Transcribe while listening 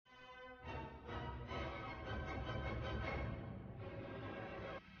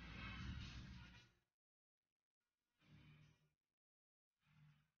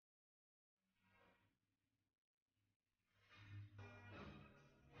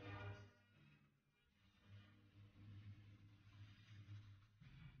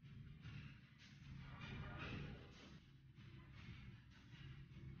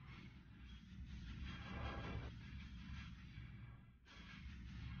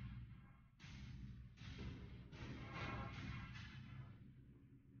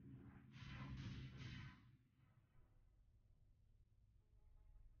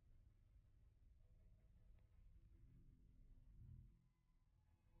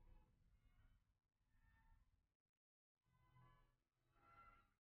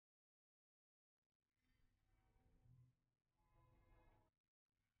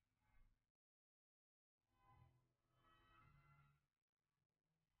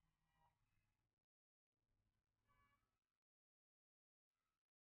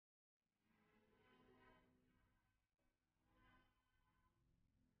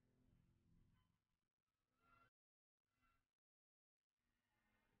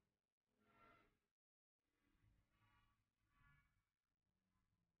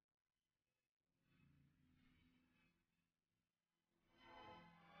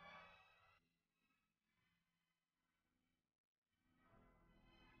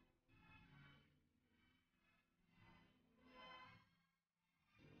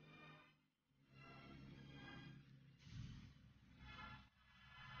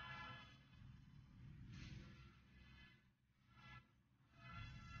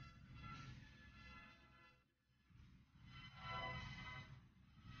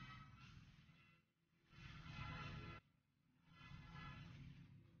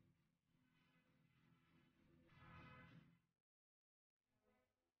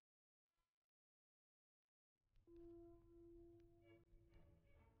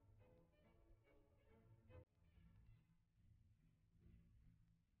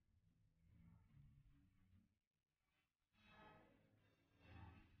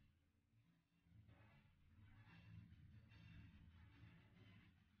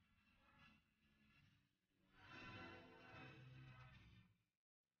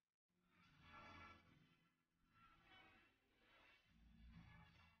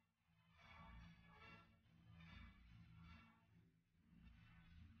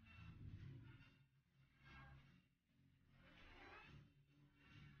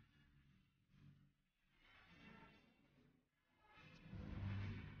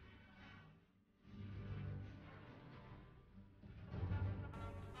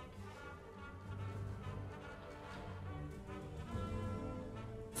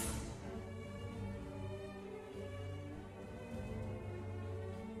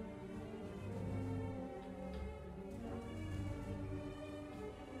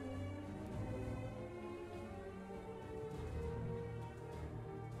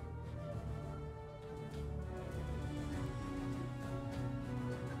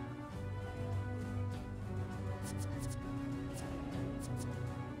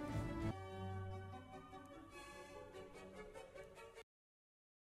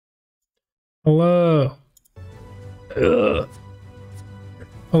Hello. Ugh.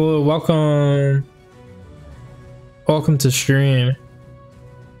 Hello, welcome. Welcome to stream.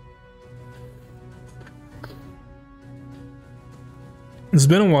 It's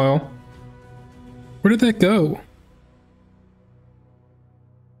been a while. Where did that go?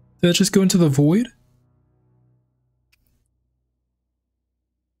 Did it just go into the void?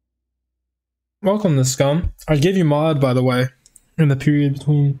 Welcome to Scum. I gave you mod, by the way, in the period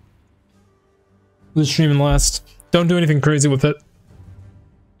between the stream and last. Don't do anything crazy with it.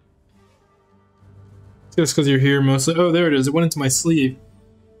 Just because you're here mostly. Oh, there it is. It went into my sleeve.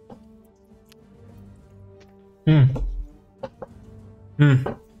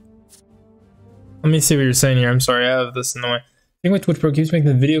 Let me see what you're saying here. I'm sorry, I have this annoying thing with Twitch Pro keeps making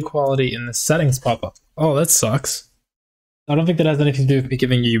the video quality in the settings pop up. Oh, that sucks. I don't think that has anything to do with me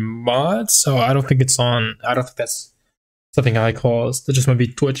giving you mods, so I don't think it's on. I don't think that's something I caused. That just might be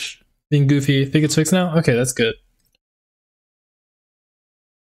Twitch being goofy. Think it's fixed now? Okay, that's good.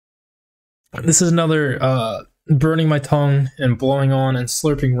 This is another burning my tongue and blowing on and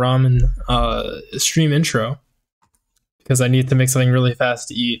slurping ramen stream intro because I need to make something really fast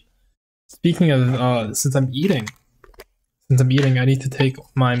to eat. Speaking of, since I'm eating, I need to take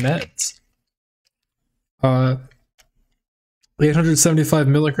my meds. 875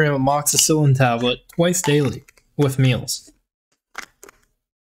 milligram amoxicillin tablet twice daily with meals.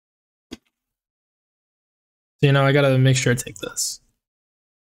 So, you know, I gotta make sure I take this.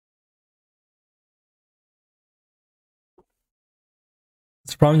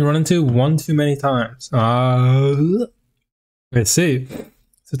 It's a problem you run into one too many times. Let's see.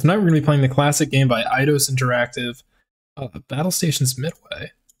 So tonight we're going to be playing the classic game by Eidos Interactive, Battlestations Midway.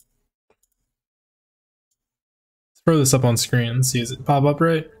 Let's throw this up on screen and see, does it pop up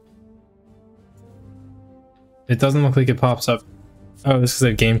right? It doesn't look like it pops up. Oh, this is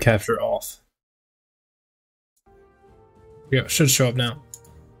a game capture off. Yeah, it should show up now.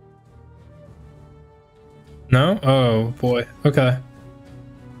 No? Oh boy. Okay.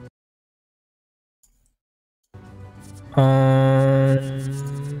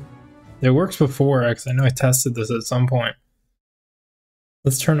 It works before, because I know I tested this at some point.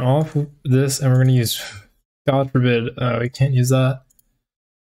 Let's turn off this, and we're gonna use, God forbid, we can't use that.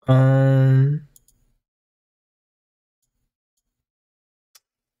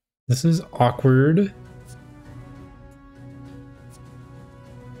 This is awkward.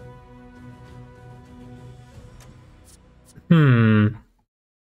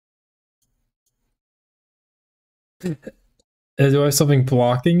 Do I have something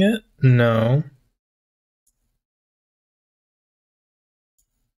blocking it? No.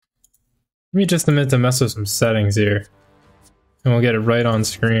 Give me just a minute to mess with some settings here. And we'll get it right on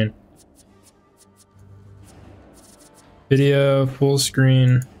screen. Video, full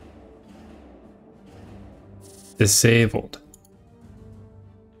screen. Disabled.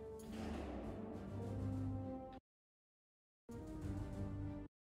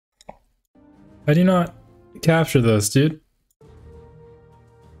 How do you not capture those, dude?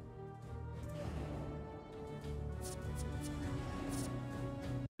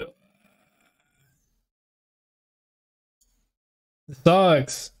 It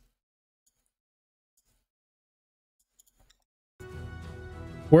sucks.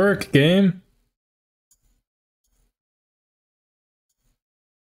 Work, game.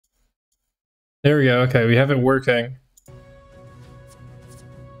 There we go. Okay, we have it working.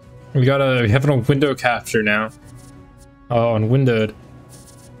 We have it on window capture now. Oh, on windowed.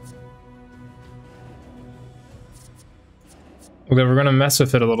 Okay, we're gonna mess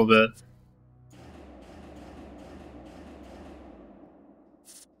with it a little bit.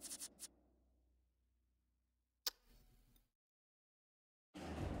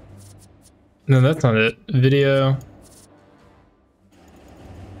 No, that's not it. Video.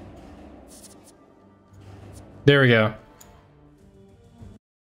 There we go.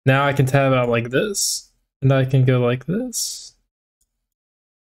 Now I can tab out like this, and I can go like this.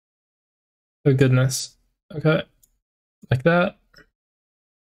 Oh goodness. Okay. Like that.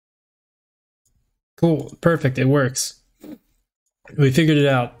 Cool. Perfect. It works. We figured it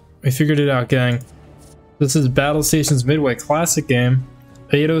out. We figured it out, gang. This is Battlestations Midway, classic game.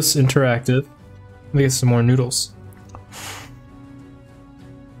 Eidos Interactive. Let me get some more noodles.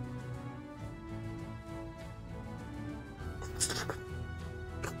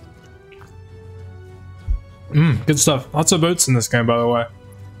 Good stuff. Lots of boats in this game, by the way.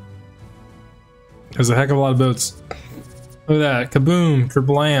 There's a heck of a lot of boats. Look at that. Kaboom.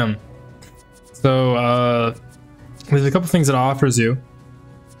 Kerblam. So, There's a couple things it offers you.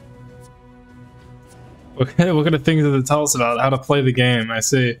 What kind of things does it tell us about how to play the game? I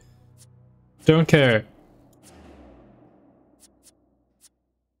see. Don't care.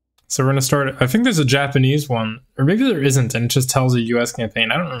 So we're gonna start. I think there's a Japanese one, or maybe there isn't, and it just tells a US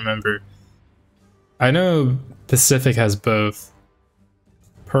campaign. I don't remember. I know Pacific has both.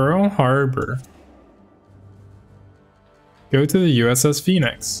 Pearl Harbor. Go to the USS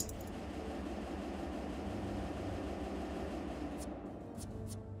Phoenix.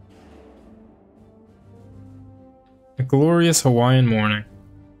 A glorious Hawaiian morning.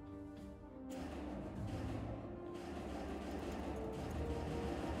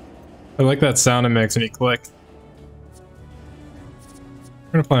 I like that sound it makes when you click.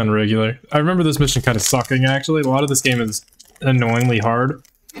 I'm gonna play on regular. I remember this mission kind of sucking, actually. A lot of this game is annoyingly hard.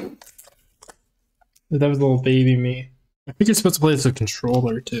 That was little baby me. I think you're supposed to play this with a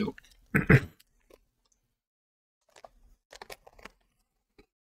controller, too.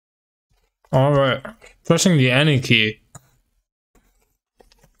 Alright. Pressing the any key.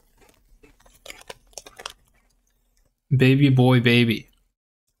 Baby boy baby.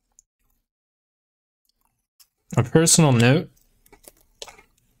 A personal note.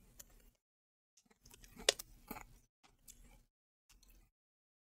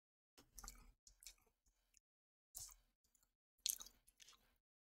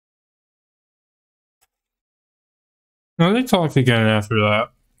 No, they talk again after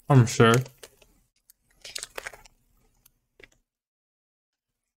that, I'm sure.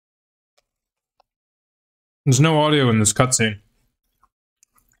 There's no audio in this cutscene.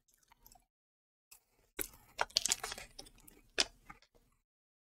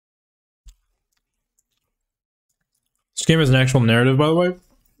 This game has an actual narrative, by the way.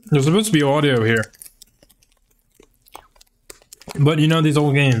 There's supposed to be audio here. But you know these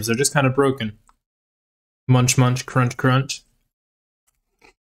old games, they're just kind of broken. Munch munch, crunch crunch.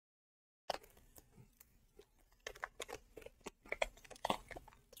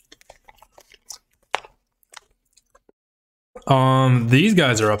 These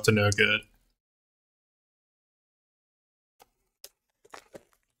guys are up to no good.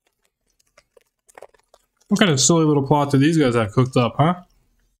 What kind of silly little plot do these guys have cooked up, huh?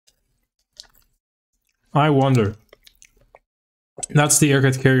 I wonder. That's the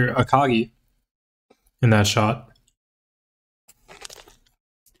aircraft carrier Akagi in that shot.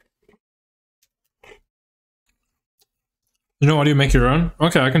 You know what, do you make your own?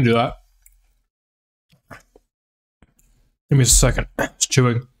 Okay, I can do that. Give me a second. It's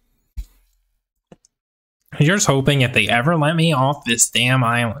chewing. Here's hoping if they ever let me off this damn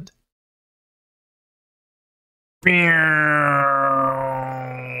island.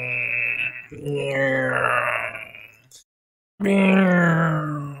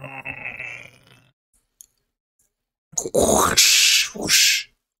 Whoosh, whoosh.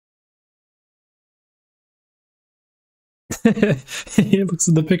 He looks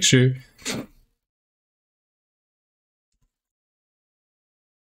at the picture.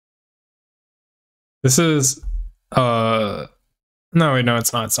 This is no wait, no,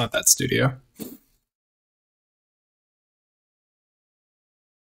 it's not that studio.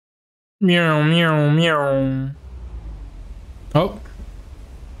 Meow meow meow. Oh,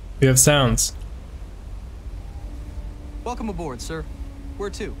 we have sounds. Welcome aboard, sir. Where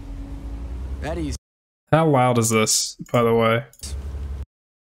to? At ease. How loud is this, by the way?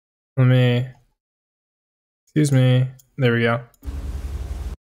 Let me... Excuse me. There we go.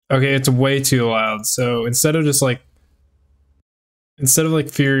 Okay, it's way too loud, so instead of like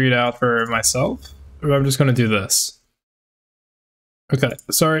figuring it out for myself, I'm just gonna do this. Okay,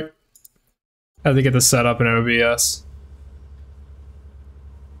 sorry. I had to get this set up in OBS.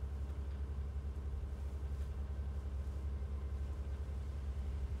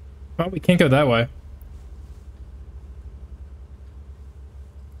 Well, we can't go that way.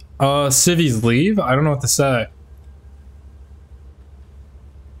 Civvies leave? I don't know what to say.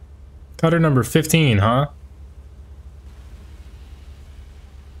 Cutter number 15, huh?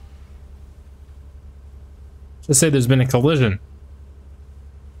 Just say there's been a collision.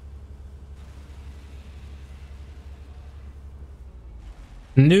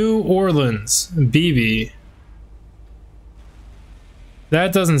 New Orleans, BB.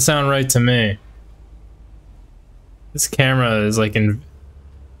 That doesn't sound right to me. This camera is like in...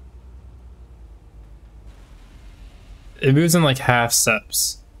 It moves in like half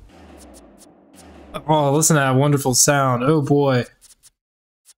steps. Oh, listen to that wonderful sound. Oh boy.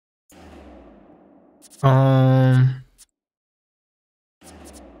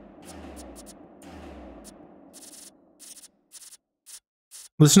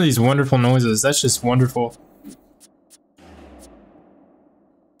 Listen to these wonderful noises. That's just wonderful.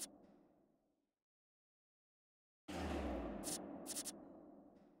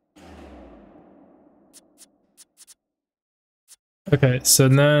 Okay, so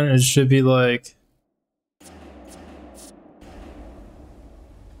then it should be like...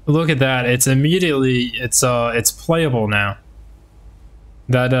 Look at that, it's immediately, it's playable now.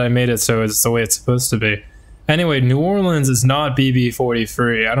 That I made it so it's the way it's supposed to be. Anyway, New Orleans is not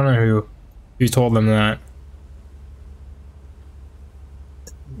BB-43. I don't know who told them that.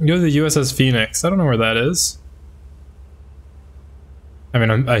 Go to the USS Phoenix. I don't know where that is. I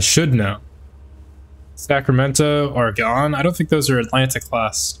mean, I should know. Sacramento, Argonne. I don't think those are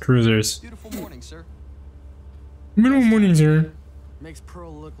Atlantic-class cruisers. Beautiful morning, sir. Middle morning, sir. Makes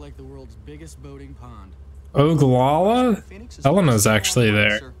Pearl look like the world's biggest boating pond. Oglala? Helena's actually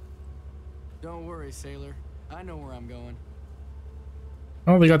there. Sir. Don't worry, sailor. I know where I'm going.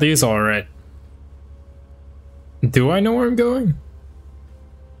 Oh, they got these all right. Do I know where I'm going?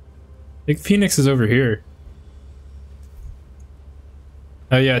 I think Phoenix is over here.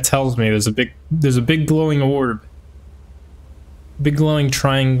 Oh yeah, it tells me there's a big glowing orb. Big glowing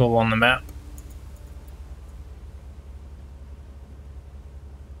triangle on the map.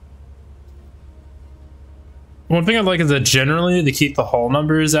 One thing I like is that generally they keep the hull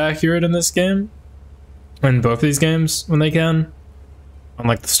numbers accurate in this game. In both these games when they can. On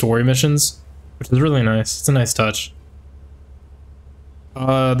like the story missions. Which is really nice. It's a nice touch.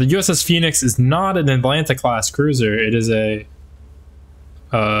 The USS Phoenix is not an Atlanta class cruiser. It is a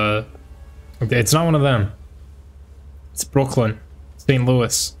it's not one of them. It's Brooklyn, St.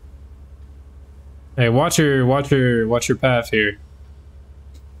 Louis. Hey, watch your path here.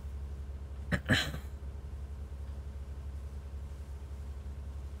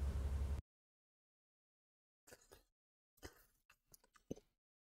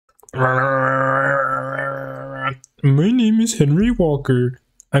 My name is Henry Walker.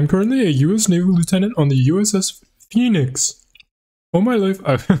 I'm currently a U.S. Naval Lieutenant on the USS Phoenix. All my life,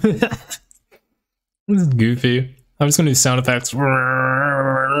 this is goofy. I'm just gonna do sound effects.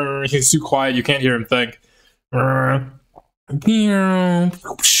 He's too quiet, you can't hear him think.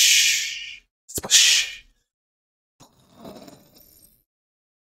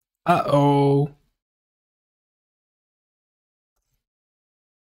 Uh-oh.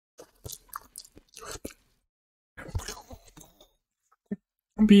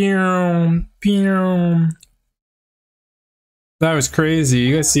 That was crazy.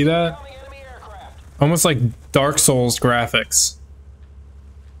 You guys see that? Almost like Dark Souls graphics.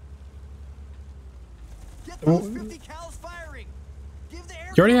 Get those 50 cals firing. Give the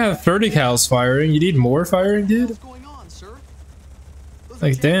You already have 30 cals firing. You need more firing, dude? What's going on, sir? Those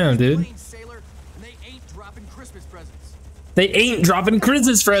Like, are damn, dude. planes, sailor, and they ain't dropping Christmas presents. They ain't dropping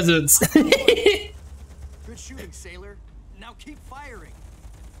Christmas presents. Good shooting, sailor. Now keep firing.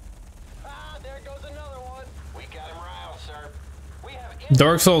 Ah, there goes another one. We got him riled, sir. We have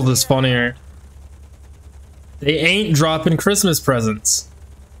Dark Souls is funnier. They ain't dropping Christmas presents.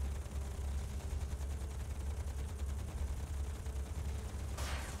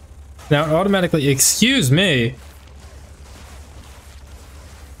 Now automatically, excuse me.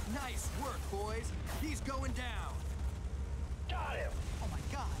 Nice work, boys. He's going down. got him. Oh my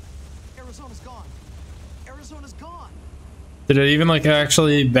god. Arizona's gone. Arizona's gone. Did it even like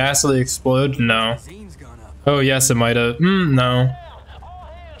actually vastly explode? No. Zine's gone up. Oh yes, it might have. No. Down. All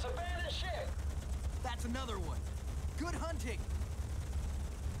hands, abandon ship. That's another one. Good hunting.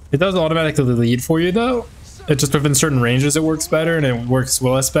 It does automatically lead for you though. It just within certain ranges it works better and it works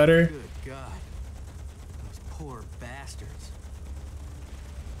less better. Good god. Those poor bastards.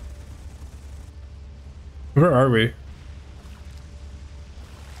 Where are we?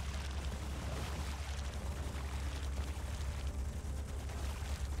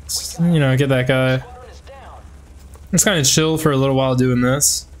 You know, get that guy. Squadron is down. It's kind of chill for a little while doing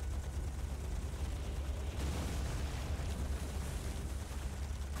this.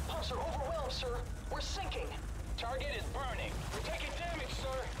 Punks are overwhelmed, sir. We're sinking. Target is burning. We're taking damage, sir.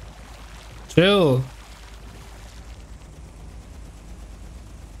 Chill.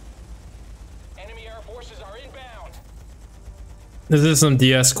 Enemy air forces are inbound. This is some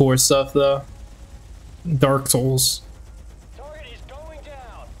DS core stuff though. Dark Souls. Target is going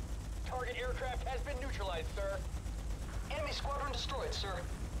down. Target aircraft has been neutralized, sir. Enemy squadron destroyed, sir.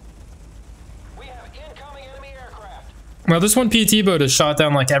 We have incoming enemy aircraft. Well, this one PT boat has shot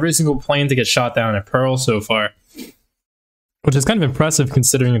down like every single plane to get shot down at Pearl so far. Which is kind of impressive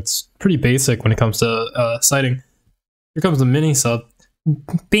considering it's pretty basic when it comes to sighting. Here comes the mini sub.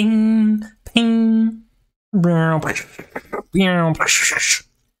 Bing, ping. Oh.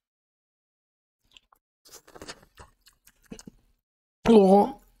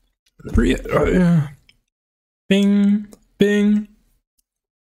 Bing, bing.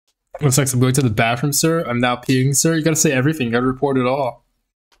 Looks like I'm going to the bathroom, sir. I'm now peeing, sir. You gotta say everything. You gotta report it all.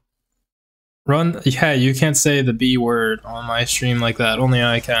 Run. Yeah, you can't say the B word on my stream like that. Only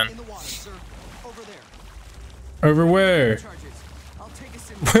I can. In the water, sir. Over there. Over where? Charges. I'll take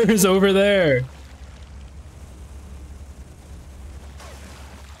us in. Where's over there?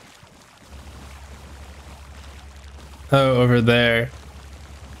 Oh, over there.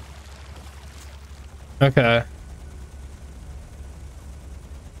 Okay.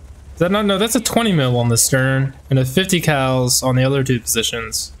 Is that not? No, that's a 20 mil on the stern and a 50 cals on the other two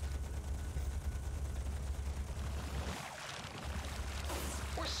positions.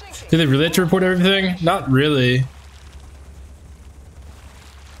 We're sinking. Do they really have to report everything? Not really.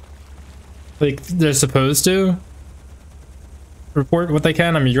 Like, they're supposed to report what they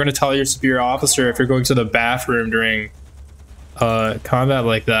can. I mean, you're going to tell your superior officer if you're going to the bathroom during combat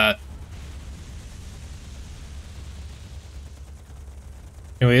like that.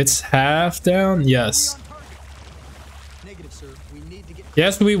 Anyway, it's half down. Yes. Negative, sir. We need to get.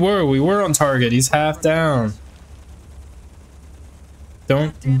 Yes, we were on target. He's half down. Damn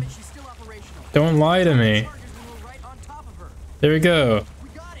it, she's still operational. Don't lie to me. Charges when we're right on top of her. There we go.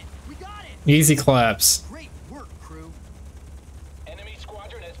 We got it. We got it. Easy claps. Great work, crew. Enemy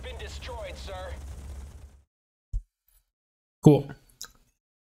squadron has been destroyed, sir. Cool.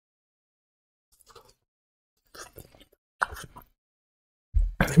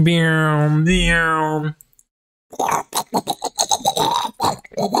 Meow, meow.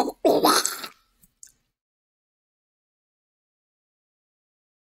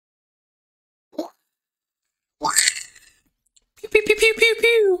 Pew pew pew pew pew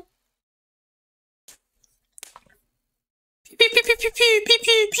pew. Pew pew pew pew pew pew pew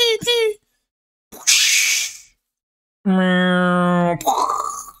pew pew pew. Meow.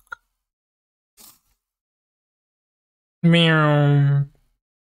 Meow.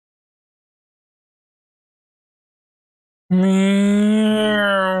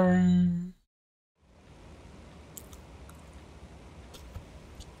 Meow.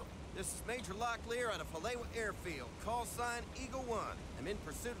 This is Major Locklear out of Halewa Airfield. Call sign Eagle 1. I'm in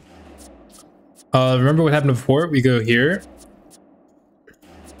pursuit of... Remember what happened before? We go here.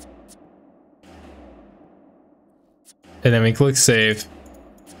 And then we click save.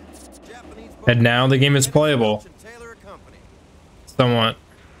 Japanese And now the game is playable. Taylor Company. Somewhat.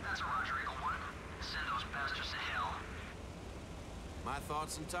 That's Roger Eagle 1. Send those bastards to hell. My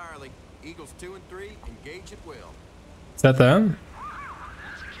thoughts entirely. Eagles 2 and 3, engage at will. Is that them?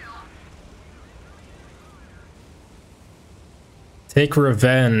 That's a kill. Take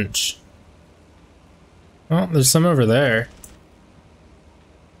revenge. Well, there's some over there.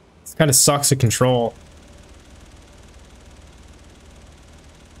 This kind of sucks to control.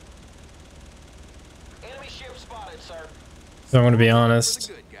 Enemy ship spotted, sir. So I'm gonna be honest.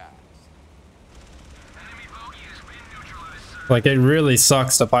 For the good guys. Enemy bogey has been neutralized, sir. Like, it really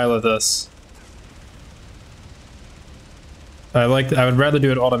sucks to pilot this. I would rather do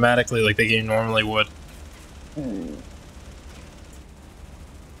it automatically like the game normally would.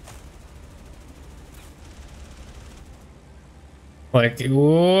 Like,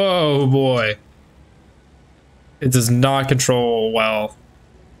 whoa, boy. It does not control well.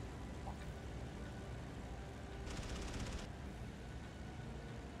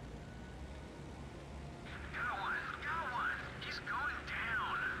 Got one. He's going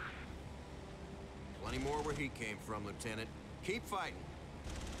down. Plenty more where he came from, Lieutenant. Keep fighting.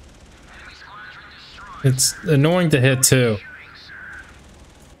 Enemy squadron destroyed. It's annoying to hit too. Shooting, sir.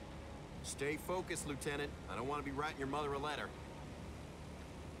 Stay focused, Lieutenant. I don't want to be writing your mother a letter.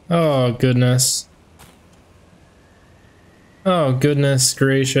 Oh, goodness. Oh, goodness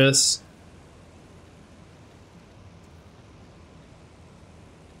gracious.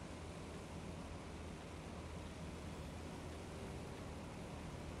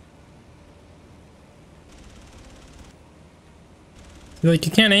 Like,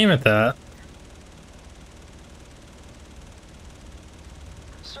 you can't aim at that.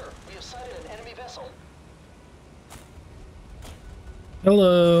 Sir, we have sighted an enemy vessel.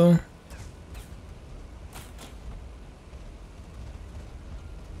 Hello.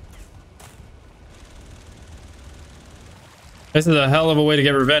 This is a hell of a way to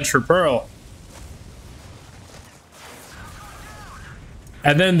get revenge for Pearl.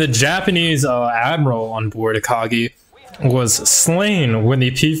 And then the Japanese admiral on board Akagi was slain when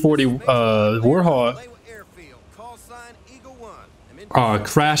the P-40 Warhawk Halewa Airfield. Call sign Eagle 1. I'm in pursuit of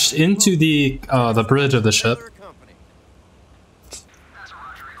crashed into the bridge of the ship Taylor Company. That's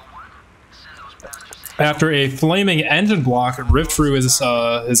Roger Eagle 1. Send those bastards to hell. after a flaming engine block ripped through his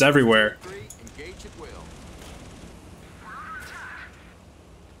everywhere. 3, engage at will. We're under attack.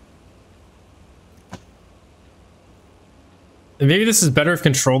 Maybe this is better of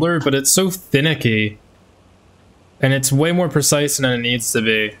controller, but it's so finicky. And it's way more precise than it needs to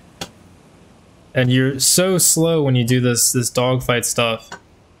be. And you're so slow when you do this dogfight stuff.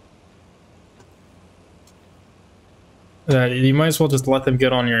 That you might as well just let them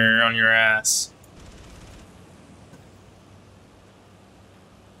get on your ass.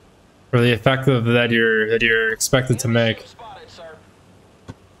 For the effect that you're expected to make.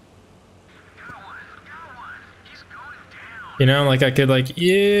 You know, like I could like,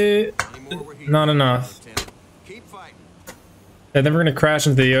 yeah, not enough. And then we're gonna crash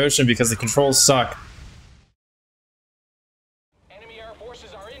into the ocean because the controls suck. Enemy air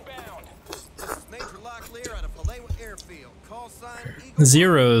forces are inbound. This is Major Locklear out of Vallejo Airfield. Call sign Eagle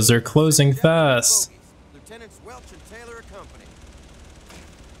Zeros are closing fast. Lieutenants Welch and Taylor are company.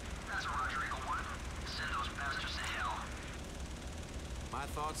 That's Roger, Eagle 1. Send those bastards to hell. My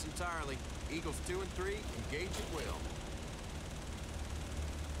thoughts entirely. Eagles 2 and 3, engage at will.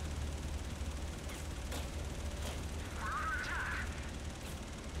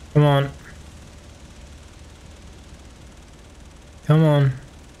 Come on. Come on.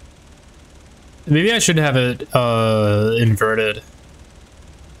 Maybe I should have it inverted.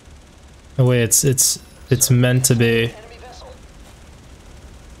 The way it's meant to be. Enemy vessel.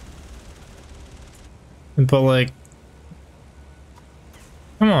 But like,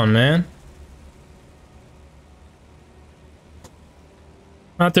 come on, man.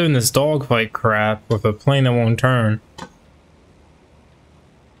 Not doing this dogfight crap with a plane that won't turn.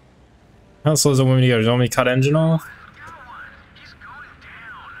 How slow does it want me to go? Does it want me to cut engine off?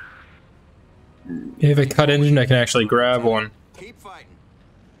 If I cut engine, I can actually grab one. Keep fighting.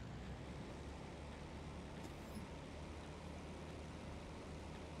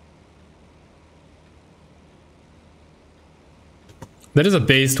 That is a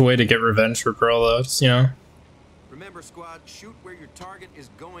based way to get revenge for Pearl, though. Just, you know. Remember, squad, shoot where your target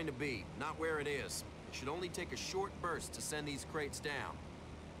is going to be, not where it is. It should only take a short burst to send these crates down.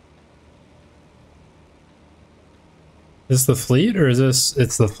 Is this the fleet, or is this...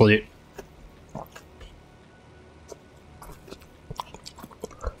 It's the fleet.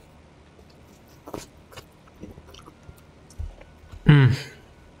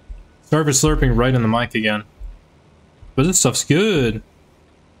 Sorry for slurping right in the mic again. But this stuff's good.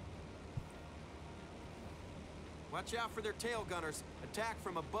 Watch out for their tail gunners. Attack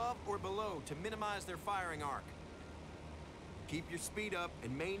from above or below to minimize their firing arc. Keep your speed up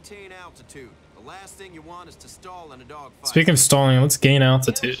and maintain altitude. The last thing you want is to stall in a dogfight. Speaking of stalling, let's gain Enemy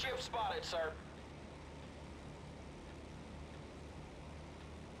altitude. ship spotted, sir.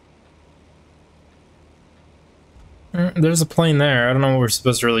 There's a plane there. I don't know what we're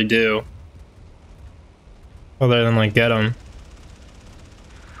supposed to really do. Other than, like, get them.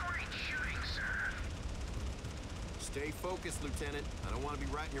 Great shooting, sir. Stay focused, Lieutenant. I don't want to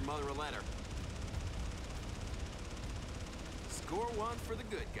be writing your mother a letter. Score one for the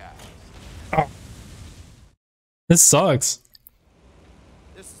good guys. Oh. This sucks.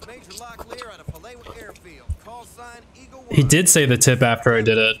 This is Major Locklear out of Vallejo Airfield. Call sign Eagle 1. He did say the tip after I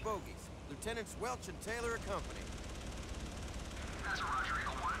did it. Bogies. Lieutenants Welch and Taylor are company. That's Roger,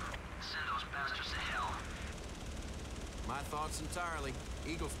 Eagle 1. Send those bastards to hell. My thoughts entirely.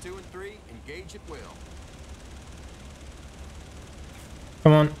 Eagles 2 and 3, engage at will.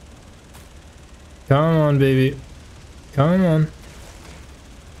 Come on. Come on, baby. Come on.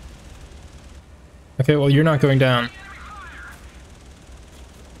 Okay, well, you're not going down.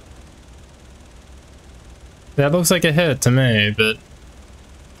 That looks like a hit to me, but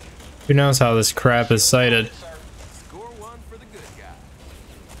who knows how this crap is sighted. Score one for the good guy.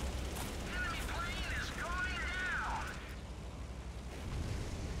 Enemy plane is going down.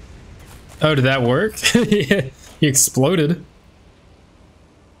 Oh, did that work? He exploded.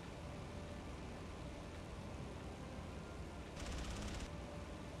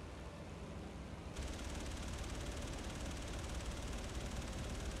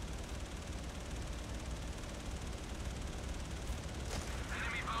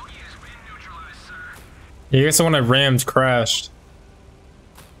 Enemy bogey has been neutralized, sir. Yeah, I guess the one I rammed crashed.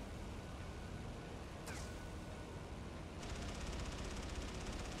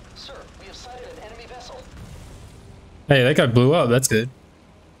 Sir, we have sighted an enemy vessel. Hey, that guy blew up. That's good.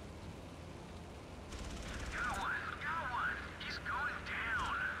 Got one. He's going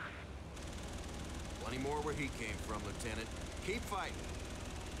down. Plenty more where he came from, Lieutenant. Keep fighting.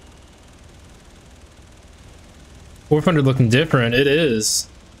 400 looking different. It is.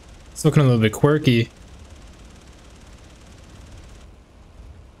 It's looking a little bit quirky.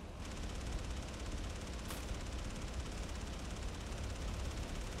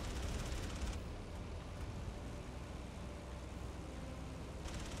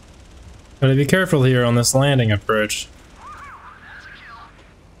 Gotta be careful here on this landing approach.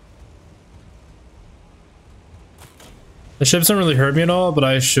 The ships don't really hurt me at all, but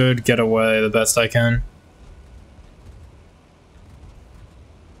I should get away the best I can.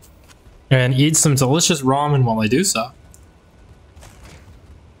 And eat some delicious ramen while I do so.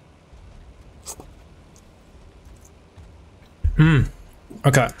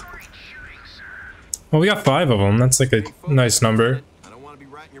 Okay. Well, we got 5 of them. That's like a nice number. I don't want to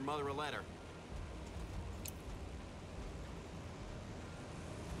be writing your mother a letter.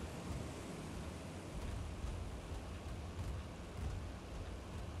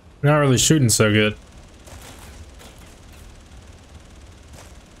 Not really shooting so good.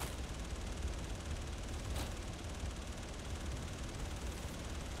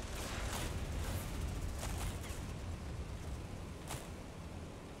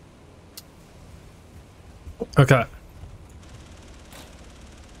 Okay.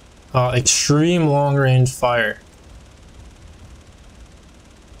 Extreme long range fire.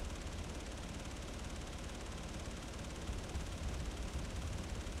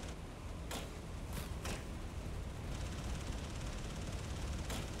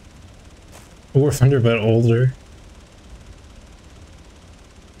 War Thunder, but older.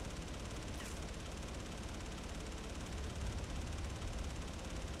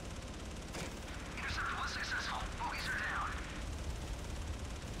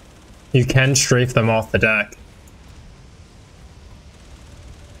 You can strafe them off the deck.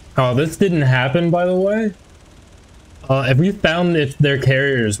 Oh, this didn't happen, by the way. If we found their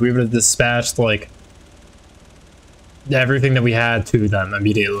carriers, we would have dispatched, like, everything that we had to them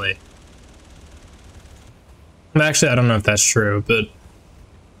immediately. Actually, I don't know if that's true, but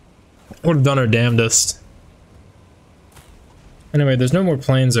would have done our damnedest. Anyway, there's no more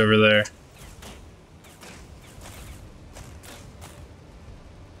planes over there.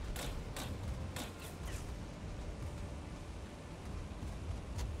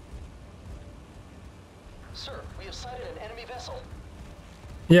 Sir, we have sighted an enemy vessel.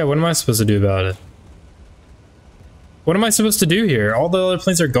 Yeah, what am I supposed to do about it? What am I supposed to do here? All the other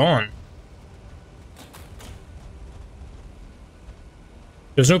planes are gone.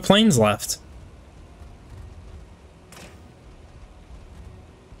 There's no planes left.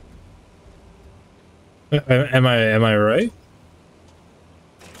 Am I right?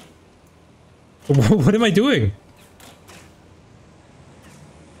 What am I doing?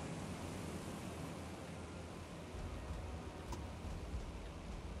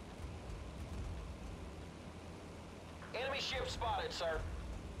 Enemy ship spotted, sir.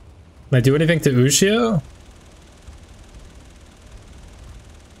 Can I do anything to Ushio?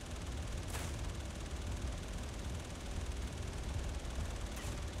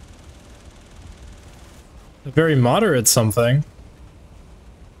 A very moderate something.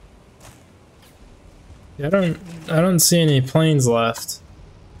 Yeah, I don't see any planes left.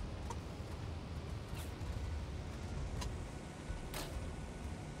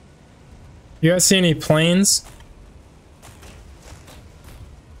 You guys see any planes?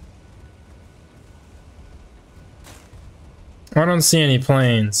 I don't see any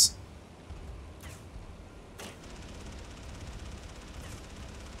planes.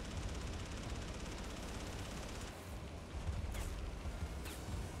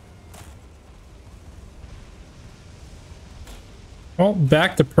 Well,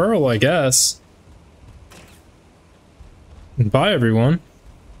 back to Pearl, I guess. Bye, everyone.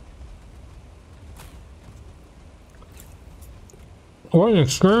 What an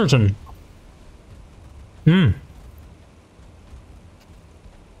excursion.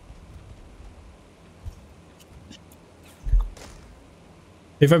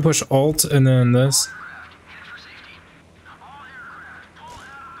 If I push Alt and then this.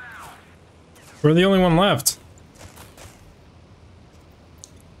 We're the only one left.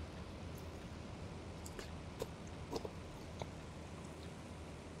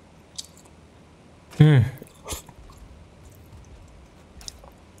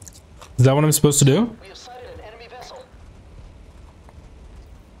 Is that what I'm supposed to do? We have sighted an enemy vessel.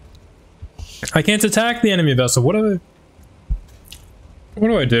 I can't attack the enemy vessel. What do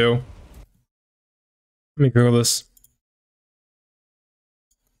I do? Let me Google this.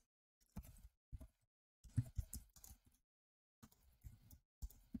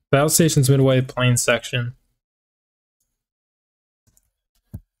 Battlestations Midway plane section.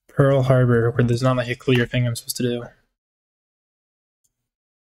 Pearl Harbor, where there's not like a clear thing I'm supposed to do.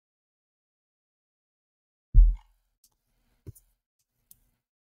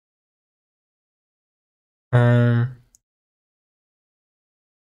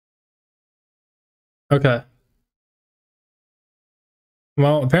 Okay.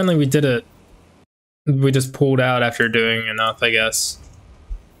 Well, apparently we did it. We just pulled out after doing enough, I guess.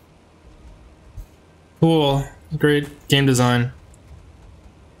 Cool. Great game design.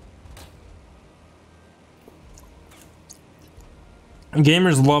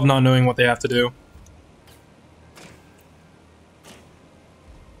 Gamers love not knowing what they have to do.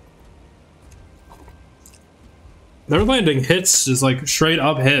 They're landing hits, just like straight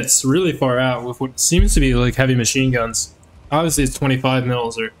up hits, really far out with what seems to be like heavy machine guns. Obviously it's 25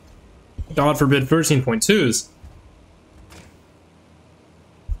 mils or, God forbid, 13.2s.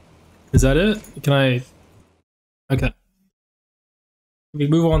 Is that it? Can I... Okay. We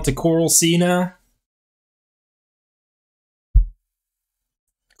move on to Coral Sea now.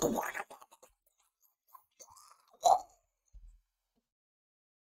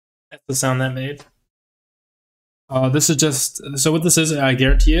 That's the sound that made. This is just, so what this is, I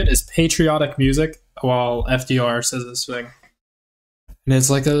guarantee it, is patriotic music while FDR says this thing. And it's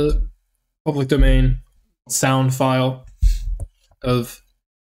like a public domain sound file of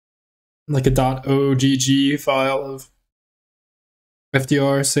like a .ogg file of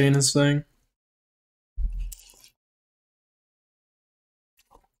FDR saying his thing.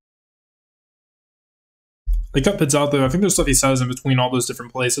 They cut bits out though. I think there's stuff he says in between all those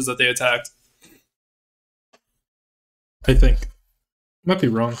different places that they attacked. I think. Might be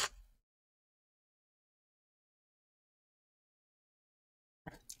wrong.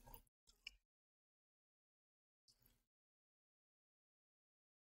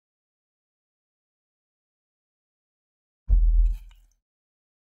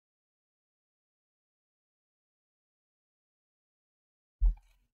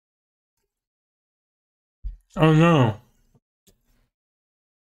 Oh no.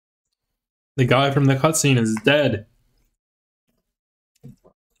 The guy from the cutscene is dead.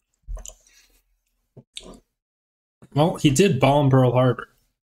 Well, he did bomb Pearl Harbor.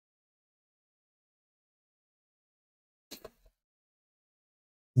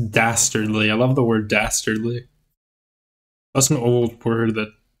 Dastardly. I love the word dastardly. That's an old word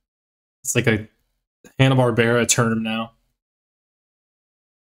that it's like a Hanna-Barbera term now.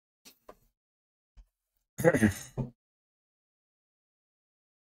 It's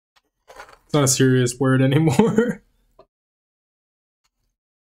not a serious word anymore.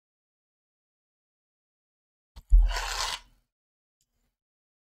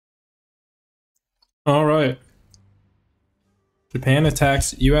 All right. Japan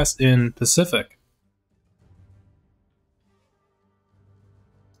attacks U.S. in Pacific.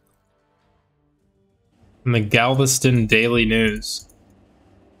 From the Galveston Daily News.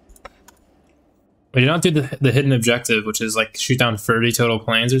 We did not do the hidden objective, which is like shoot down 30 total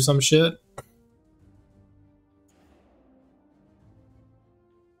planes or some shit.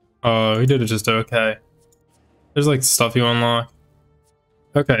 Oh, we did it just okay. There's like stuff you unlock.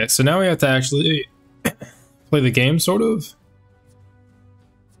 Okay, so now we have to actually play the game, sort of.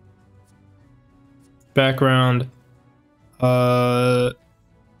 Background. Oh,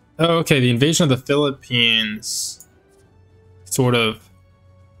 okay, the invasion of the Philippines. Sort of.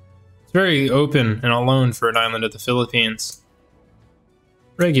 It's very open and alone for an island of the Philippines.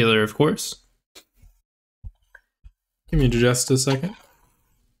 Regular, of course. Give me just a second.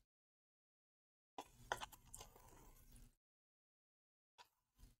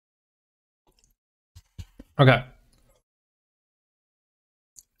 Okay.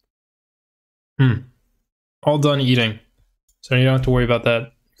 All done eating. So you don't have to worry about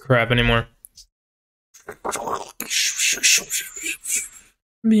that crap anymore.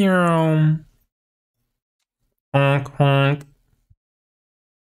 Meow. Honk, honk.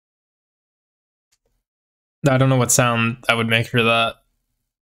 I don't know what sound I would make for that.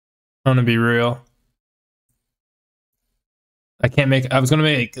 I want to be real. I can't make. I was gonna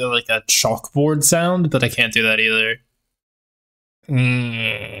make like a chalkboard sound, but I can't do that either.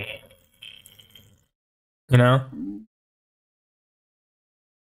 You know?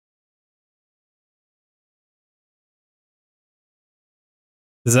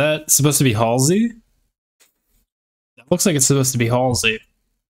 Is that supposed to be Halsey? That looks like it's supposed to be Halsey.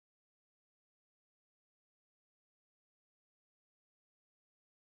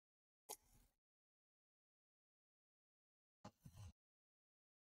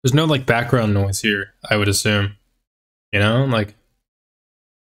 There's no like background noise here, I would assume. You know, like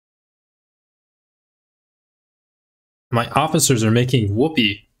my officers are making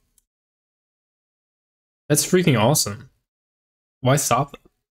whoopee. That's freaking awesome. Why stop them?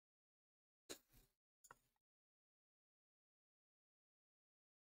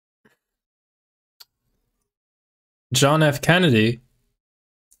 John F. Kennedy.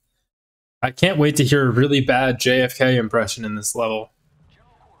 I can't wait to hear a really bad JFK impression in this level.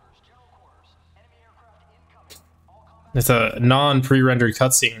 It's a non-pre-rendered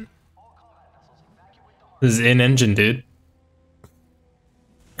cutscene. This is in-engine, dude.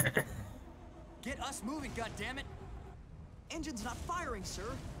 Get us moving, goddammit! Engine's not firing, sir.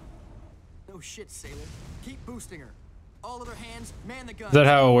 No shit, sailor. Keep boosting her. All other hands, man the guns. Is that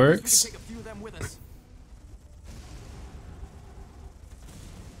how it We works? can take a few of them with us.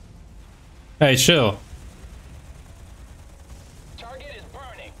 Hey, chill. Target is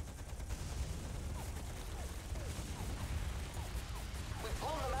burning. We've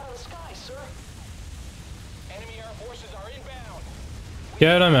blown them out of the sky, sir. Enemy air forces are inbound.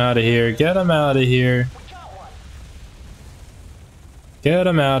 Get him out of here. Get him out of here. We got one. Get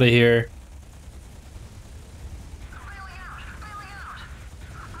him out of here.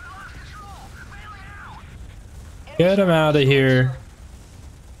 Get him out of here.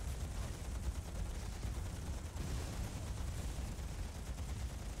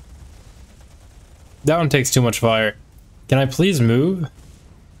 That one takes too much fire. Can I please move?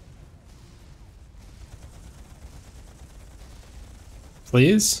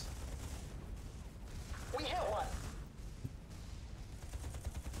 Please? We hit one.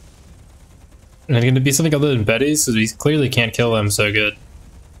 Is it going to be something other than Betty's? Because we clearly can't kill them so good.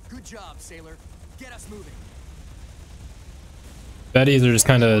 Good job, sailor. Get us moving. Betty's are just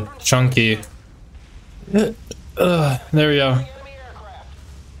kind of chunky. There we go. Enemy aircraft.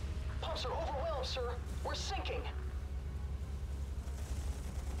 Pumps are overwhelmed, sir. We're sinking.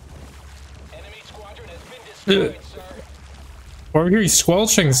 Enemy squadron has been destroyed, sir. Why are we hearing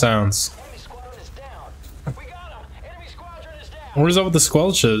squelching sounds? Enemy squadron is down. We got him. Enemy squadron is down. What is up with the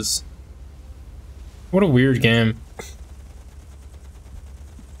squelches? What a weird game.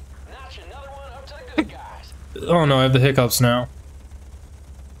 Notch another one up to the good guys. Oh no, I have the hiccups now.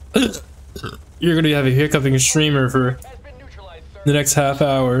 You're gonna have a hiccuping streamer for Has been neutralized, sir. the next half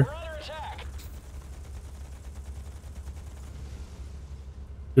hour. We're under attack.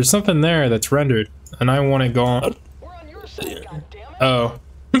 There's something there that's rendered, and I want it gone. We're on your side, goddammit. Oh.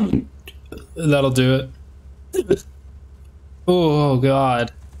 That'll do it. Oh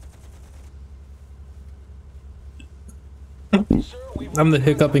god. Sir, we've I'm the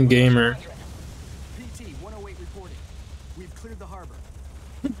hiccuping gamer. PT 108 reporting. We've cleared the harbor.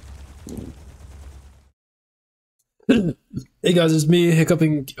 Hey guys, it's me,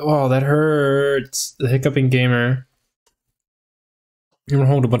 hiccuping. Oh, that hurts. The hiccuping gamer. I'm gonna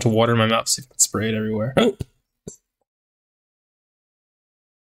hold a bunch of water in my mouth so you can spray it everywhere.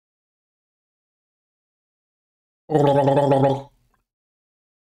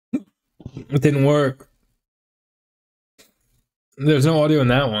 It didn't work. There's no audio in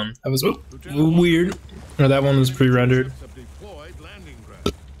that one. That was weird. Or that one was pre-rendered.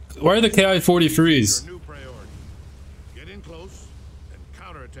 Why are the KI-43s? New priority. Get in close and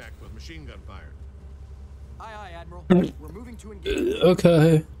counterattack with machine gun fire. Aye, aye, Admiral. We're moving to engage.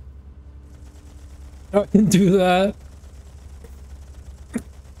 Okay. I can do that.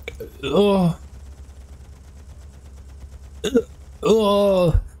 Oh.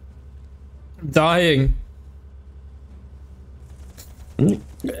 Oh. I'm dying.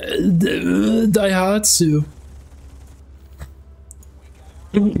 Daihatsu.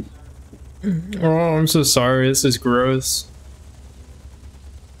 Oh, I'm so sorry. This is gross.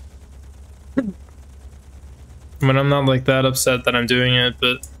 I mean, I'm not like that upset that I'm doing it,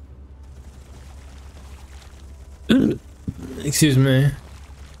 but excuse me.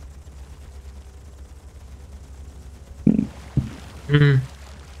 We're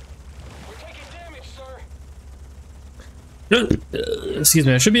taking damage, sir. Excuse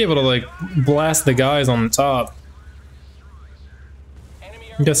me. I should be able to like blast the guys on the top.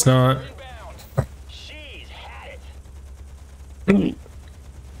 Enemy I guess not. inbound. She's had it.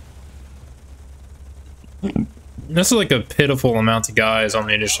 This is like a pitiful amount of guys on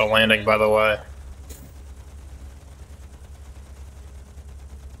the initial landing, by the way.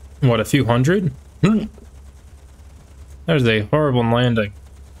 What, a few hundred? That is a horrible landing.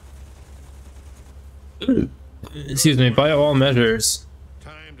 Excuse me, by all measures.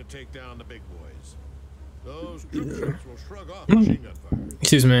 Time to take down the big boys. Those troop ships will shrug off machine gun fire.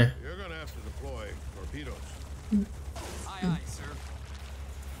 Excuse me. You're gonna have to deploy torpedoes. Aye, aye, sir.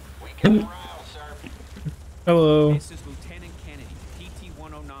 We come around, sir. Hello. This is Lieutenant Kennedy,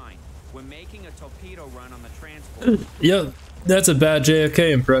 PT-109. We're making a torpedo run on the transport. Yep, that's a bad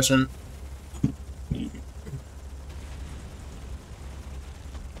JFK impression. We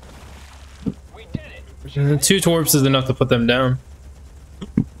did it. 2 torps is enough to put them down.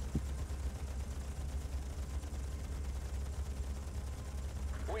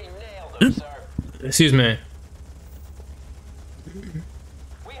 We nailed them, sir. Excuse me.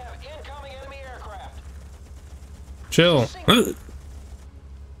 We have incoming enemy aircraft. Chill.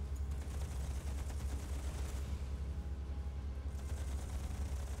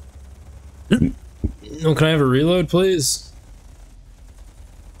 No, can I have a reload, please?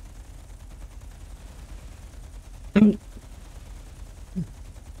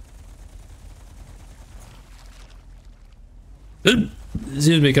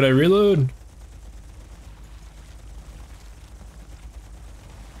 Excuse me, can I reload?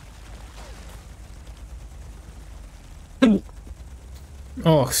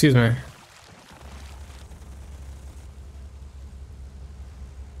 Oh, excuse me.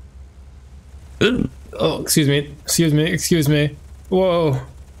 Oh, excuse me. Excuse me. Excuse me. Whoa.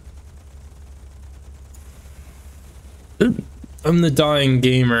 I'm the dying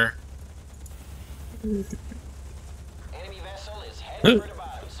gamer. Enemy vessel is headed for the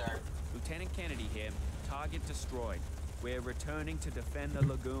bottom, sir. Lieutenant Kennedy here. Target destroyed. We're returning to defend the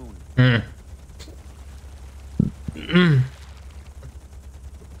lagoon. We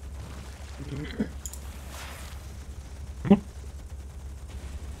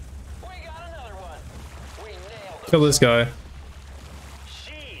got another one. We nailed Kill this guy.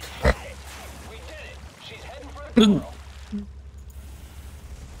 She's had it. We did it. She's heading for the Sorrel.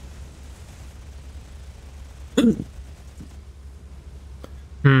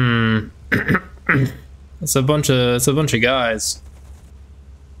 It's a bunch of guys.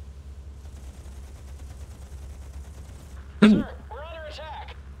 Sir, we're under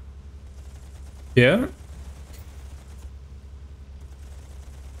attack. Yeah?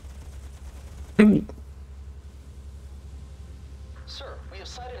 Sir, we have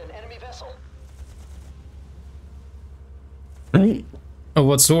sighted an enemy vessel. Of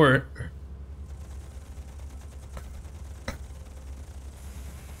what sort?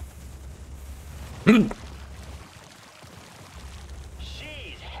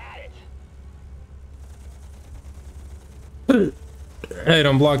 She's had it. Hey,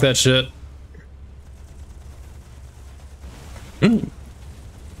 don't block that shit.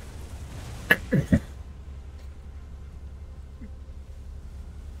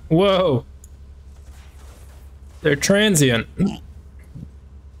 Whoa. They're transient. Enemy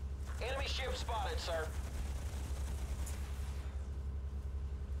ship spotted, sir.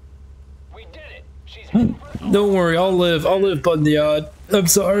 We did it. She's heading for the Don't worry, I'll live Bundy Odd. I'm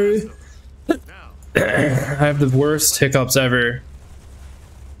sorry. I have the worst hiccups ever.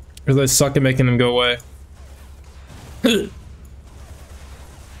 Because I suck at making them go away.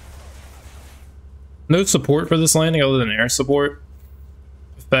 No support for this landing other than air support.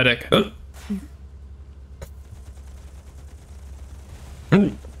 Pathetic.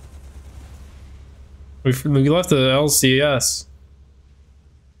 We left the LCS.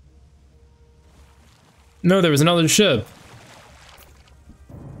 No, there was another ship.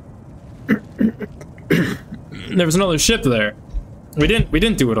 There was another ship there. We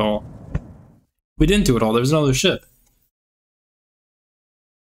didn't do it all. We didn't do it all. There was another ship.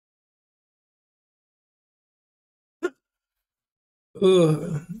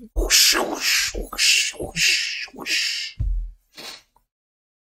 Ugh.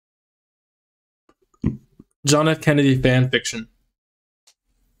 John F. Kennedy fan fiction.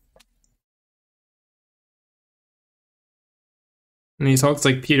 And he talks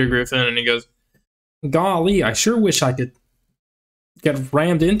like Peter Griffin, and he goes, "Golly, I sure wish I could get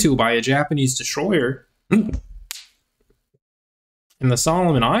rammed into by a Japanese destroyer in the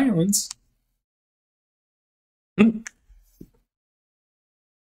Solomon Islands."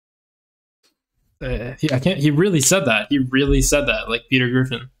 I can't. He really said that. He really said that, like Peter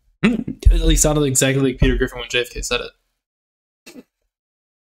Griffin. At least sounded exactly like Peter Griffin when JFK said it.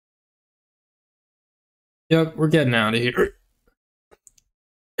 Yep, we're getting out of here.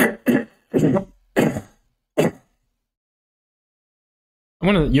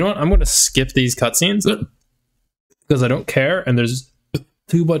 I'm gonna skip these cutscenes because I don't care, and there's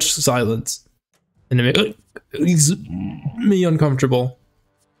too much silence, and it makes me uncomfortable.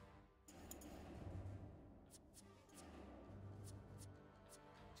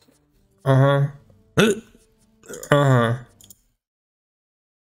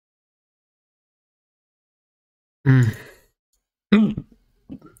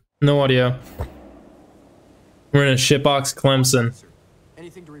 No audio. We're in a shitbox, Clemson.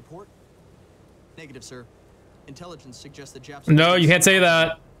 Anything to report? Negative, sir. Intelligence suggests the Japs. No, you can't say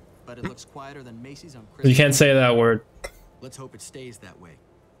that. But it looks quieter than Macy's on Christmas. You can't say that word. Let's hope it stays that way.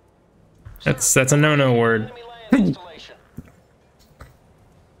 That's a no-no word. enemy land installation.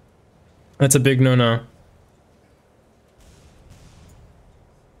 That's a big no-no.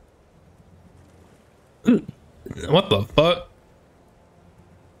 What the fuck?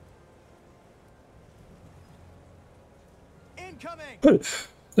 Incoming!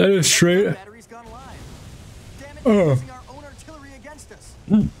 That is straight. Battery's gone live. Damn it, they're using our own artillery against us.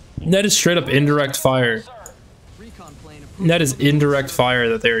 That is straight up indirect fire. Recon plane approved. That is indirect fire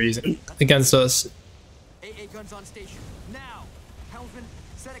that they are using against us. AA guns on station. Now! Helmsman,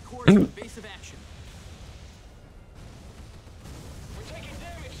 set a course for base of action. We're taking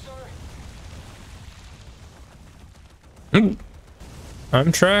damage, sir.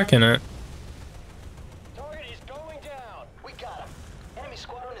 I'm tracking it. Target is going down. We got him. Enemy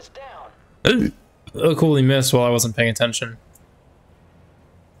squadron is down. Oh, cool, he missed while I wasn't paying attention.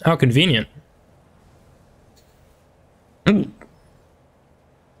 How convenient. Well,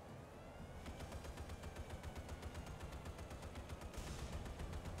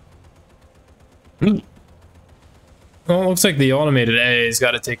 it looks like the automated A's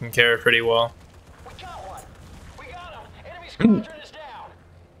got it taken care of pretty well. We got one. We got him. Enemy squadron is down.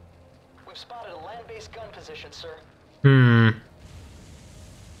 We've spotted a land-based gun position, sir.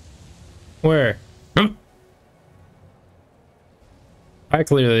 Where? I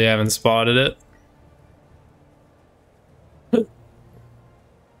clearly haven't spotted it.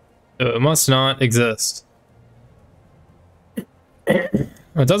 It must not exist.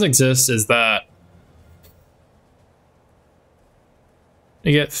 What does exist is that.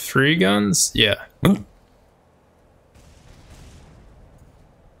 You get 3 guns? Yeah. Boom,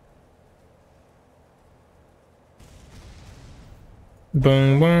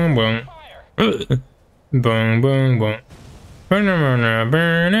 boom, boom. Boom, boom, boom.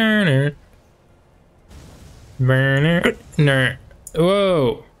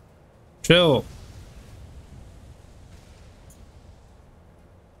 Whoa. Chill.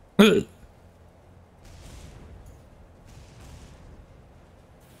 We're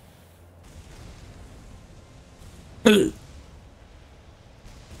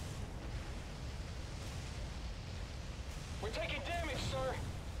taking damage, sir.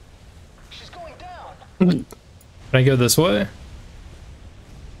 She's going down. Can I go this way?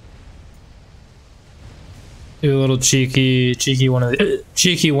 Do a little cheeky one of the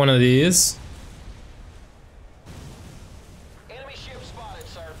cheeky one of these. Enemy ship spotted,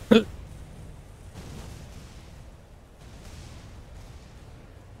 sir.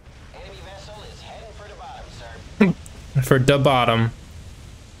 Enemy vessel is heading for the bottom, sir. For the bottom.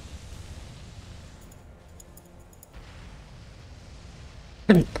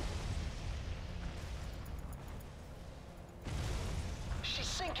 She's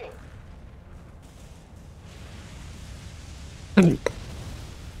sinking.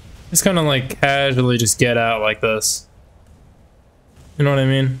 Just kind of like casually just get out like this. You know what I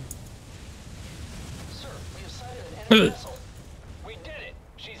mean? Sir, we have sighted an enemy vessel. We did it.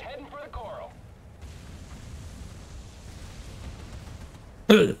 She's heading for the coral.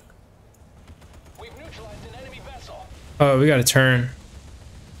 We've neutralized an enemy vessel. Oh, we gotta turn.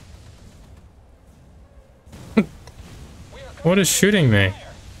 What is shooting me?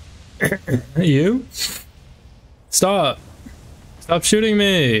 You? Stop. Stop shooting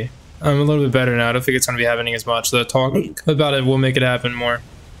me. I'm a little bit better now. I don't think it's going to be happening as much. The talk about it will make it happen more.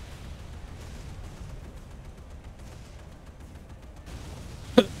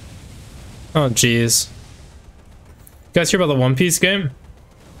 Oh, jeez. You guys hear about the One Piece game?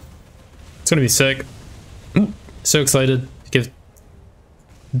 It's going to be sick. So excited to give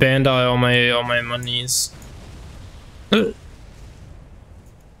Bandai all my monies. Probably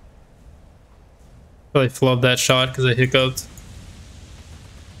flubbed that shot because I hiccuped.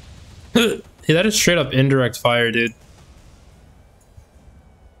 Yeah, that is straight up indirect fire, dude.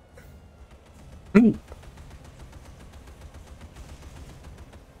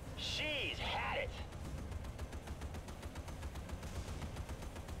 She's had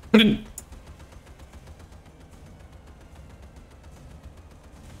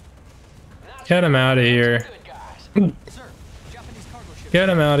Get it. him out of here. Sir, Japanese cargo ship. Get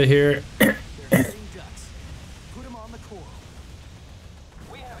him out of here. They're heading ducks. Put them on the coral.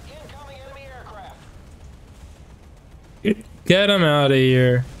 We have incoming enemy aircraft. Get him out of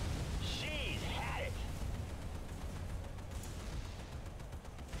here. She's had it.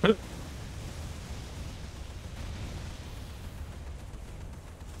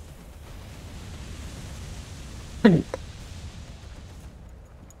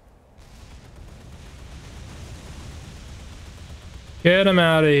 Get him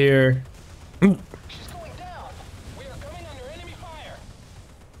out of here. She's going down. We are coming under enemy fire.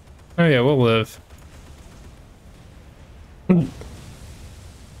 Oh yeah, we'll live.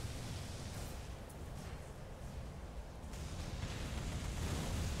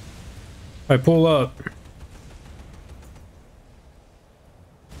 I pull up.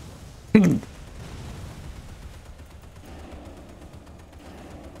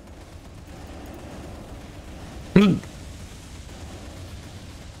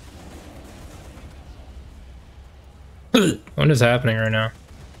 What is happening right now?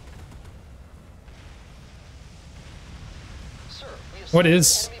 Sir, we have What sighted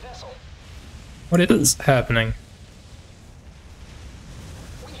is- an enemy vessel. What is happening?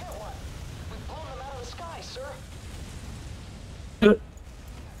 We hit one. We've blown them out of the sky, sir.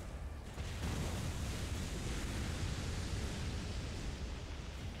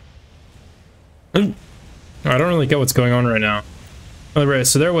 I don't really get what's going on right now. Alright,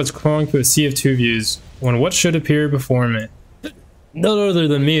 so there was crawling through a sea of two views when what should appear before me? None other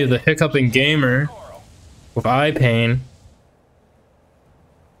than me, the hiccuping gamer with eye pain.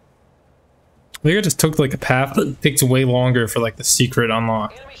 I think I just took like a path that takes way longer for like the secret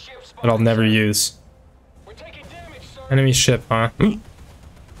unlock Enemy ship that I'll spotted, never sir. use. We're taking damage, sir. Enemy ship, huh? I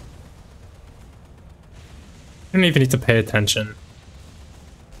don't even need to pay attention.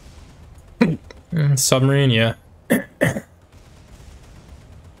 Submarine, yeah. We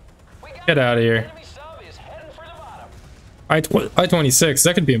got Get out of here. enemy sub is heading for the bottom. I-26,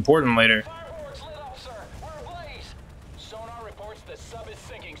 that could be important later. Fireboard's lit up, sir. We're ablaze. Sonar reports the sub is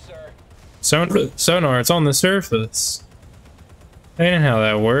sinking, sir. Sonar, it's on the surface. That ain't how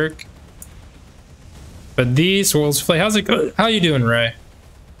that work. But these worlds play. How's it go? How you doing, Ray?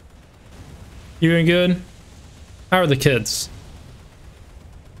 You doing good? How are the kids?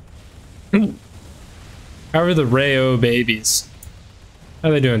 How are the Rayo babies? How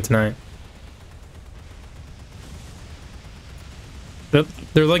are they doing tonight?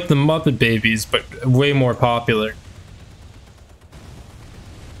 They're like the Muppet Babies, but way more popular.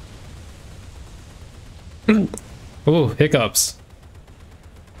 Oh, hiccups.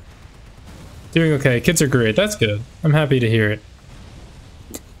 Doing okay. Kids are great. That's good. I'm happy to hear it.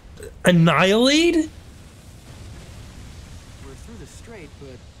 Annihilate? We're through the strait, but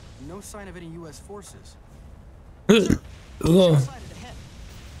no sign of any U.S. forces. Ugh. Sighted ahead.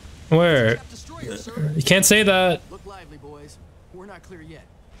 Where? Got destroyer, sir. You can't say that. Look lively, boys. We're not clear yet.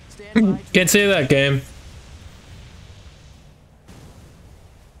 Stand by. Can't say that, game.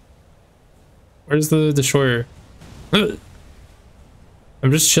 Where's the destroyer? Ugh.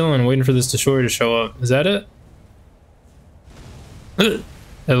 I'm just chilling, waiting for this destroyer to show up. Is that it? Ugh.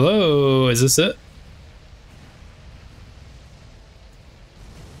 Hello, is this it?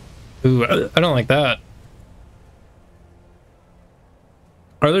 Ooh, I don't like that.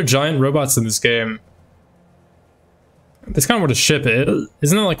 Are there giant robots in this game? That's kind of what a ship is.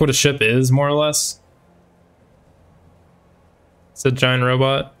 Isn't that like what a ship is, more or less? It's a giant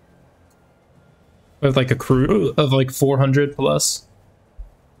robot with like a crew of like 400 plus.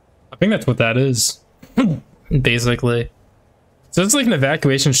 I think that's what that is, basically. So it's like an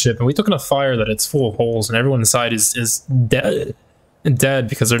evacuation ship, and we took in a fire that it's full of holes, and everyone inside is dead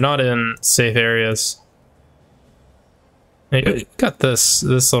because they're not in safe areas. Hey, got this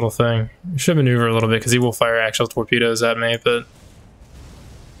little thing. You should maneuver a little bit because he will fire actual torpedoes at me, but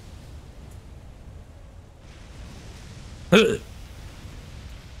hello.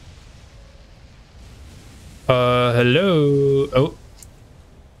 Oh.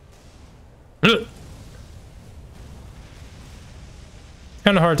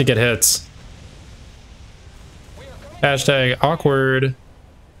 Kind of hard to get hits. Hashtag awkward.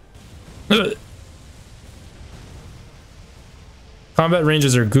 Combat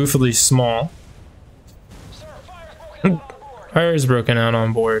ranges are goofily small. Sir, fire's broken out on board. Fire is broken out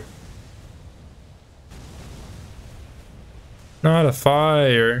on board. Not a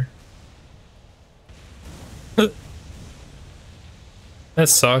fire. That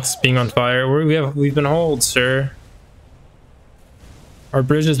sucks, being on fire. We've been holed, sir. Our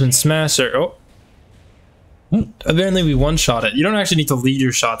bridge has been smashed, sir. Oh. Apparently we one-shot it. You don't actually need to lead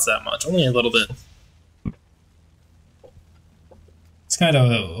your shots that much, only a little bit. It's kind of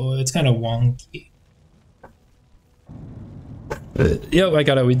wonky. Yep, I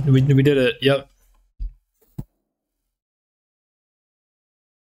got it. We did it. Yep.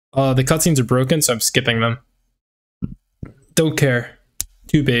 The cutscenes are broken, so I'm skipping them. Don't care.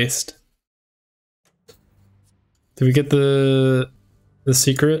 Too based. Did we get the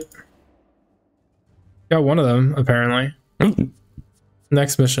secret? Got one of them, apparently.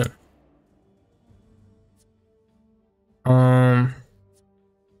 Next mission.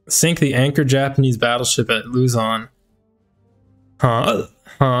 Sink the anchor Japanese battleship at Luzon. Huh?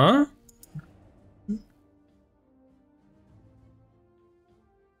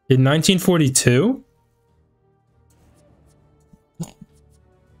 In 1942?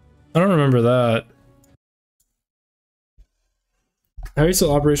 I don't remember that. How are you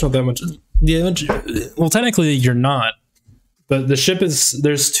still operational that much? Well, technically you're not. But the ship is,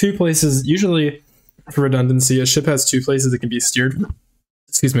 there's two places, usually for redundancy, a ship has 2 places it can be steered.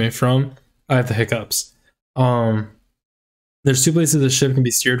 Excuse me, from. I have the hiccups. There's 2 places the ship can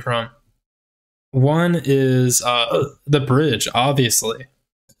be steered from. One is the bridge, obviously,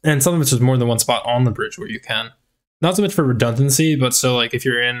 and some of it's just more than one spot on the bridge where you can. Not so much for redundancy, but so like if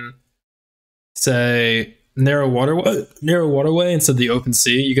you're in, say, narrow waterway instead of the open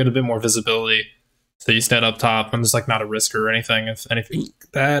sea, you get a bit more visibility. So you stand up top, and there's like not a risk or anything if anything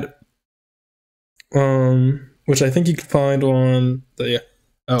bad. Which I think you can find on the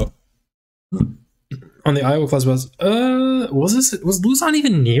on the Iowa class bus. Was Luzon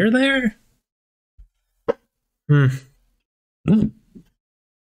even near there?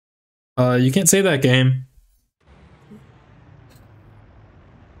 You can't say that, game.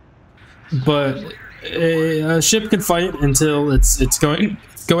 But a ship can fight until it's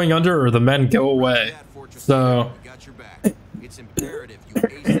going under or the men go away. So It's imperative you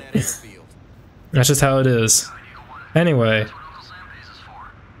ace that airfield. that's just how it is. Anyway,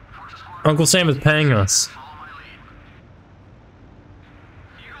 Uncle Sam is paying us.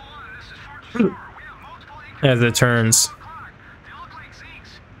 As it turns.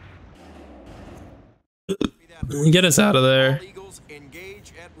 Get us out of there. Eagles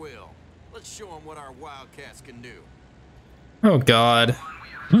engage at will. Let's show them what our Wildcats can do. Oh God.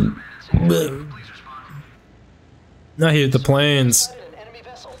 I hear the planes.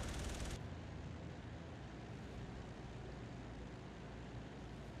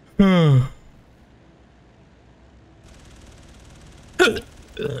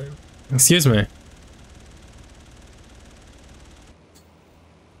 Excuse me.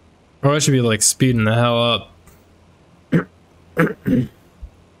 Oh, I should be like speeding the hell up.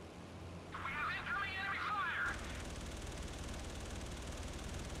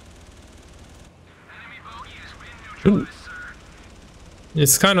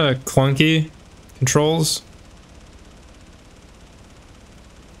 It's kind of clunky controls.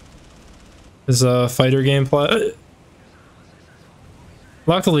 This fighter gameplay.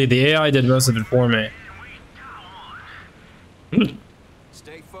 Luckily, the AI did most of it for me.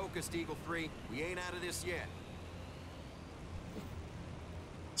 Stay focused, Eagle 3. We ain't out of this yet.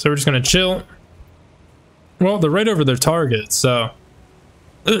 So we're just gonna chill. Well, they're right over their target, so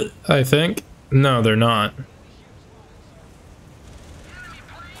I think. No, they're not.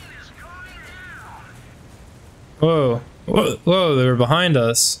 Whoa. Whoa, they were behind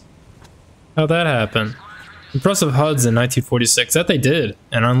us. How'd that happen? Impressive HUDs in 1946. That they did.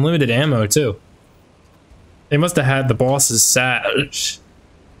 And unlimited ammo, too. They must have had the boss's sash.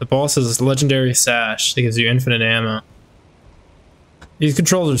 The boss's legendary sash that gives you infinite ammo. These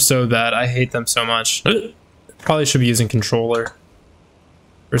controls are so bad. I hate them so much. Probably should be using controller.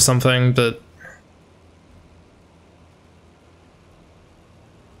 Or something, but...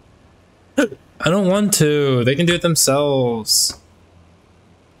 I don't want to. They can do it themselves.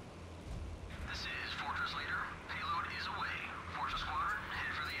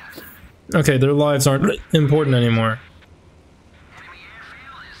 Okay, their lives aren't important anymore.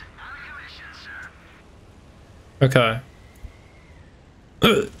 Okay.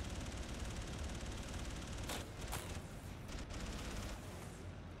 I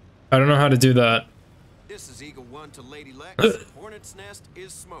don't know how to do that. This is Eagle 1 to Lady Lex. Hornet's Nest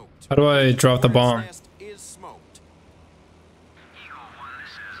is smoked. How do I drop the bomb? Hornet's Nest is smoked.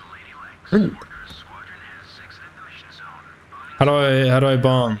 How do I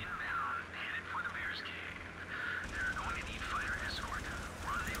bomb?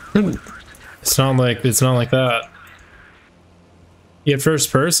 It's not like that. You get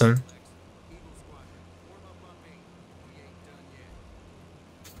first person. Eagle Squadron, form up on me. We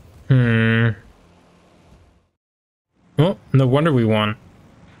ain't done yet. Oh, no wonder we won.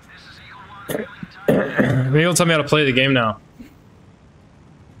 Maybe you'll tell me how to play the game now.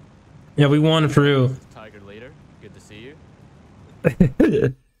 Yeah, we won through. Tiger Leader, good to see you.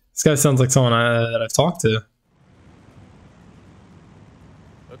 This guy sounds like someone that I've talked to.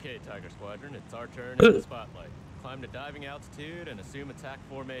 Okay, Tiger Squadron, it's our turn in the spotlight. Climb to diving altitude and assume attack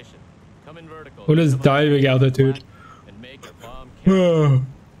formation. Come in vertical. What is diving altitude? And make your bomb carry.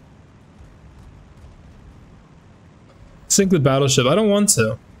 Sink the battleship. I don't want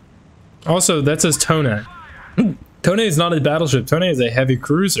to. Also, that says Tone. Tone is not a battleship. Tone is a heavy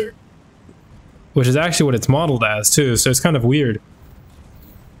cruiser. Which is actually what it's modeled as, too. So it's kind of weird.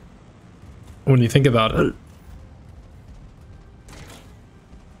 When you think about it.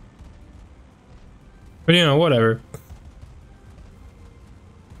 But you know, whatever.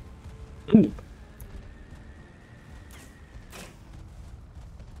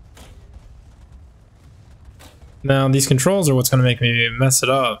 Now, these controls are what's going to make me mess it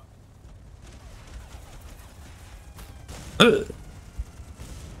up.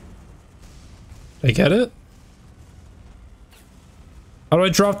 I get it? How do I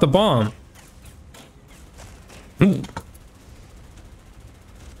drop the bomb? How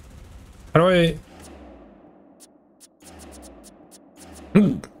do I...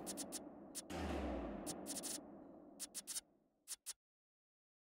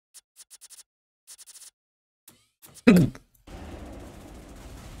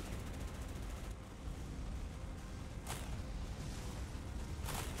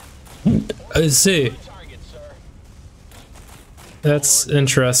 I see. That's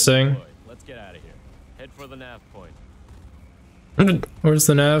interesting. Let's get out of here. Head for the nav point. Where's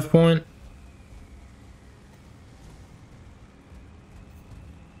the nav point?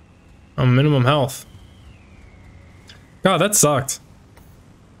 Oh, minimum health. God, that sucked.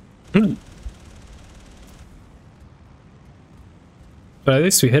 But at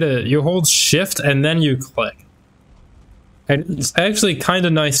least we hit it. You hold shift and then you click. And it's actually kind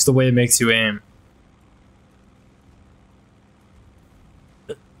of nice the way it makes you aim.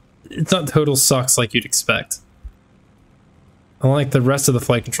 It's not total sucks like you'd expect. Unlike the rest of the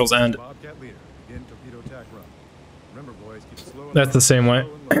flight controls and Bobcat leader, begin torpedo attack run. Remember, boys, keep it slow and that's low, the same way.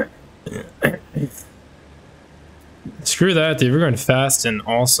 slow and low. Screw that, dude. We're going fast and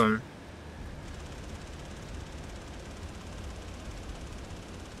awesome.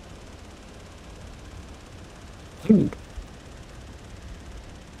 We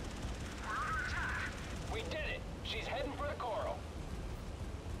did it. She's heading for the coral.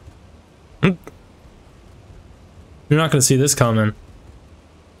 You're not going to see this coming.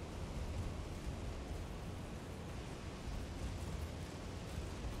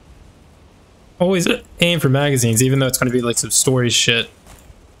 Always aim for magazines, even though it's going to be like some story shit.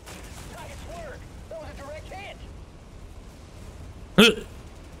 Nice work. That was a direct hit.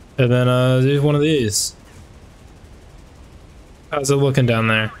 And then do one of these. How's it looking down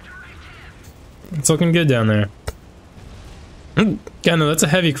there? It's looking good down there. Yeah, no, that's a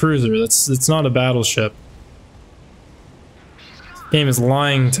heavy cruiser. It's not a battleship. This game is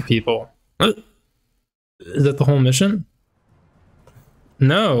lying to people. Is that the whole mission?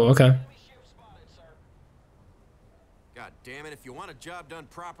 No, okay. God damn it, if you want a job done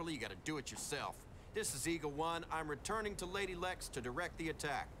properly, you gotta do it yourself. This is Eagle 1. I'm returning to Lady Lex to direct the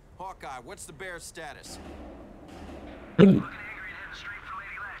attack. Hawkeye, what's the bear's status? Looking angry and heading straight for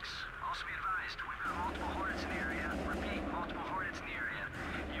Lady Lex. Also be advised, we've got multiple hornets in the area. Repeat, multiple hornets in the area.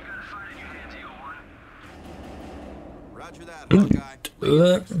 You've got a fight in your hands, Eagle 1. Roger that, Hawkeye. Lady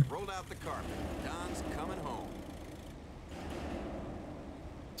Lex rolled out the carpet. Don's coming home.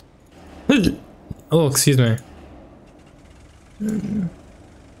 Oh, excuse me.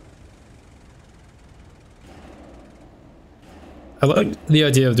 I like the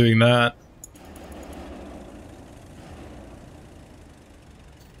idea of doing that.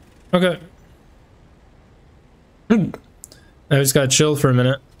 Okay. I just gotta chill for a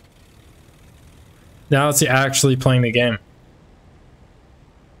minute. Now let's see actually playing the game.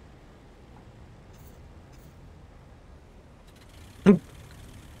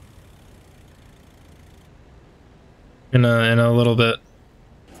 In a little bit.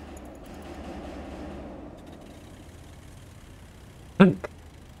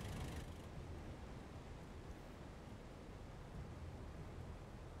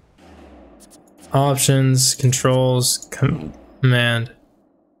 Options, controls, command.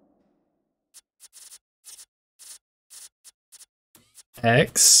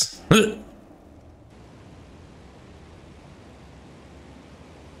 X.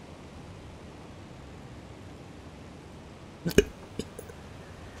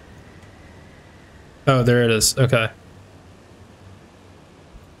 Oh, there it is. Okay.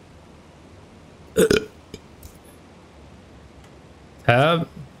 Tab.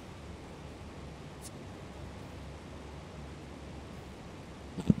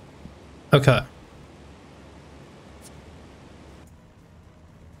 Okay.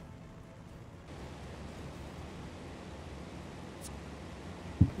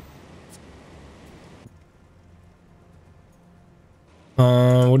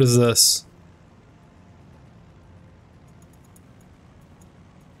 What is this?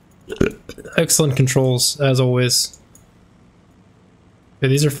 Excellent controls, as always. Okay,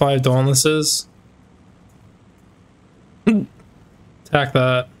 these are 5 dauntlesses. Attack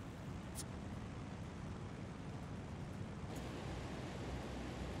that.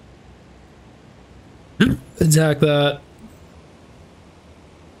 Attack that.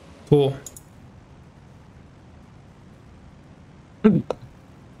 Cool.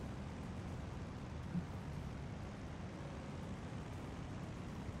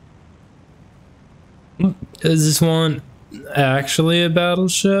 Is this one? actually a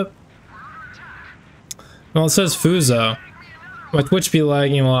battleship. Well, it says Fuso. My Twitch be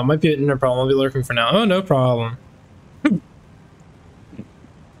lagging a lot. Might be no problem. I'll be lurking for now. Oh, no problem.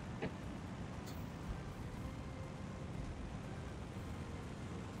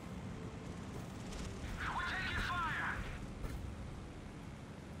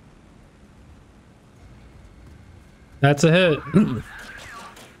 That's a hit.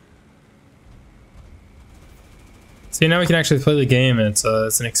 See, now we can actually play the game. It's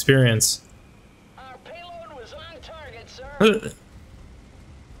an experience. Our payload was on target, sir.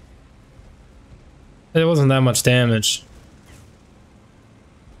 It wasn't that much damage.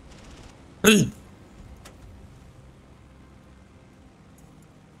 Lady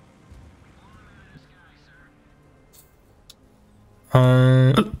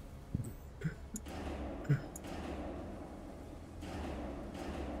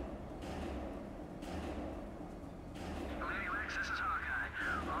Lex, this is Hawkeye.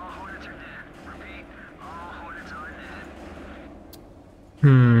 All Hornets are dead. Repeat, all Hornets are dead.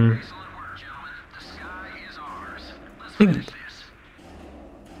 Excellent work, gentlemen. The sky is ours. Let's finish this.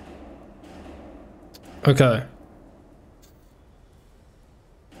 Okay.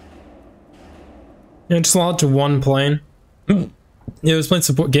 Yeah, just allowed to one plane. Yeah, it was playing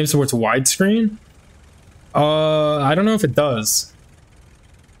support. Game supports widescreen. I don't know if it does.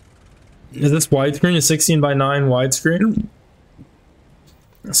 Is this widescreen? A 16:9 widescreen?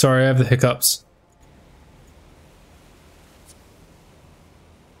 Sorry, I have the hiccups.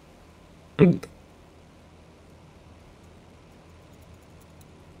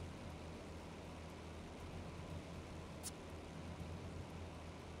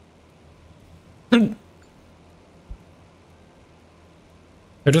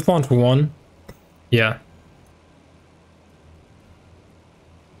 I just launched one. Yeah.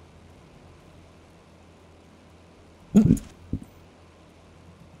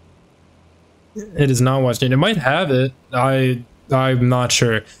 It is not watching. It might have it. I'm not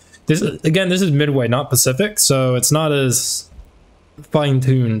sure. This again, this is Midway, not Pacific, so it's not as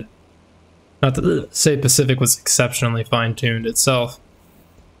fine-tuned. Not to say Pacific was exceptionally fine-tuned itself.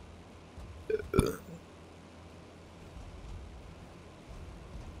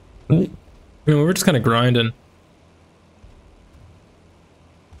 I mean, we're just kind of grinding.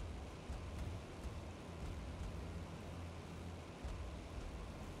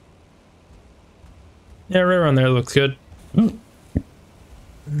 Yeah, right around there looks good. Ordnance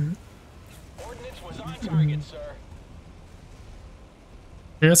was on target, sir.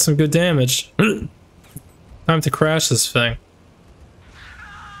 That's some good damage. Time to crash this thing.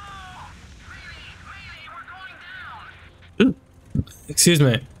 Excuse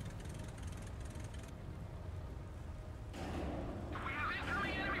me.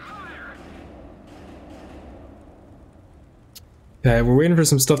 Okay, we're waiting for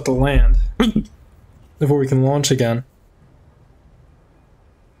some stuff to land before we can launch again.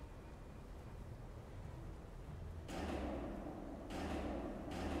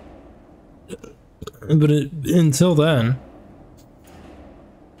 But until then...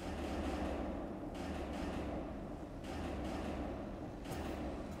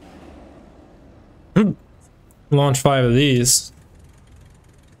 Launch 5 of these.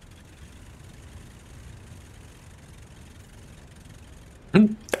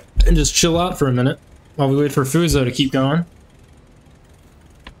 And just chill out for a minute while we wait for Fuso to keep going.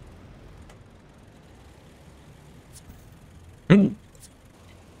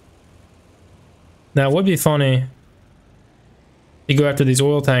 Now, it would be funny to go after these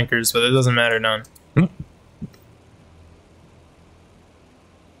oil tankers, but it doesn't matter none.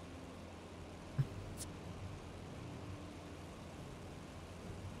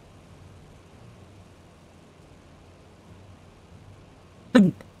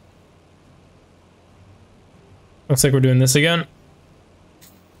 Looks like we're doing this again.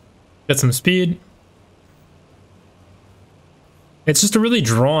 Get some speed. It's just a really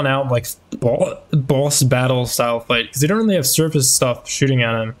drawn out, like, boss battle style fight, because they don't really have surface stuff shooting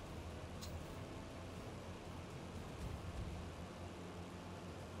at him.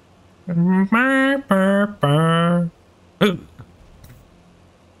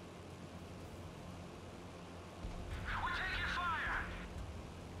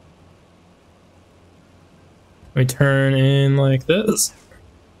 We turn in like this.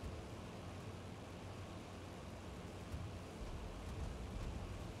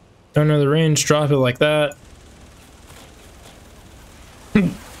 Don't know the range, drop it like that. Our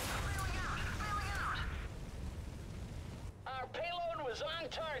payload was on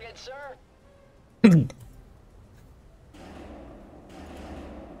target, sir.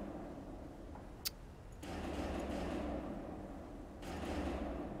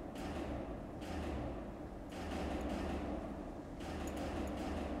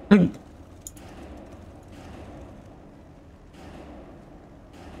 Okay.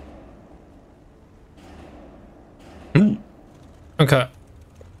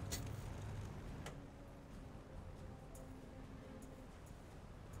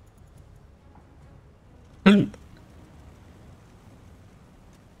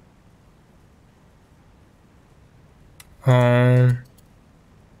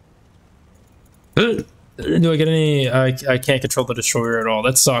 Do I get any? I can't control the destroyer at all.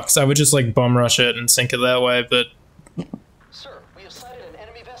 That sucks. I would just like bum rush it and sink it that way, but Sir, we have sighted an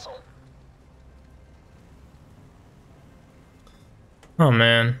enemy vessel. oh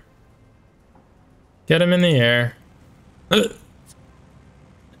man, get him in the air.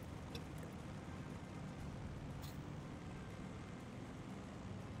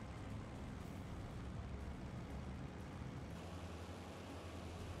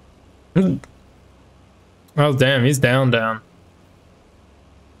 Oh damn, he's down.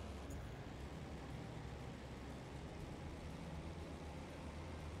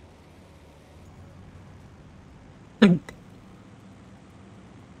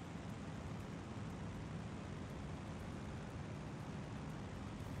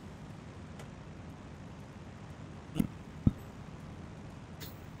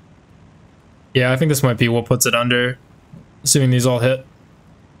 Yeah, I think this might be what puts it under, assuming these all hit.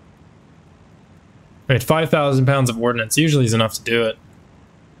 I mean, 5,000 pounds of ordnance usually is enough to do it.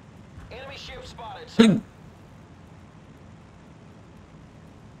 Enemy ship spotted, sir.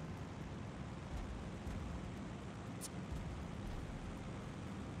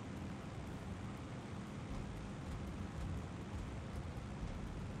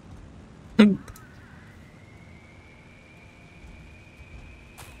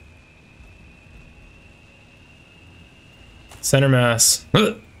 Center mass.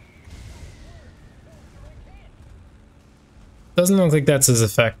 Doesn't look like that's as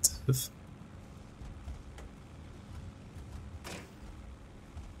effective.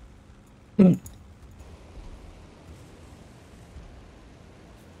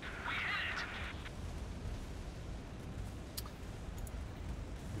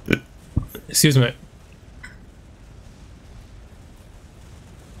 Excuse me.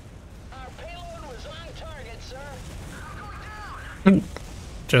 Our payload was on target, sir.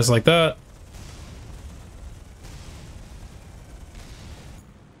 Just like that.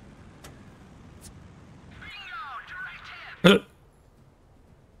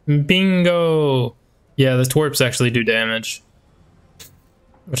 Bingo! Yeah, the twerps actually do damage,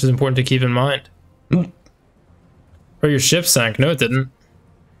 which is important to keep in mind. Or your ship sank. No, it didn't.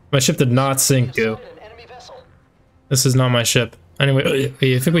 My ship did not sink, Goo. Sighted an enemy vessel. This is not my ship. Anyway,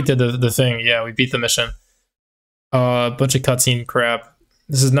 I think we did the thing. Yeah, we beat the mission. Bunch of cutscene crap.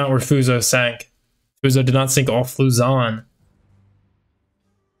 This is not where Fuzo sank. Fuzo did not sink off Luzon.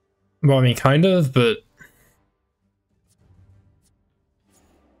 Well, I mean, kind of, but...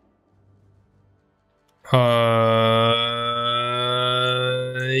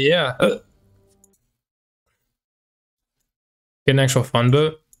 yeah. Get an actual fun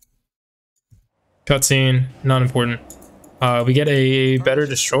boat. Cutscene, not important. We get a better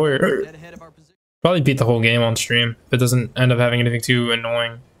destroyer. Dead ahead of our position. Probably beat the whole game on stream if it doesn't end up having anything too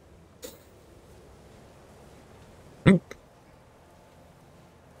annoying. I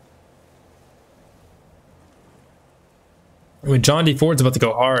mean, John D. Ford's about to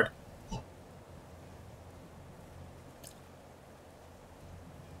go hard.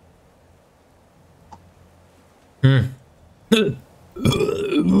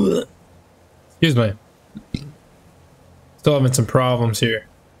 Excuse me. Still having some problems here.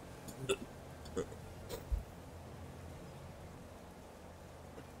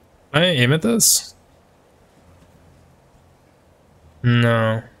 Can I aim at this?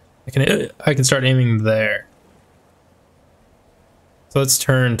 No. I can start aiming there. So let's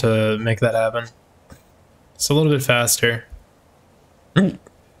turn to make that happen. It's a little bit faster.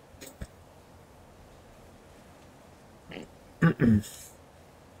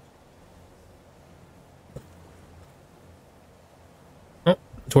 Oh,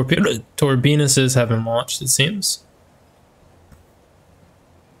 Torbenuses have been launched, it seems.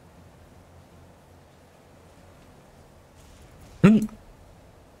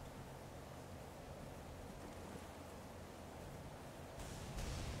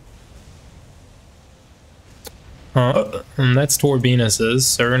 And that's Torbenuses,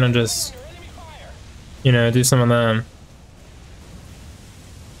 so we're gonna just, you know, do some of them.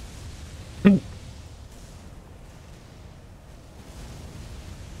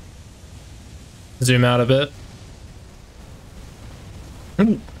 Zoom out a bit.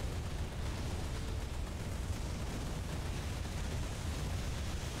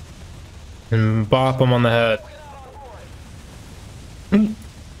 and bop him on the head. We've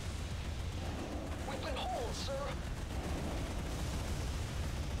been holed, sir.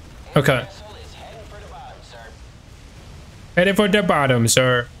 Okay. Vessel is heading for the bottom, sir. Headed for the bottom,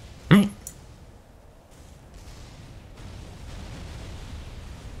 sir.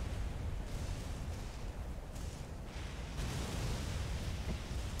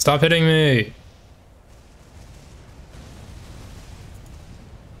 Stop hitting me.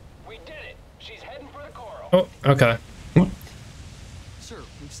 We did it. She's heading for the coral. Oh, okay. Sir,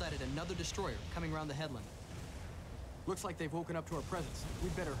 we've sighted another destroyer coming around the headland. Looks like they've woken up to our presence.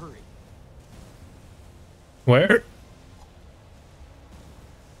 We'd better hurry. Where?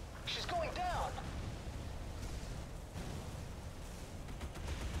 She's going down.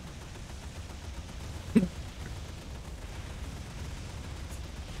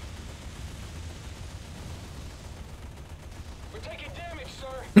 We're taking damage,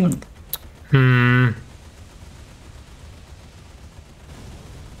 sir. Hmm.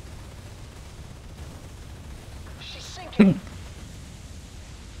 She's sinking.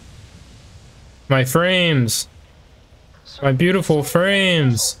 My frames. My beautiful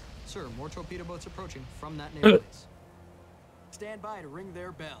frames. Sir, more torpedo boats approaching from that naval base. Stand by to ring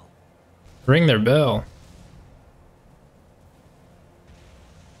their bell. Ring their bell.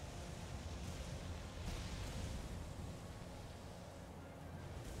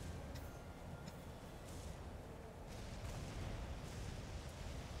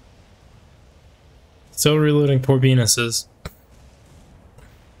 Still reloading Porbenuses.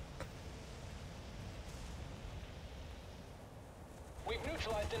 We've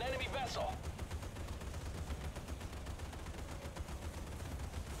neutralized an enemy vessel.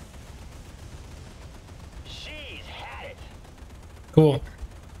 She's had it. Cool.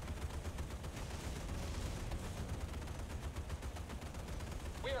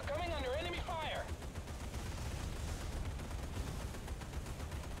 We are coming under enemy fire.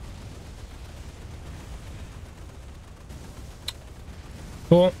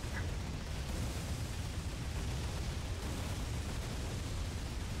 Cool.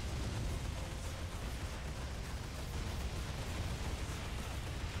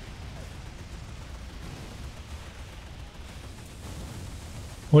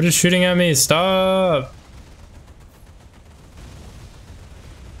 What is shooting at me? Stop!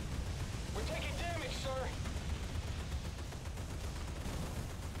 We're taking damage, sir.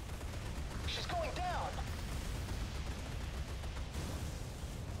 She's going down.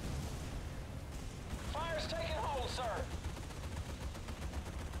 Fire's taking hold, sir.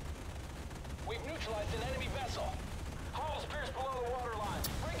 We've neutralized an enemy vessel. Hull's pierced below the waterline.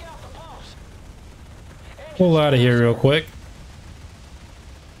 Break out the pumps. Pull out of here real quick.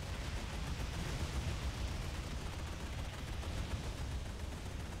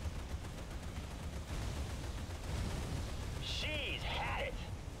 She's had it.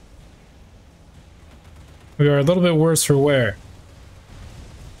 We are a little bit worse for wear.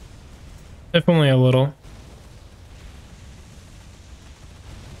 If only a little.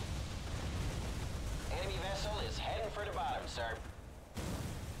 Enemy vessel is heading for the bottom, sir.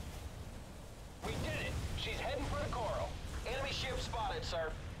 We did it. She's heading for the coral. Enemy ship spotted,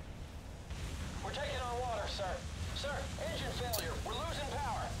 sir. We're taking on water, sir. Sir, engine failure. We're losing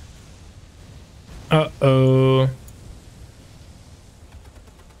power. Uh-oh.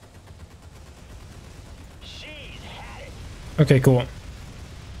 She's had it. Okay, cool.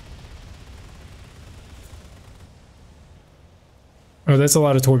 Oh, that's a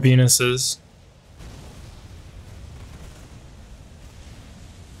lot of Torbenuses.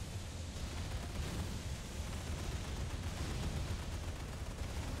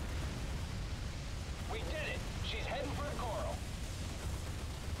 We did it. She's heading for the coral.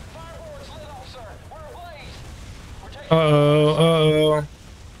 Fireboard's lit off, sir. We're ablaze. We're taking Uh-oh, uh-oh.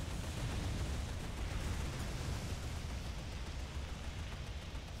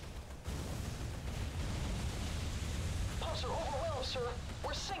 pumps are overwhelmed, sir.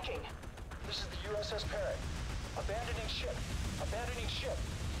 We're sinking. This is the USS Parrot. Abandoning ship. Abandoning ship.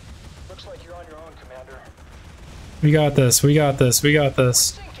 Looks like you're on your own, Commander. We got this, we got this, we got this.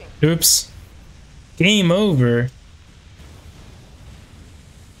 Sinking. Oops. Game over.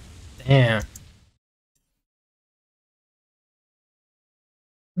 Damn.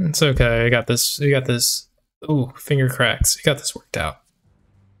 It's okay, I got this, we got this. Ooh, finger cracks. We got this worked out.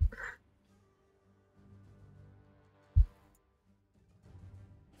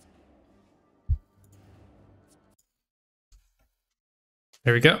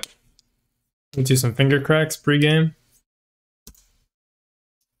 There we go. We do some finger cracks pre-game.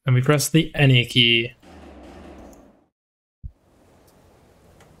 And we press the any key.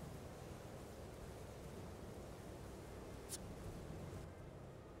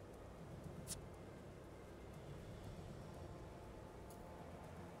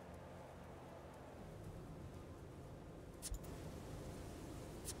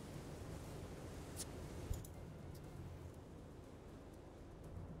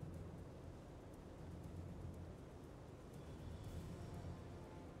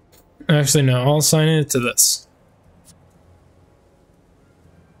 Actually, no, I'll assign it to this.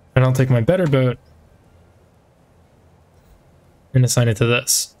 And I'll take my better boat and assign it to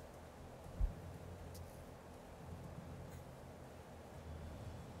this.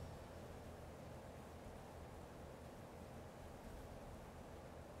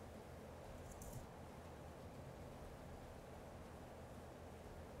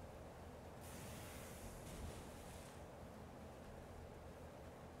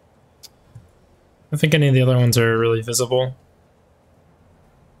 I don't think any of the other ones are really visible.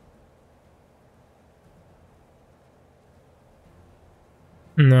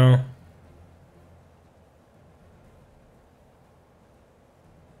 No.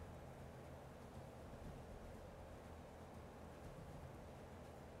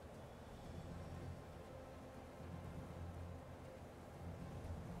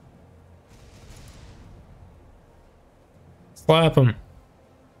 Slap him.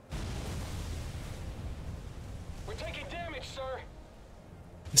 We're taking damage, sir.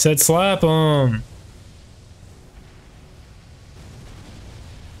 I said slap him.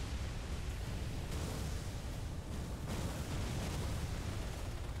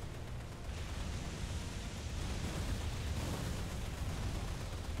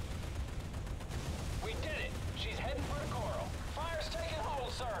 We did it. She's heading for the coral. Fire's taking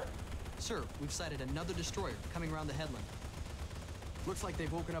hold, sir. Sir, we've sighted another destroyer coming around the headland. Looks like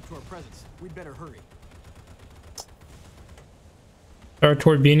they've woken up to our presence. We'd better hurry. Are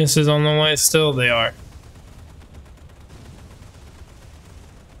toward Venus is on the way still? They are.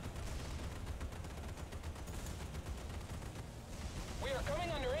 We are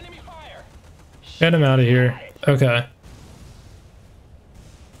coming under enemy fire. Get him out of here. Okay.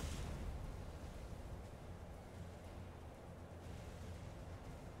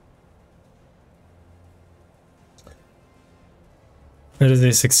 That is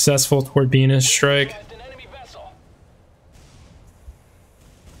a successful toward Venus strike. An enemy vessel.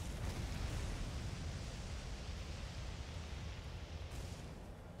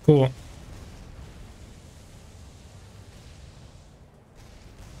 Cool.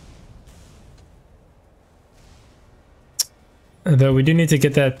 Though we do need to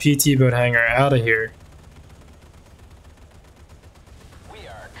get that PT boat hangar out of here. We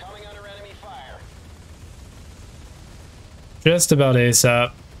are coming under enemy fire. Just about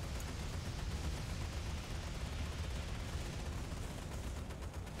ASAP.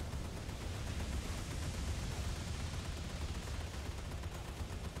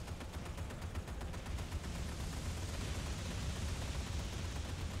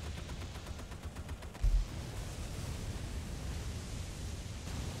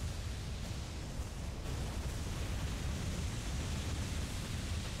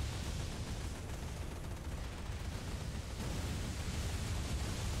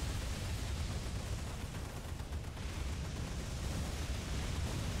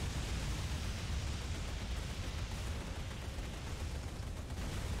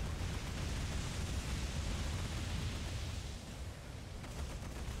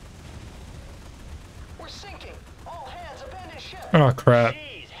 We're sinking. All hands abandon ship. Oh crap.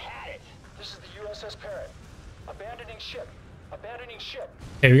 Jeez, had it. This is the USS Parrot. Abandoning ship. Abandoning ship.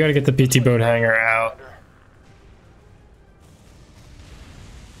 Okay, we gotta get the PT boat hangar out.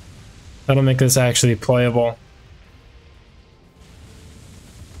 That'll make this actually playable.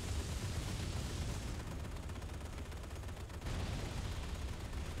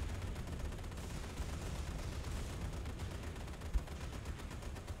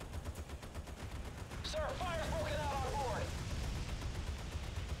 Sir, fire's broken out on board.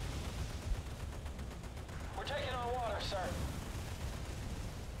 We're taking on water, sir.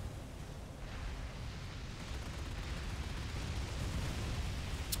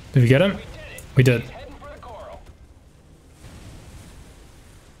 Did we get him? We did it. We did. He's heading for the coral.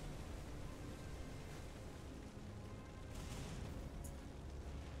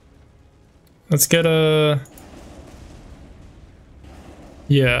 Let's get a...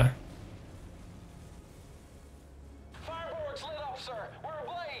 Yeah. Fireworks lit up, sir. We're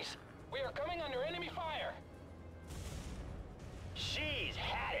ablaze. We are coming under enemy fire. She's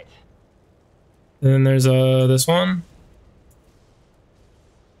had it. And then there's this one.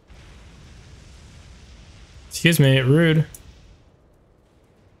 Excuse me, rude.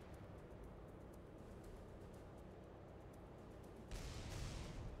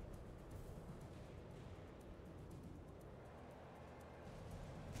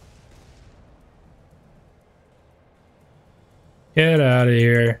 Get out of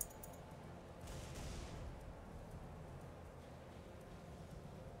here.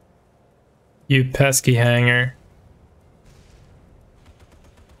 You pesky hanger.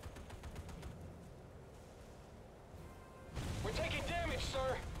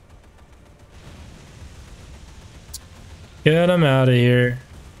 Get him out of here.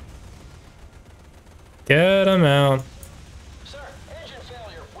 Get him out. Sir, engine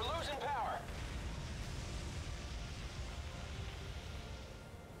failure. We're losing power.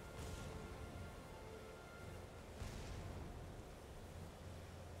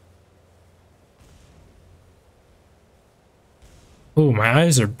 Ooh, my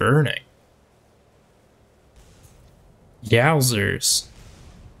eyes are burning. Yowzers.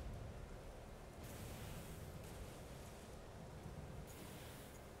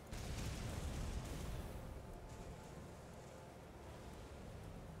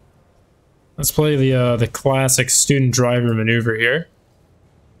 Let's play the classic student driver maneuver here.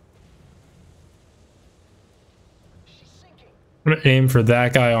 I'm gonna aim for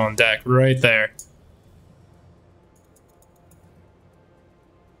that guy on deck right there.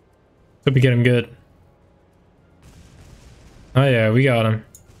 Hope we get him good. Oh yeah, we got him.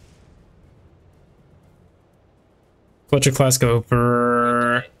 Fletcher class go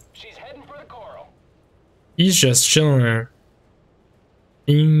for. She's heading for the coral. He's just chilling there.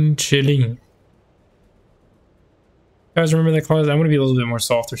 Chilling. Guys, remember that clause? I'm gonna be a little bit more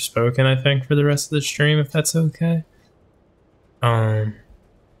softer spoken, I think, for the rest of the stream, if that's okay. So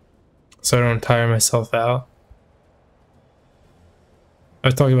I don't tire myself out. I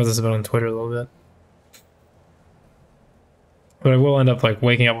was talking about this on Twitter a little bit. But I will end up like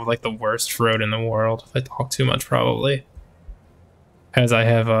waking up with like the worst throat in the world if I talk too much, probably. As I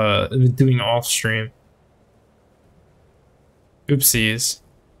have been doing off stream. Oopsies.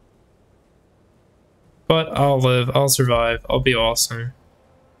 But I'll live, I'll survive, I'll be awesome.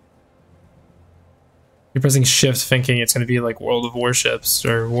 You're pressing shift thinking it's gonna be like World of Warships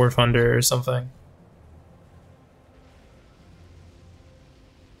or War Thunder or something.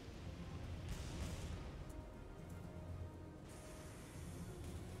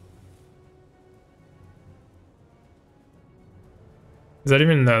 Is that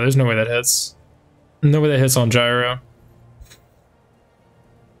even? No, there's no way that hits. No way that hits on gyro.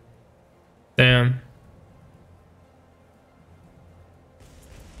 Damn.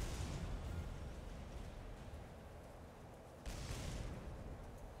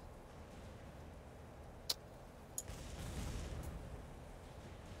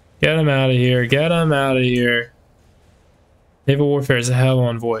 Get him out of here. Get him out of here. Naval warfare is a hell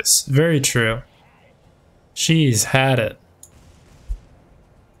on voice. Very true. She's had it.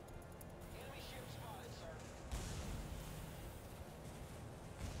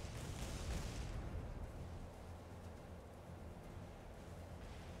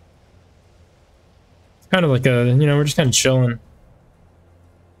 Kind of like a, you know, we're just kind of chilling.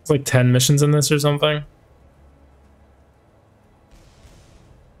 It's like 10 missions in this or something.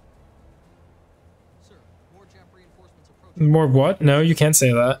 Sir, more Jap reinforcements approaching. More what? No, you can't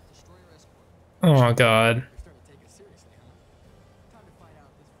say that. Destroyer escort. Oh, God. You're starting to take it seriously, huh? Time to find out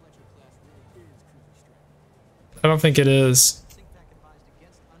if this Fletcher class really is cruiser strength. I don't think it is. Syncpac advised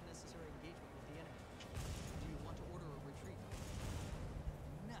against unnecessary engagement with the enemy. Do you want to order a retreat?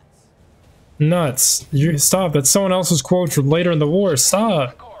 Nuts. Nuts. You stop. That's someone else's quote from later in the war.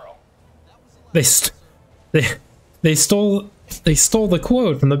 Stop. They they stole the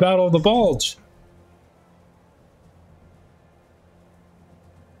quote from the Battle of the Bulge.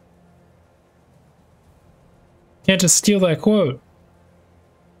 Can't just steal that quote.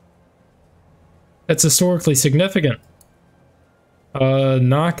 That's historically significant.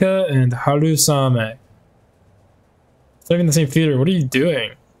 Naka and Harusame. It's not even the same theater. What are you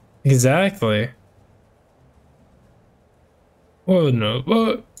doing? Exactly. Oh no,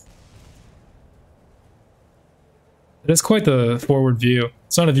 what? It is quite the forward view.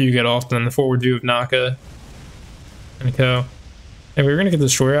 It's not a view you get often, the forward view of Naka and Co. And we're gonna get the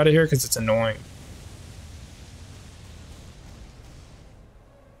destroyer out of here because it's annoying.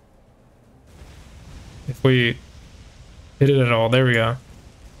 If we hit it at all, there we go.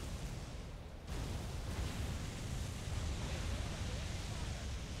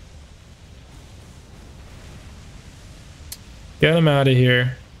 Get him out of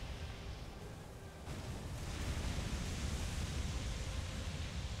here.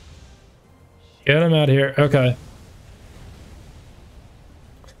 Get him out of here. Okay.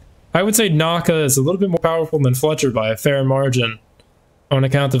 I would say Naka is a little bit more powerful than Fletcher by a fair margin on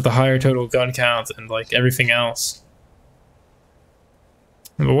account of the higher total gun count and like everything else.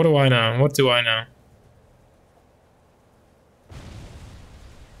 But what do I know? What do I know?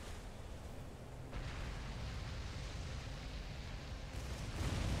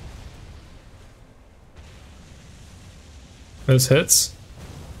 Those hits?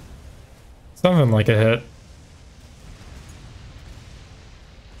 Something like a hit.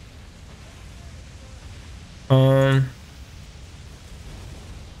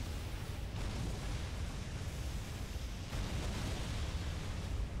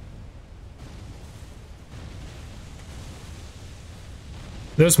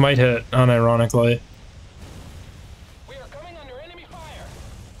 Those might hit, unironically. We are coming under enemy fire.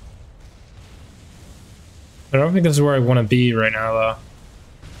 I don't think this is where I want to be right now, though.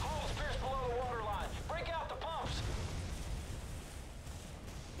 Hulls pierced below the water line. Break out the pumps.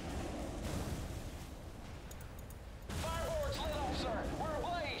 Fireboard's lit up, sir. We're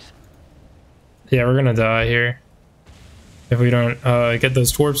ablaze. Yeah, we're gonna die here. If we don't get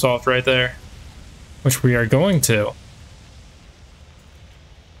those twerps off right there. Which we are going to.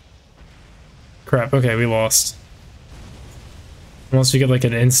 Crap, okay, we lost. Unless we get like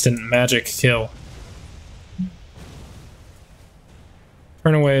an instant magic kill.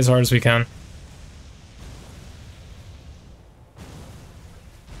 Turn away as hard as we can.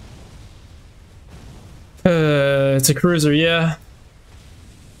 It's a cruiser, yeah.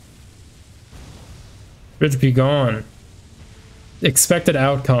 Should be gone. Expected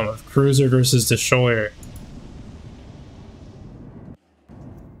outcome of cruiser versus destroyer.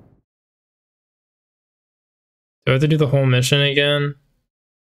 Do I have to do the whole mission again?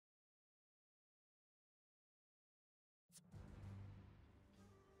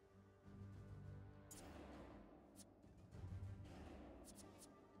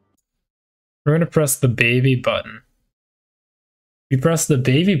 We're gonna press the baby button. You press the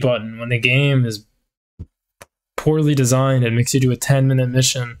baby button when the game is poorly designed and makes you do a 10-minute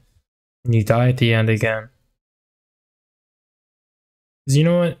mission and you die at the end again. 'Cause you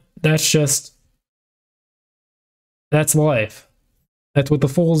know what? That's life. That's what the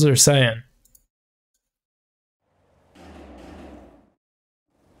fools are saying.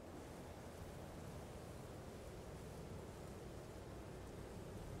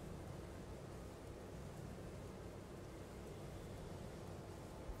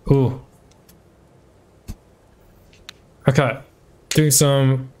 Ooh. Okay. Doing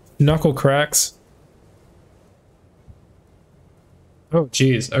some knuckle cracks. Oh,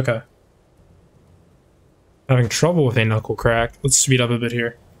 geez. Okay. Having trouble with a knuckle crack. Let's speed up a bit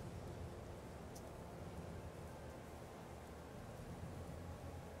here.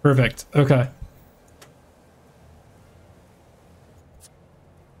 Perfect. Okay.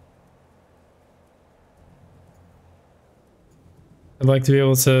 I'd like to be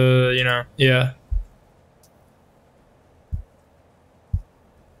able to, you know, yeah.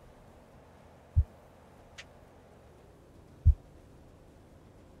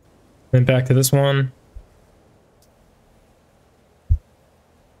 Then back to this one.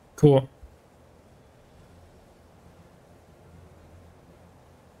 Cool.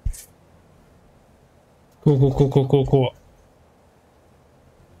 Cool.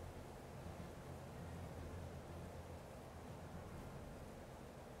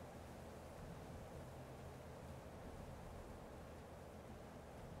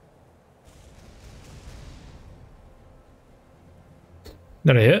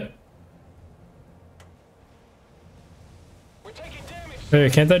 Did I hit? We're taking damage. Hey,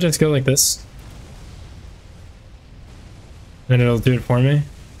 can't that just go like this? And it'll do it for me?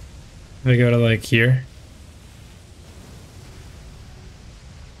 If I go to like here.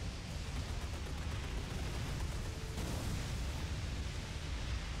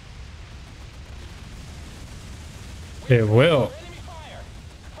 It will. Enemy fire.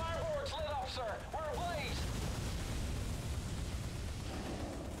 Fireboard's lit up, sir. We're ablaze.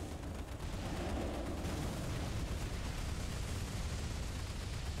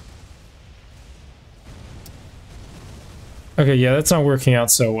 Okay, yeah, that's not working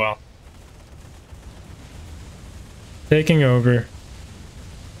out so well. Taking over.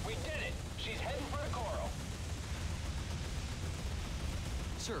 We did it. She's heading for the coral.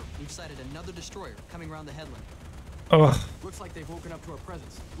 Sir, we've sighted another destroyer coming around the headland. Ugh. Looks like they've woken up to our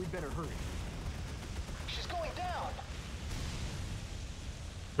presence. We'd better hurry. She's going down.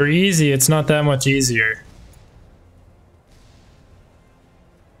 For easy, it's not that much easier.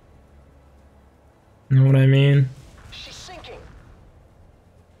 Know what I mean? She's sinking.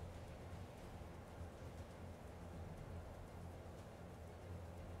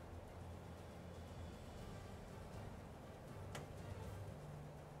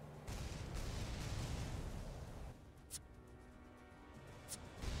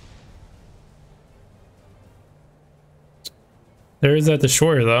 There is that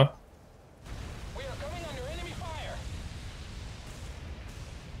destroyer though. We are coming under enemy fire.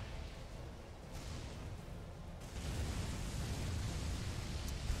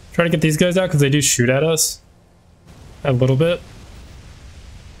 Try to get these guys out because they do shoot at us. A little bit.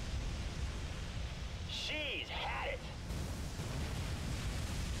 She's had it.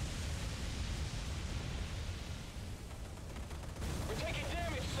 We're taking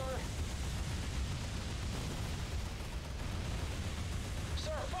damage, sir. Sir,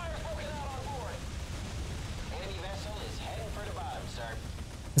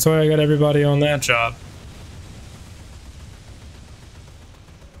 That's why I got everybody on that job.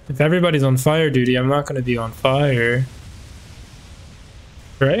 If everybody's on fire duty, I'm not going to be on fire.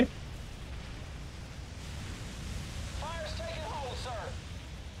 Right? Fire's taking hold, sir.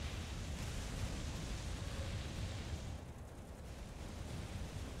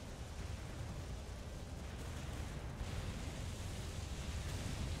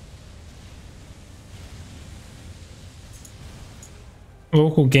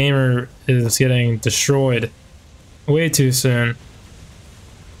 Local gamer is getting destroyed way too soon.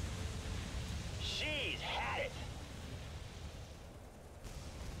 She's had it.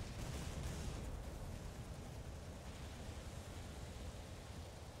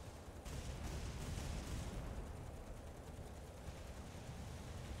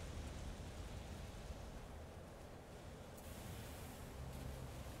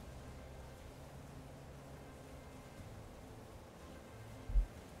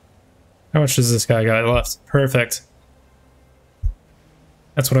 How much does this guy got left? Perfect.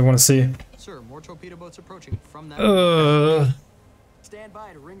 That's what I want to see. Sir, more torpedo boats approaching from that. Stand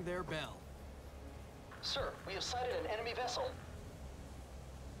by to ring their bell. Sir, we have sighted an enemy vessel.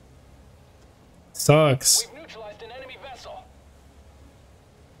 Sucks. We've neutralized an enemy vessel.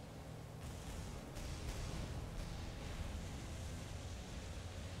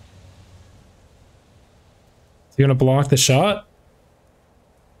 Is he gonna block the shot?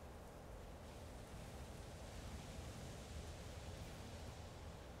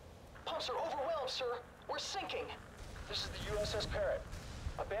 Pumps are overwhelmed, sir. We're sinking. This is the USS Parrot.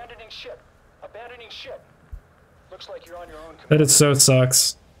 Abandoning ship. Abandoning ship. Looks like you're on your own. That it so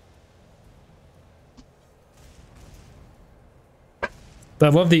sucks. I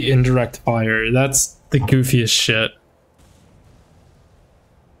love the indirect fire. That's the goofiest shit.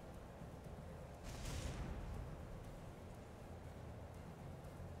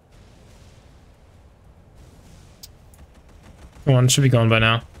 Come on, it should be gone by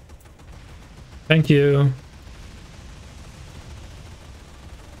now. Thank you.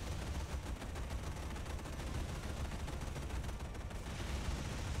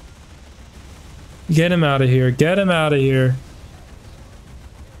 Get him out of here. Get him out of here.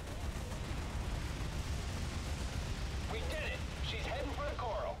 We did it. She's heading for the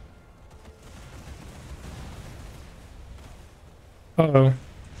coral. Uh-oh.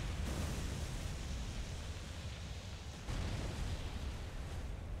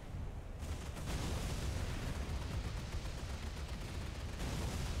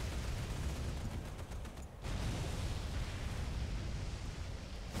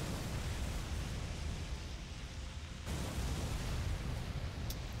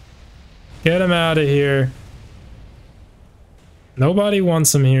 Get him out of here. Nobody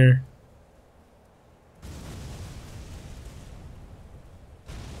wants him here.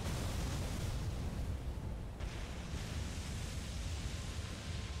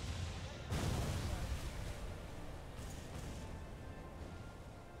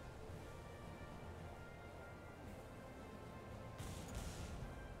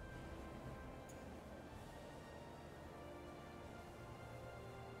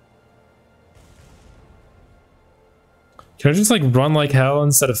 Can I just like run like hell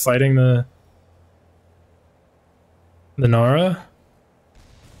instead of fighting the Nara?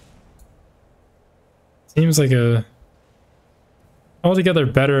 Seems like a altogether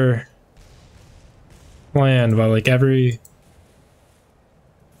better plan by like every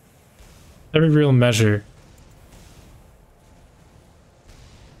real measure.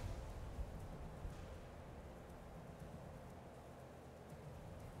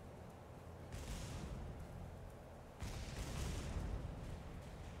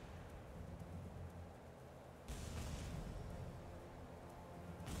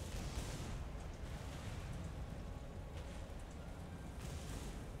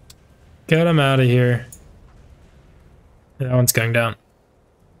 Get him out of here. That one's going down.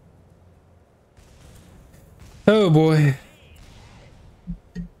 Oh boy.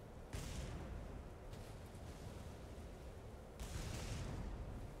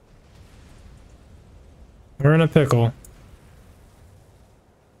 We're in a pickle.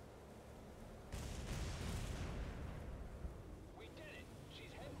 We did it.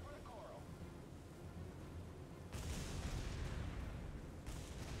 She's heading for the coral.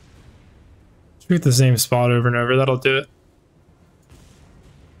 Shoot the same spot over and over, that'll do it.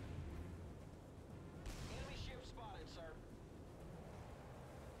 Enemy ship spotted, sir.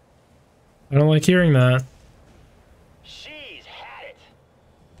 I don't like hearing that. She's had it.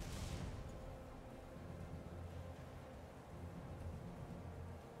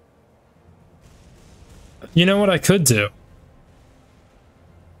 You know what I could do?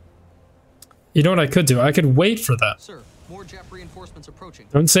 You know what I could do? I could wait for that. Sir, more Jap reinforcements approaching.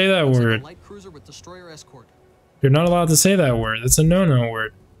 Don't say that Looks like a word. light cruiser with destroyer escort. You're not allowed to say that word. That's a no-no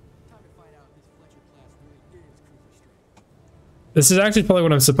word. Time to find out if this Fletcher class really is cruiser strength. This is actually probably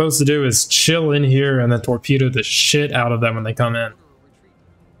what I'm supposed to do, is chill in here and then torpedo the shit out of them when they come in. Order a retreat.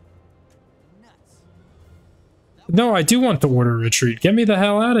 Nuts. No, I do want to order a retreat. Get me the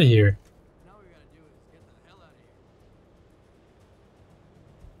hell out of here. Now what we gotta do is get the hell out of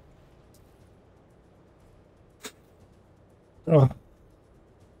here. Oh.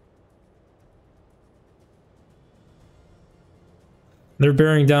 They're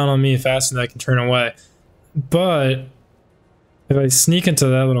bearing down on me faster than I can turn away. But if I sneak into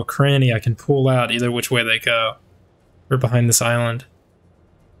that little cranny, I can pull out either which way they go. Or behind this island.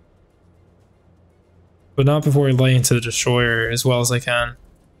 But not before I lay into the destroyer as well as I can.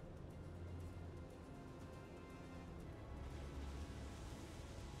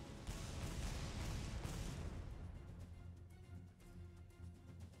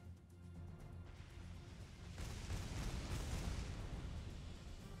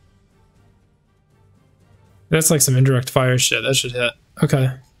 That's like some indirect fire shit. That should hit.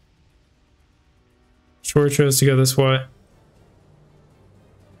 Okay. Short chose to go this way.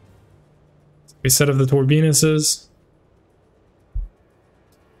 We set up the turbinuses.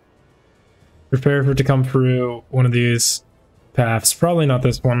 Prepare for it to come through one of these paths. Probably not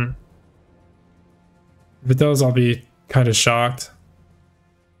this one. If it does, I'll be kind of shocked.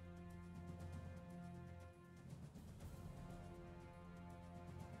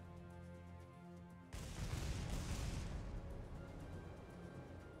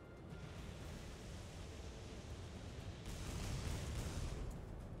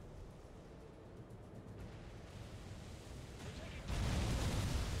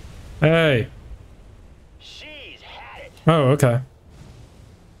 Hey. She's had it. Oh, okay.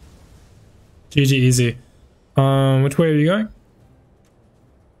 GG easy. Which way are you going?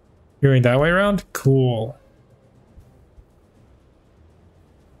 You're going that way around? Cool.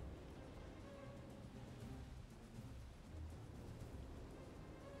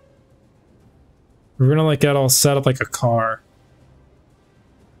 We're gonna like get all set up like a car.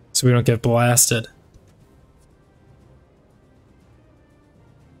 So we don't get blasted.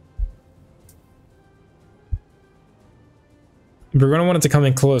 We're going to want it to come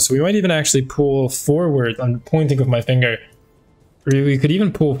in close. We might even actually pull forward. I'm pointing with my finger. Or we could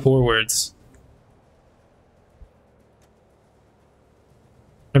even pull forwards.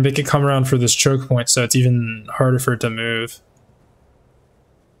 And make it come around for this choke point so it's even harder for it to move.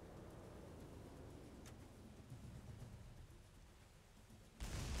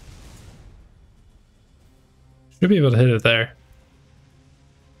 Should be able to hit it there.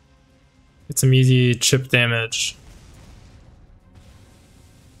 Get some easy chip damage.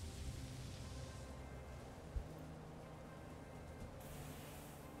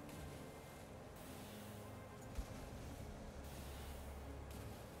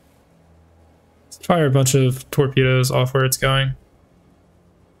 Fire a bunch of torpedoes off where it's going.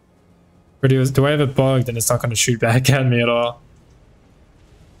 Or do I have it bugged and it's not going to shoot back at me at all?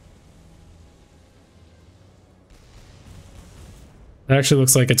 It actually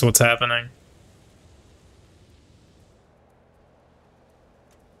looks like it's what's happening.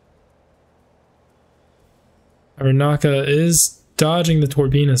 Aranaka is dodging the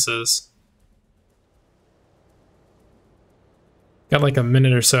turbinuses. Got like a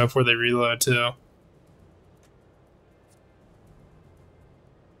minute or so before they reload too.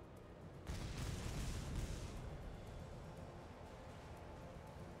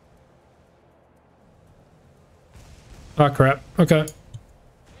 Oh crap. Okay.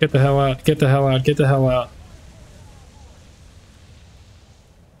 Get the hell out. Get the hell out. Get the hell out.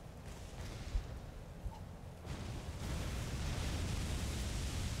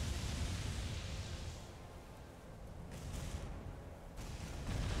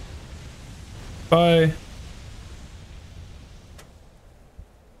 Bye.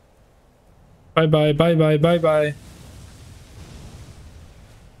 Bye bye bye bye bye bye.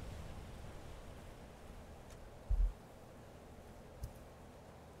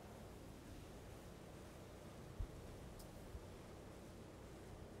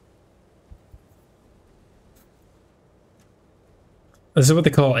 This is what they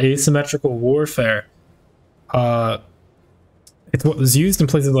call asymmetrical warfare. It's what was used in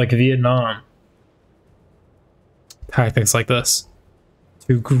places like Vietnam. Tactics like this.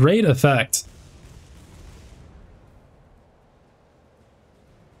 To great effect.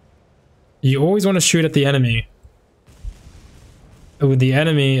 You always want to shoot at the enemy when the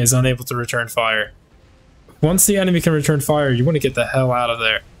enemy is unable to return fire. Once the enemy can return fire, you want to get the hell out of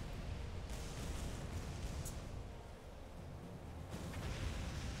there.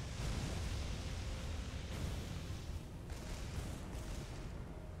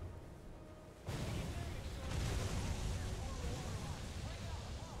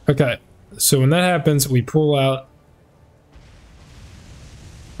 Okay, so when that happens, we pull out.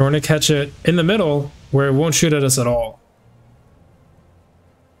 We're going to catch it in the middle where it won't shoot at us at all.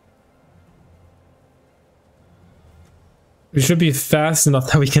 We should be fast enough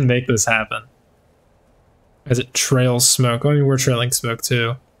that we can make this happen. As it trails smoke. I mean, we're trailing smoke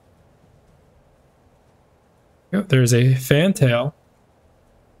too. Yep, there's a fantail.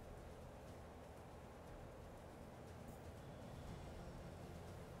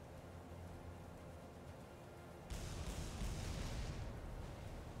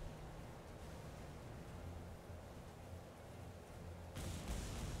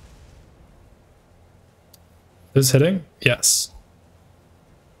 Is hitting? Yes.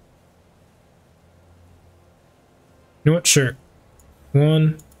 You know what? Sure.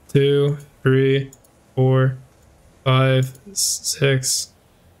 1, 2, 3, 4, 5, 6,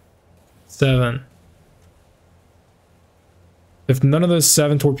 7. If none of those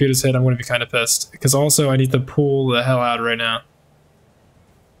 7 torpedoes hit, I'm going to be kind of pissed. Because also, I need to pull the hell out right now.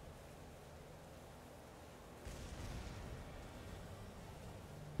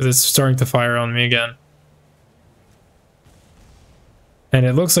 It's starting to fire on me again. And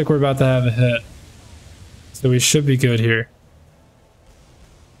it looks like we're about to have a hit. So we should be good here.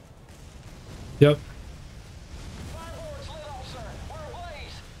 Yep.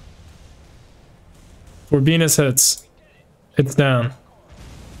 Venus hits. It's down.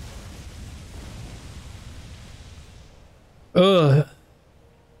 Ugh.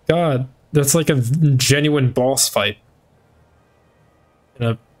 God. That's like a genuine boss fight.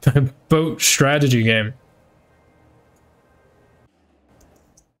 In a boat strategy game.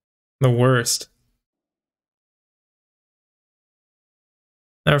 The worst.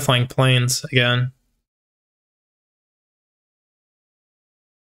 Now we're flying planes again.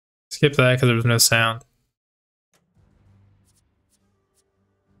 Skip that because there was no sound.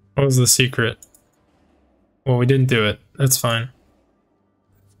 What was the secret? Well, we didn't do it. That's fine.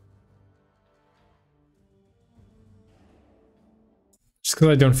 Just because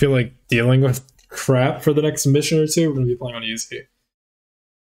I don't feel like dealing with crap for the next mission or two, we're going to be playing on easy.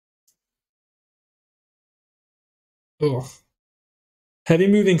 Ugh.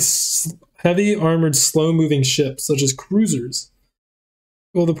 Heavy armored, slow moving ships, such as cruisers.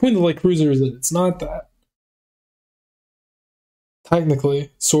 Well, the point of light cruiser is that it's not that.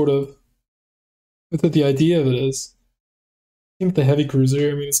 Technically, sort of. That's what the idea of it is. I think the heavy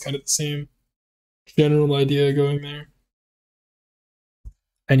cruiser, I mean, it's kind of the same general idea going there.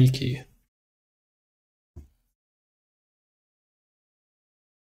 Any key.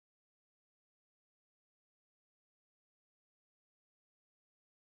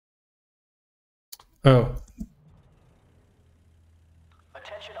 Oh.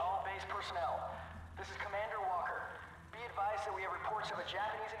 Attention all base personnel. This is Commander Walker. Be advised that we have reports of a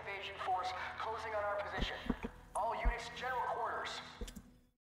Japanese invasion force closing on our position. All units, general quarters.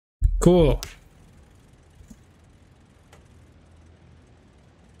 Cool.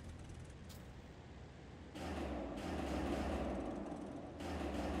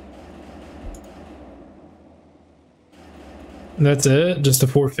 That's it? Just a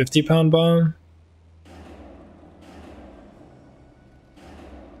 450-pound bomb?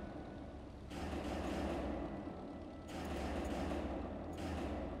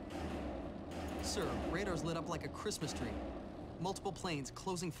 Sir, radar's lit up like a Christmas tree. Multiple planes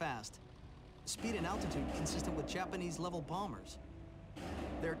closing fast. Speed and altitude consistent with Japanese-level bombers.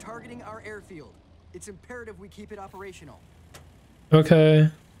 They're targeting our airfield. It's imperative we keep it operational. Okay.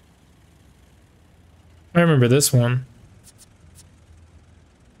 I remember this one.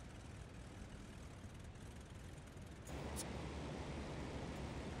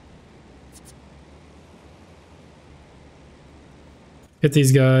 Hit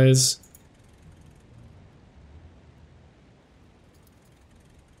these guys.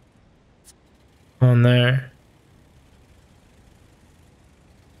 On there.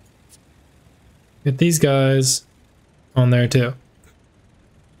 Get these guys on there too.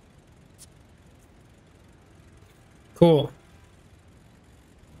 Cool.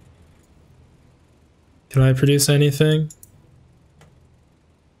 Can I produce anything?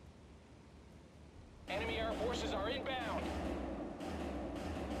 Enemy air forces are inbound.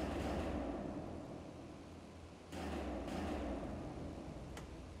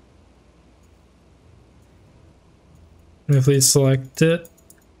 If we select it.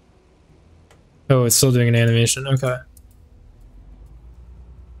 Oh, it's still doing an animation. Okay.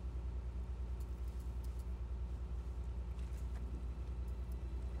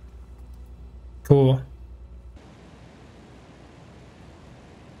 Cool.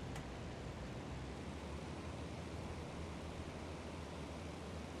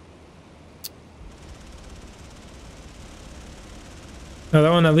 No, that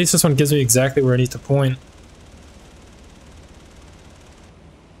one, at least this one gives me exactly where I need to point.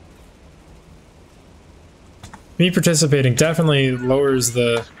 Me participating definitely lowers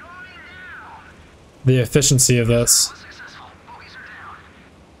the efficiency of this. Successful. Bogies are down.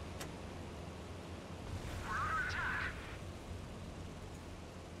 We're under attack.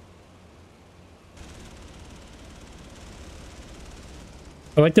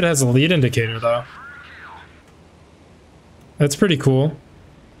 I like that it has a lead indicator though. That's pretty cool.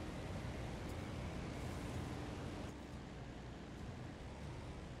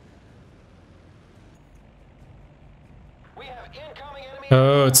 We have incoming enemy.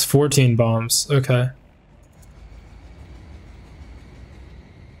 Oh, it's 14 bombs. Okay.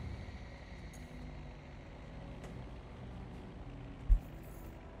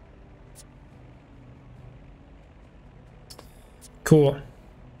 Cool.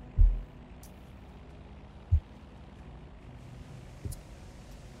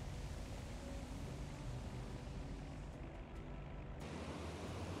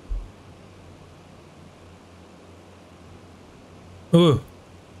 Ooh.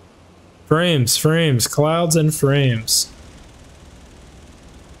 Frames, frames, clouds and frames.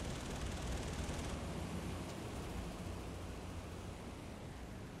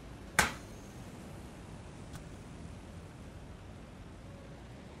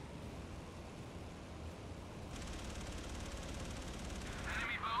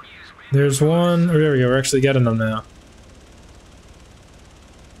 There's one. Oh, there we go. We're actually getting them now.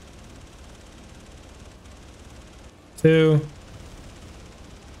 Two.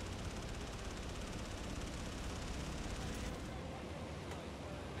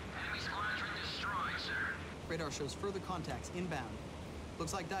 Radar shows further contacts inbound.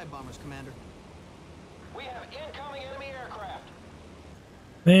 Looks like dive bombers, Commander. We have incoming enemy aircraft.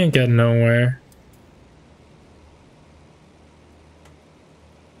 They ain't getting nowhere.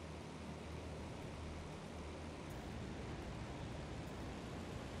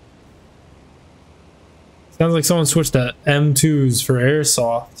 Sounds like someone switched to M2s for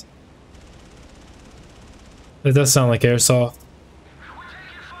airsoft. It does sound like airsoft. We're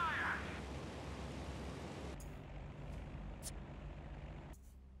taking fire.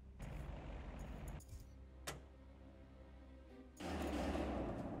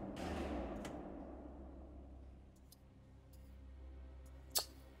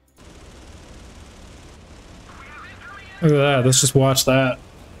 Look at that. Let's just watch that.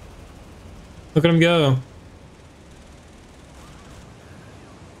 Look at him go.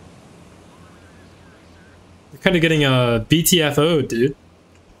 We're kind of getting a BTFO, dude.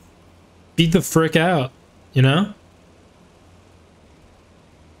 Beat the frick out, you know?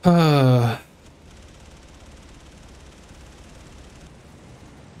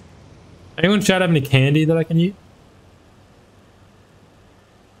 Anyone chat have any candy that I can eat?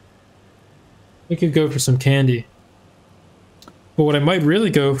 We could go for some candy. But what I might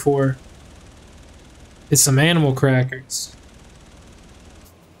really go for is some animal crackers.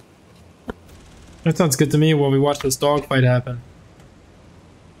 That sounds good to me while we watch this dogfight happen.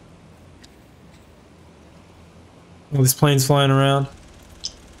 All these planes flying around.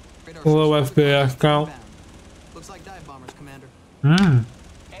 Radar Hello, shows further FBI contacts count. inbound. Looks like dive bombers, Commander. Enemy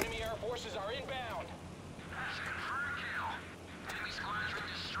air forces are inbound. That's a confirmed kill. Enemy squadron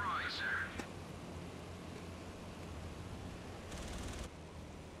destroyed, sir.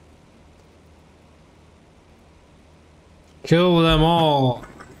 Kill them all.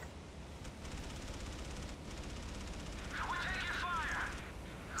 We're taking fire.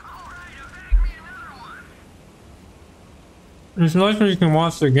 All right, bag me another one. It's nice when you can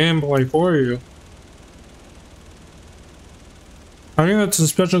watch the gameplay for you. I think that's a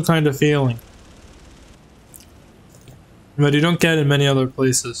special kind of feeling that you don't get in many other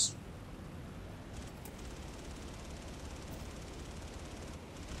places.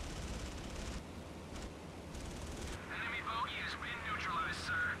 Enemy bogey has been neutralized,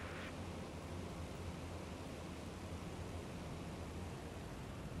 sir.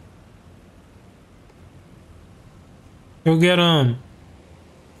 Go get him.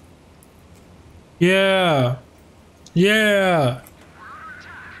 Yeah. Yeah.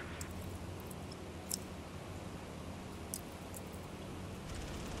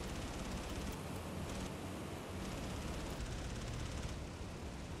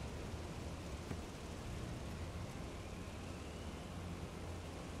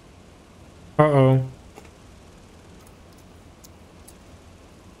 Uh-oh.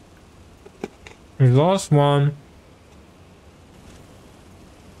 We lost one.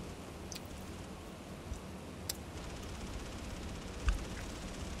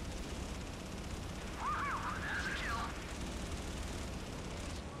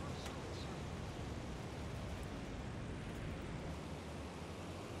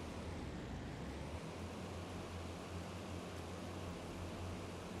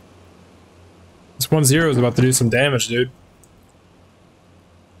 1-0 is about to do some damage, dude.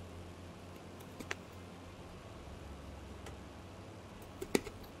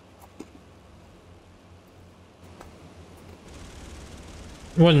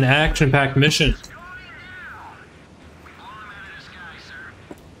 What an action-packed mission.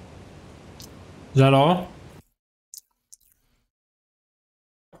 Is that all?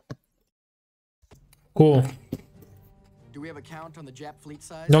 Cool. Do we have a count on the Jap fleet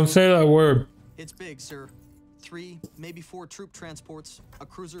size? Don't say that word. It's big, sir. 3, maybe 4 troop transports, a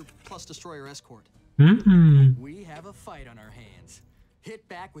cruiser plus destroyer escort. We have a fight on our hands. Hit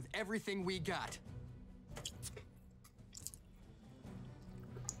back with everything we got.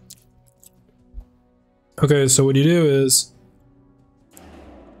 Okay, so what you do is,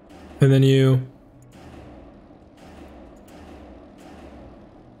 and then you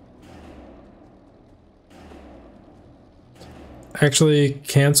actually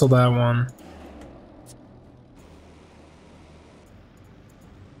cancel that one.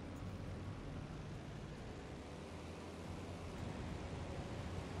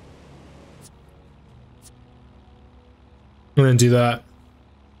 I'm gonna do that.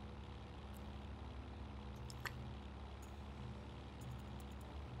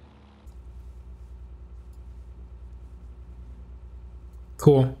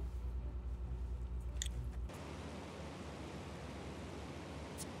 Cool.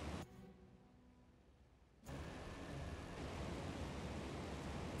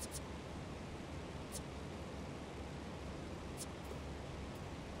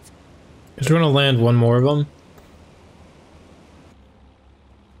 Is we're gonna land one more of them.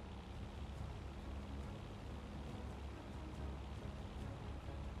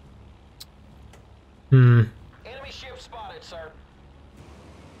 Enemy ship spotted, sir.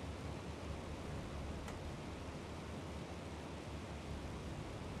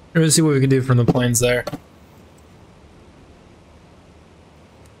 Let's see what we can do from the planes there.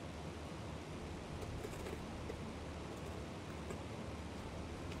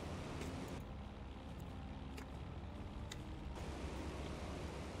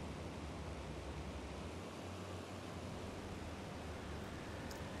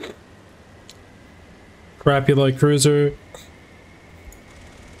 Crappy light cruiser.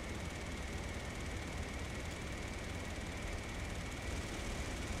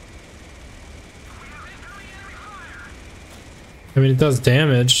 I mean, it does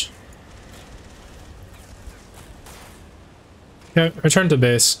damage. Okay, return to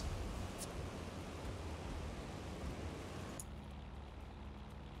base.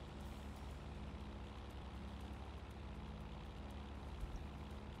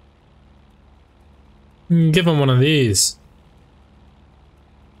 Give him one of these.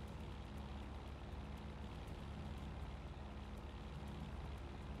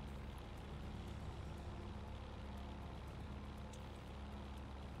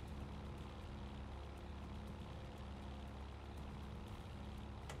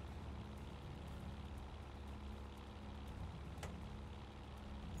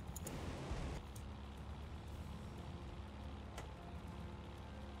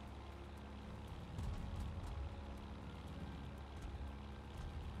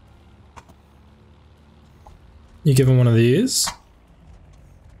 You give him one of these.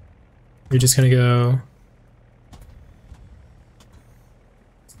 You're just gonna go.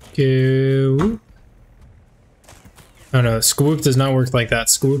 Go. Oh no, swoop does not work like that.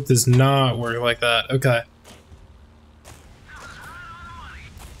 Swoop does not work like that. Okay.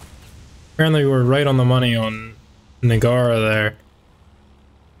 Apparently we're right on the money on Nagara there.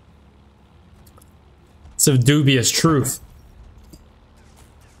 It's a dubious truth.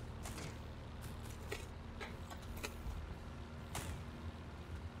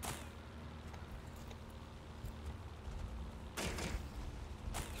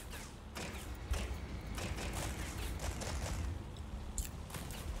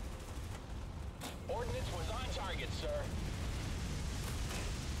 Ordnance was on target, sir.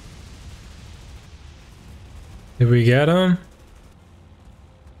 Did we get him?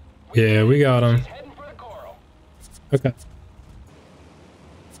 Yeah, we got him. He's heading for the coral. Okay.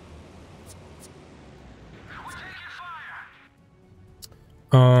 We're taking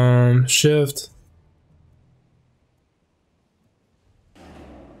fire. Shift.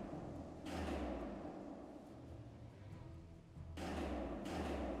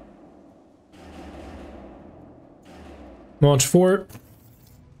 Launch fort.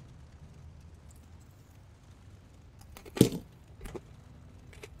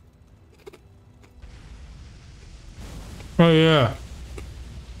 Oh yeah.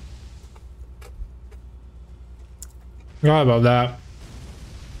 Forgot about that.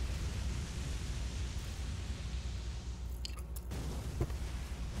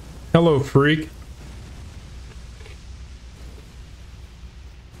 Hello, freak.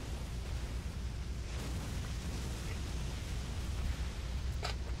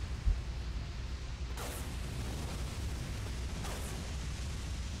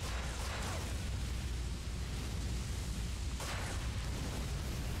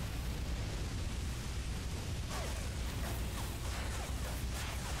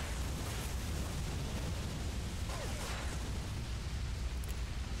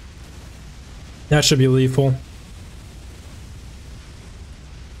 That should be lethal.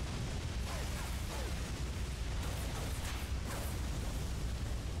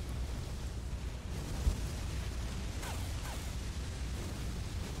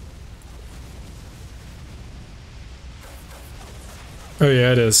 Oh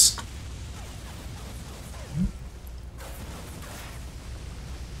yeah, it is.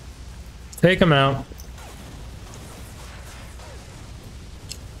 Take him out.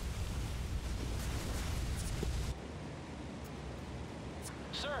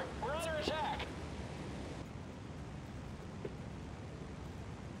 Sir, we're under attack.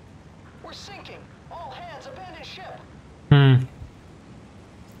 We're sinking. All hands abandon ship. Hmm.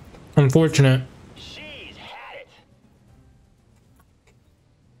 Unfortunate. She's had it.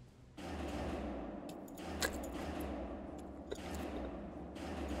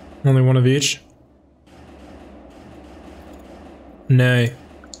 Only one of each? Nay.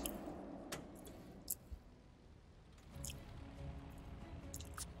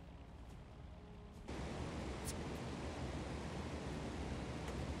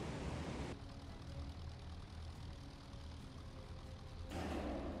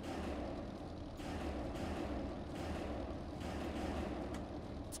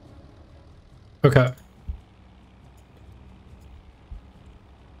 Okay.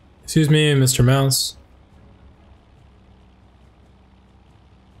 Excuse me, Mr. Mouse.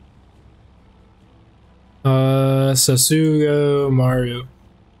 Sasugo Maru.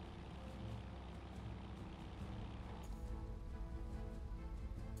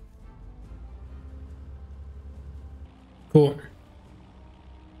 Cool.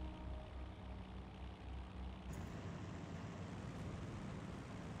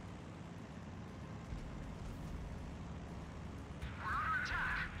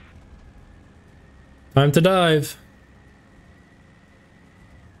 Time to dive.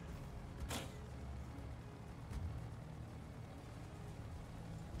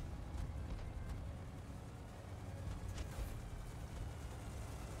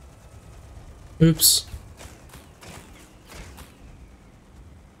 Oops.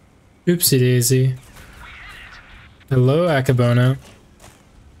 Oopsie daisy. Hello, Akabono.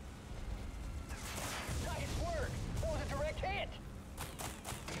 Nice work. That was a direct hit.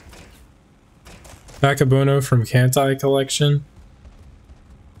 Akabono from Kantai Collection.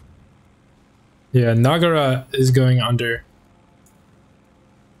 Yeah, Nagara is going under.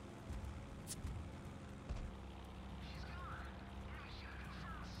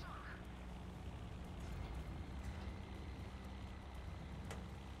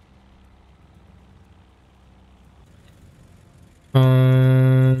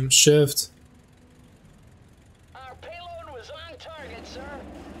 Shift. Our payload was on target, sir.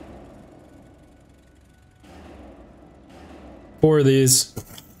 4 of these.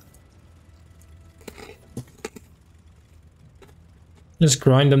 Just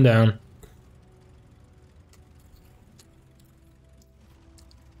grind them down.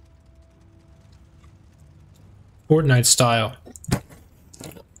 Fortnite style.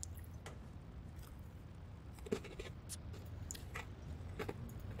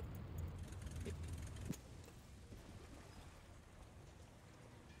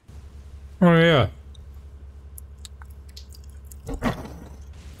 Oh yeah.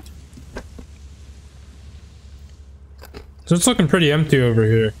 So it's looking pretty empty over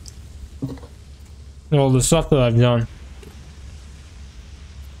here. All the stuff that I've done.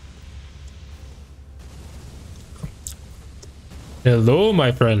 Hello,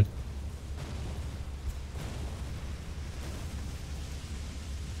 my friend.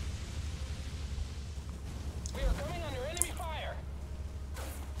 We are coming under enemy fire.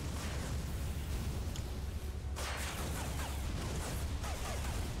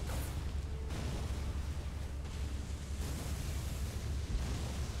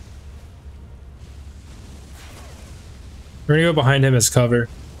 We're gonna go behind him as cover.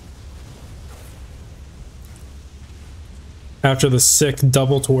 After the sick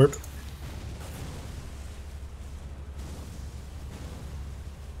double torp.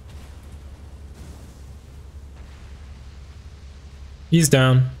 He's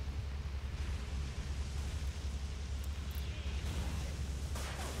down.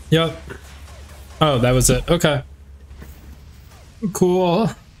 Yep. Oh, that was it. Okay. Cool.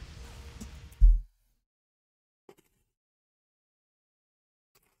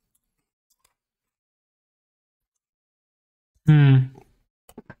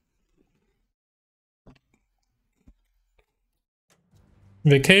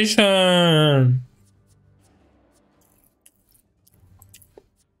 Vacation.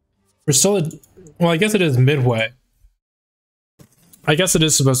 We're still at, well, I guess it is Midway. I guess it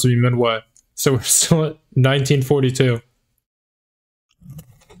is supposed to be Midway. So we're still at 1942.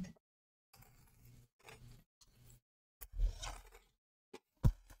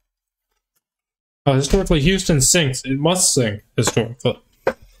 Oh, historically, Houston sinks. It must sink, historically.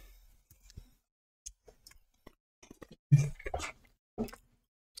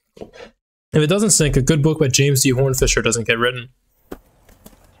 If it doesn't sink, a good book by James D. Hornfisher doesn't get written.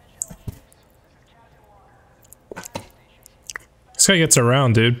 This guy gets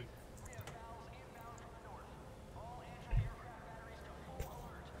around, dude.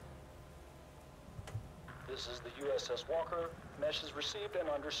 This is the USS Walker. Message received and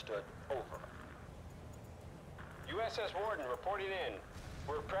understood. Over. USS Warden reporting in.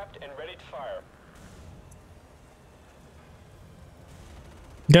 We're prepped and ready to fire.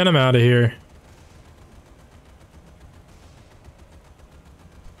 Get him out of here.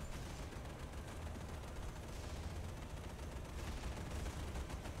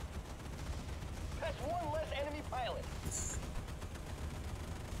 That's one less enemy pilot.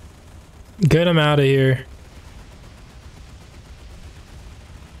 Get him out of here.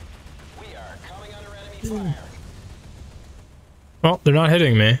 We are coming under enemy fire. Well, they're not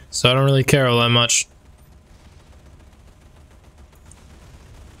hitting me, so I don't really care all that much.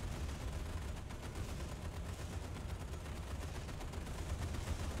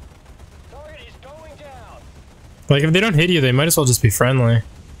 Target is going down. Like, if they don't hit you, they might as well just be friendly.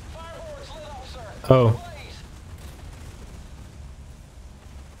 Fireboard's lit up, sir. Oh.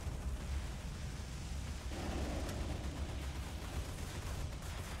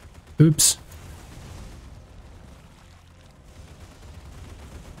 Blaze. Oops.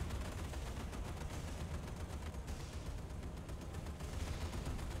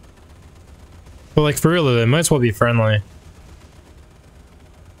 But like, for real, they might as well be friendly.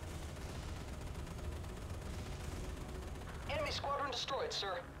 Enemy squadron destroyed,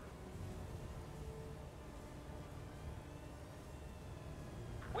 sir.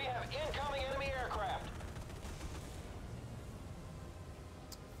 We have incoming enemy aircraft.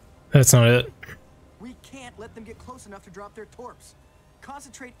 That's not it. We can't let them get close enough to drop their torps.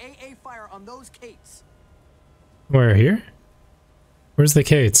 Concentrate AA fire on those Kates. Where, here? Where's the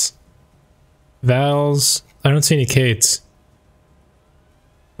Kates? Vals. I don't see any Kates.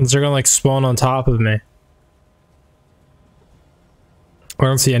 They're gonna like spawn on top of me. I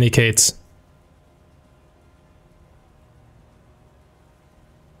don't see any Kates.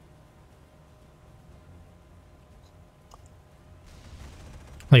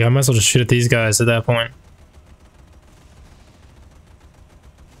 Like, I might as well just shoot at these guys at that point.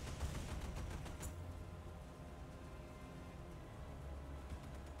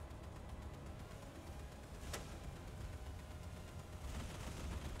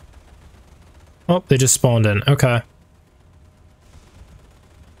 Oh, they just spawned in. Okay.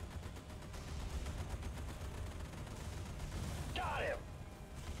 Got him.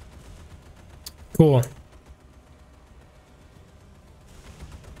 Cool.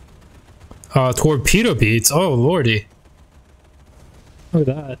 Torpedo beats. Oh, lordy. Look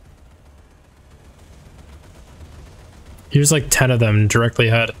at that. Here's like 10 of them directly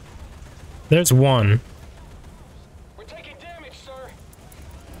ahead. There's one. We're taking damage, sir.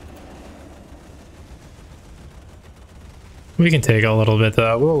 We can take a little bit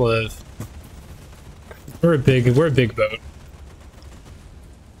though. We'll live. We're a big boat.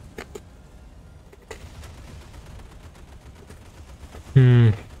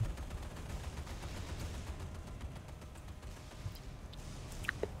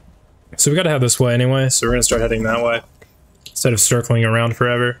 So we gotta have this way anyway, so we're gonna start heading that way instead of circling around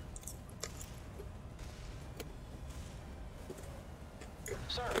forever.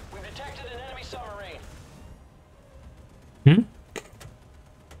 Sir, we've detected an enemy submarine. Hmm?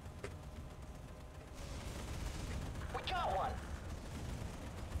 We got one.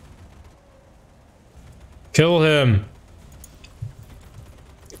 Kill him.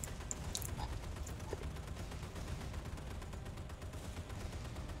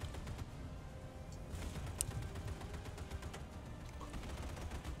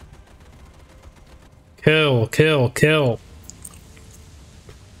 Kill, kill, kill.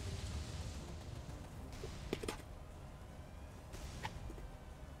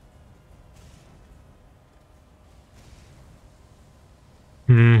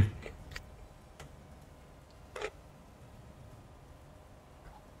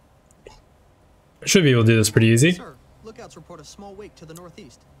 Should be able to do this pretty easy. Sir, lookouts report a small wake to the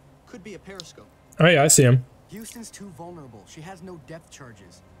northeast. Could be a periscope. Oh yeah, I see him. Houston's too vulnerable. She has no depth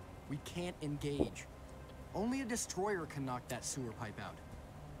charges. We can't engage. Only a destroyer can knock that sewer pipe out.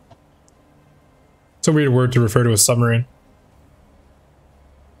 It's a weird word to refer to a submarine.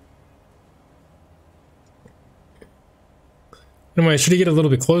 Anyway, should he get a little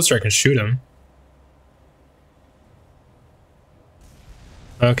bit closer, I can shoot him.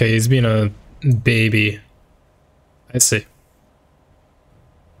 Okay, he's being a baby. I see.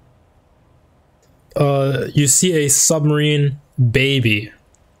 You see a submarine baby.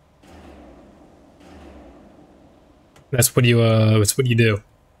 That's what you do.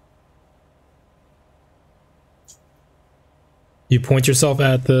 You point yourself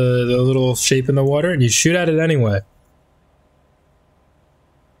at the little shape in the water and you shoot at it anyway.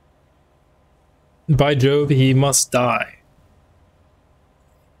 By Jove, he must die.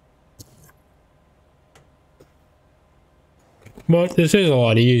 But this is a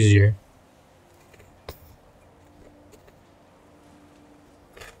lot easier.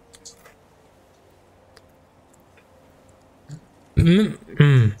 Got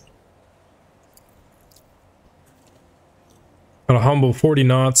a humble 40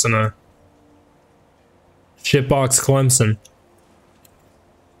 knots and a shitbox Clemson.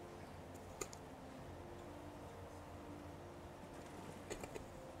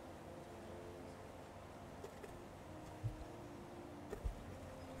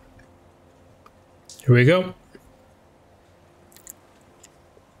 Here we go.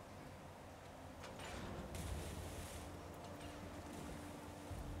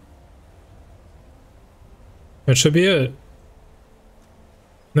 That should be it.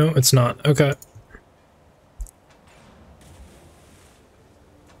 No, it's not. Okay.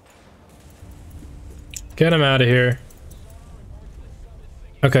 Get him out of here.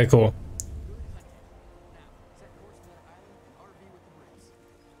 Okay, cool.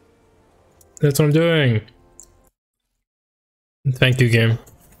 That's what I'm doing. Thank you, game.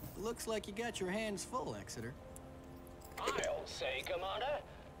 Looks like you got your hands full, Exeter. I'll say, Commander,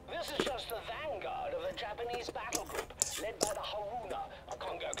 this is just the vanguard of the Japanese battle group, led by the Haruna, a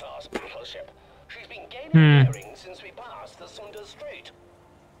Congo-class battleship. She's been gaining bearings since we passed the Sunda Strait.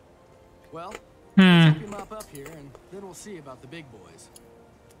 Well, let's keep him up here, and then we'll see about the big boys.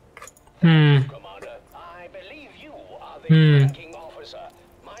 Commander, I believe you are the ranking officer.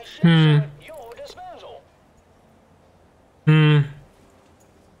 My ships are at your disposal.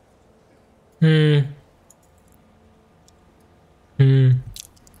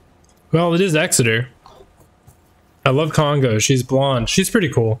 Well, it is Exeter. I love Congo. She's blonde. She's pretty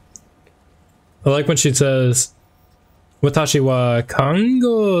cool. I like when she says, "Watashi wa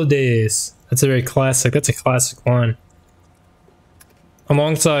Congo desu." That's a classic line.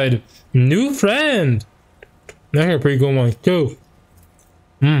 Alongside new friend. That's a pretty good one too.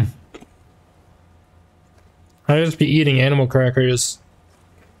 I just be eating animal crackers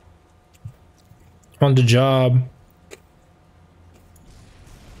on the job.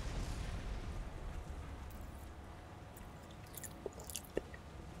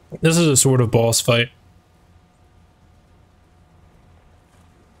 This is a sort of boss fight.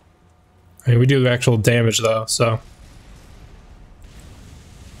 I mean, we do actual damage though, so.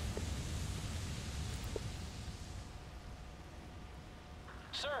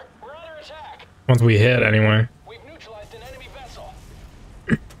 Sir, we're under attack. Once we hit, anyway. We've neutralized an enemy vessel.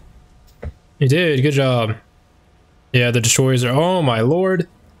 You did, good job. Yeah, the destroyers are. Oh my lord.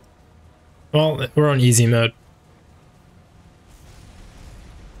 Well, we're on easy mode.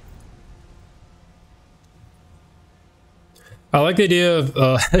 I like the idea of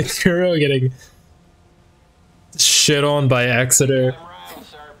Kuro getting shit on by Exeter.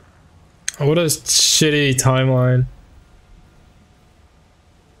 What a shitty timeline.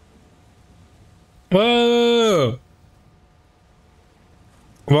 Whoa!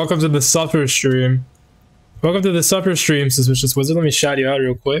 Welcome to the Suffer stream. Welcome to the Suffer stream, Suspicious Wizard. Let me shout you out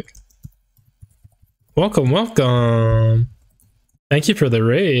real quick. Welcome, welcome. Thank you for the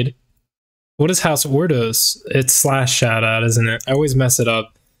raid. What is House Ordos? It's slash shout out, isn't it? I always mess it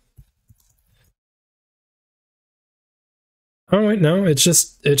up. Oh wait, no, it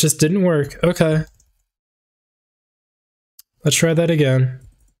just didn't work. Okay. Let's try that again.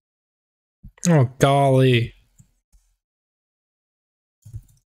 Oh golly.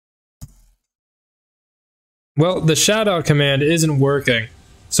 Well, the shout out command isn't working.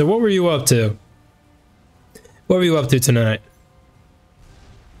 So what were you up to? What were you up to tonight?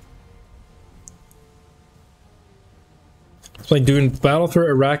 Like doing Battle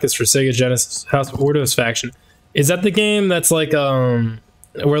for Arrakis for Sega Genesis House of Ordos faction. Is that the game that's like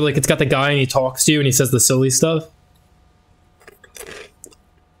where like it's got the guy and he talks to you and he says the silly stuff.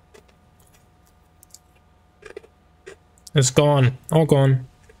 It's gone. All gone.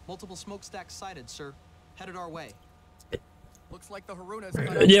 Multiple smokestacks sighted, sir. Headed our way. Looks like the Haruna's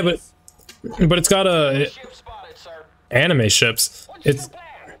got Yeah, but it's got a Ship spotted, sir. anime ships. What's It's your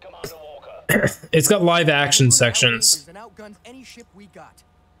plan, Commander Walker? it's got live action Haruna sections. outranges and outguns any ship we got.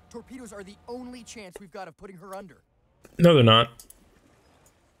 Torpedoes are the only chance we've got of putting her under. No, they're not.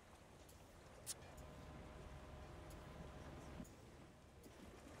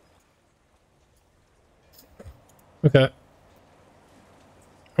 Okay.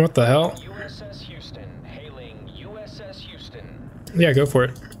 What the hell? USS Houston, hailing USS Houston. Yeah, go for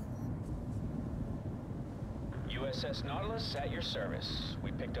it. USS Nautilus at your service.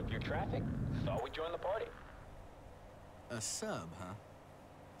 We picked up your traffic. Thought we'd join the party. A sub, huh?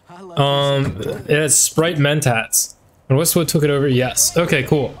 I love It has Sprite Mentats. And Westwood took it over? Yes. Okay,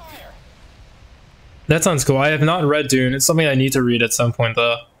 cool. That sounds cool. I have not read Dune. It's something I need to read at some point,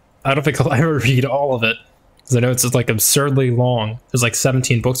 though. I don't think I'll ever read all of it. Because I know it's just like absurdly long. There's like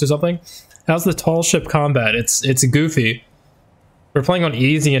 17 books or something. How's the tall ship combat? It's goofy. We're playing on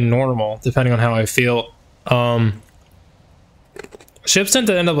easy and normal, depending on how I feel. Ships tend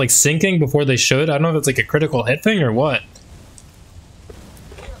to end up like sinking before they should. I don't know if it's like a critical hit thing or what.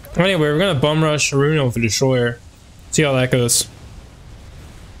 Anyway, we're gonna bum rush Haruna with the destroyer. See how that goes.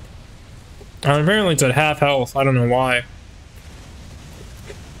 Apparently it's at half health. I don't know why.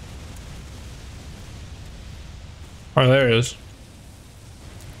 Oh, there it is.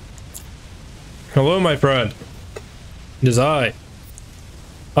 Hello, my friend. It is I.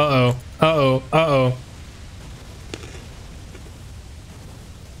 Uh-oh. Uh-oh. Uh-oh.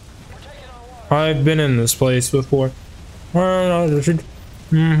 I've been in this place before.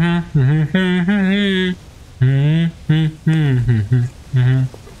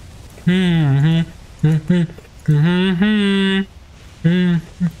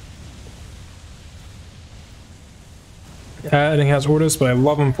 Adding has orders, but I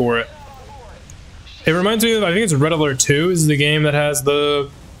love him for it. It reminds me of, I think it's Red Alert 2 is the game that has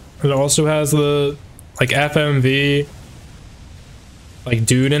the, it also has the, like, FMV, like,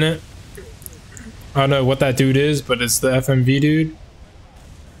 dude in it. I don't know what that dude is, but it's the FMV dude.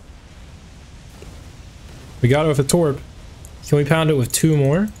 We got it with a torp. Can we pound it with 2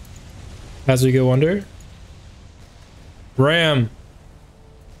 more? As we go under? Ram.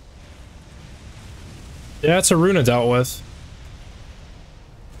 Yeah, it's Haruna dealt with.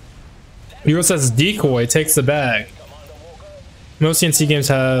 USS Decoy takes the bag. Most CNC games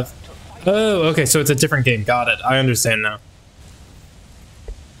have... Oh, okay, so it's a different game. Got it. I understand now.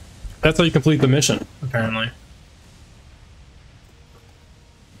 That's how you complete the mission, apparently.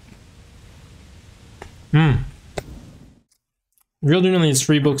 Real Dune only has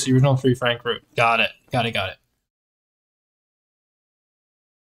 3 books, the original 3 Frank wrote. Got it. Got it, got it.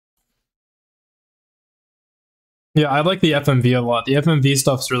 Yeah, I like the FMV a lot. The FMV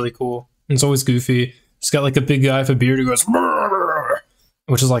stuff's really cool. It's always goofy. It's got like a big guy with a beard who goes,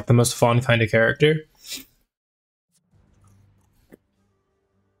 which is like the most fun kind of character.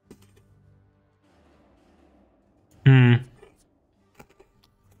 How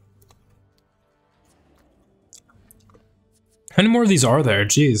many more of these are there?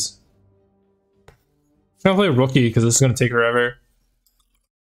 Jeez. I'm gonna play a rookie because this is gonna take forever.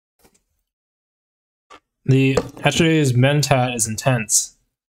 The Hatch's Mentat is intense.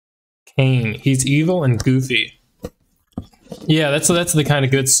 Kane, he's evil and goofy. Yeah, that's the kind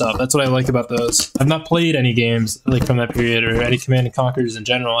of good stuff. That's what I like about those. I've not played any games like from that period or any Command and Conquerors in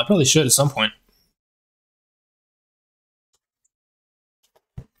general. I probably should at some point.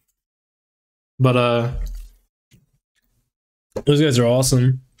 But those guys are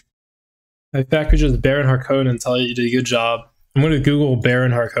awesome. I packages Baron Harkonnen and tell you you did a good job. I'm going to Google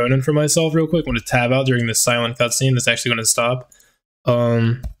Baron Harkonnen for myself real quick. I'm going to tab out during this silent cutscene that's actually going to stop.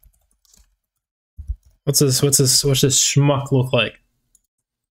 What's this schmuck look like?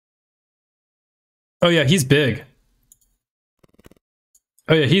 Oh yeah, he's big.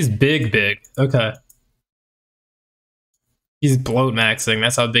 Oh yeah, he's big. Okay. He's bloat maxing.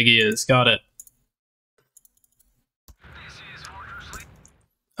 That's how big he is. Got it.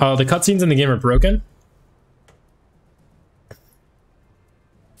 The cutscenes in the game are broken.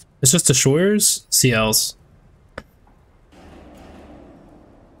 It's just destroyers, CLs.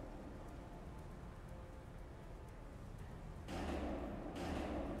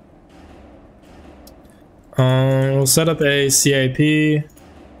 We'll set up a CIP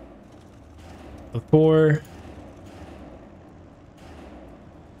of 4.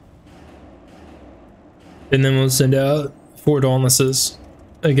 And then we'll send out 4 Dauntlesses.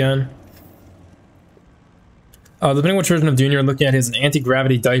 again. Depending on which version of Dune you're looking at, is an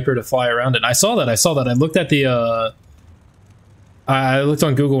anti-gravity diaper to fly around it. I saw that. I looked at the. I looked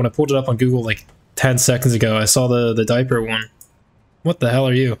on Google when I pulled it up on Google like 10 seconds ago. I saw the diaper one. What the hell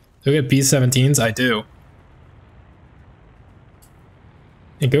are you? Do we get B-17s? I do.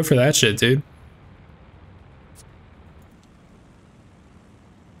 And go for that shit, dude.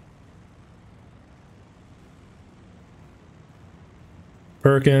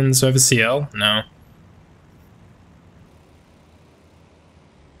 Perkins, do I have a CL? No.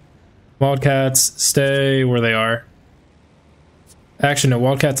 Wildcats, stay where they are. Actually, no,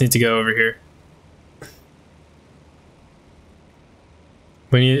 Wildcats need to go over here.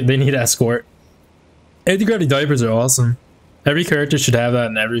 They need escort. Anti-gravity diapers are awesome. Every character should have that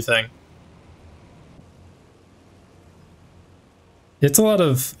and everything. It's a lot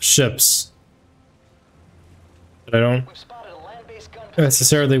of ships that I don't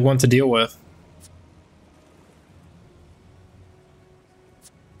necessarily want to deal with.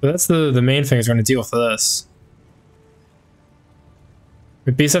 But that's the main thing is going to deal with this.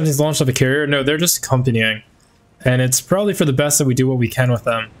 If B-17's launched up a carrier? No, they're just accompanying. And it's probably for the best that we do what we can with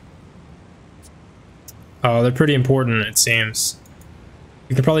them. Oh, they're pretty important, it seems.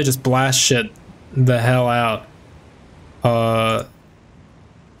 We could probably just blast shit the hell out.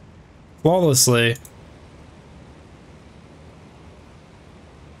 Flawlessly.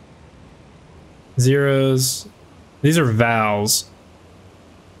 Zeros. These are vowels.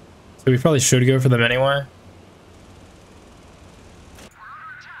 So we probably should go for them anyway.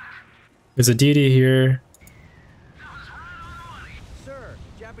 There's a DD here. Sir,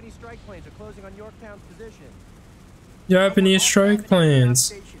 Japanese strike planes are closing on Yorktown's position. Japanese strike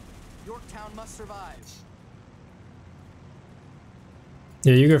planes. Yorktown must survive.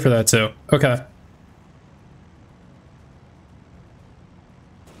 Yeah, you go for that too. Okay.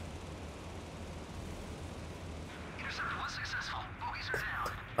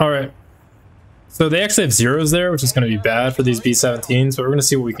 Alright. So they actually have zeros there, which is going to be bad for these B-17s, but we're going to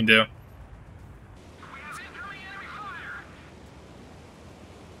see what we can do.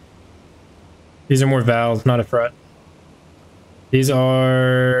 These are more vowels, not a threat. These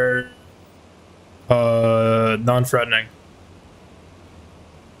are non-threatening.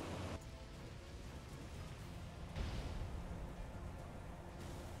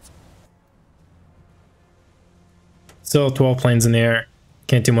 Still 12 planes in the air.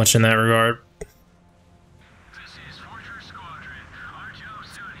 Can't do much in that regard. This is Fortress Squadron. Arjo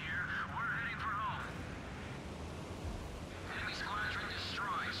Sun here. We're heading for home. Enemy squadron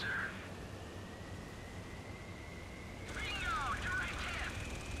destroyed, sir. Bingo! Direct hit!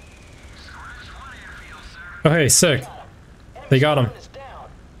 Scratch 1 airfield, sir. Oh, hey, sick. They got him.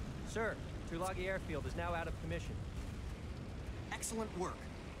 Sir, Tulagi Airfield is now out of commission. Excellent work.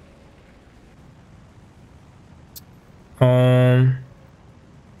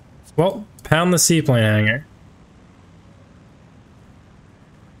 Well, pound the seaplane hangar.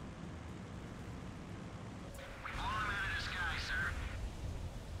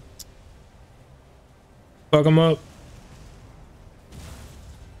 Fuck them up.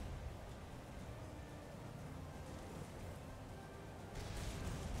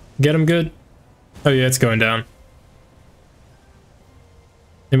 Get him good. Oh yeah, it's going down.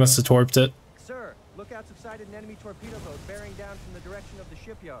 They must have torped it. Sir, lookouts have sighted an enemy torpedo boat bearing down from the direction of the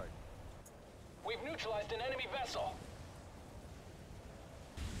shipyard. We've neutralized an enemy vessel.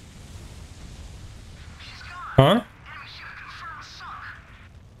 Huh?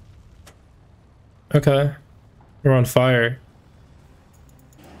 Okay. We're on fire.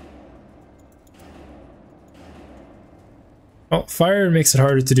 Well, fire makes it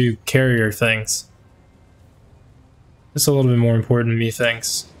harder to do carrier things. It's a little bit more important,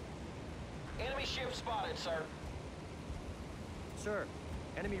 methinks. Enemy ship spotted, sir. Sir,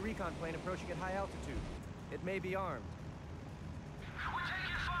 enemy recon plane approaching at high altitude. It may be armed. We're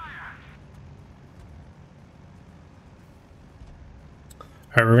taking fire.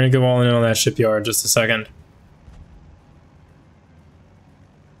 Alright, we're gonna go all in on that shipyard just a second.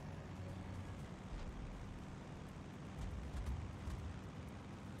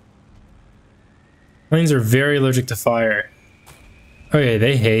 Planes are very allergic to fire. Okay,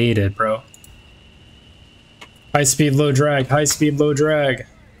 they hate it, bro. High speed, low drag. High speed, low drag.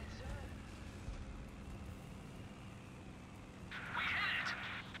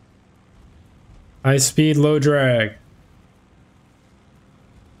 High speed, low drag.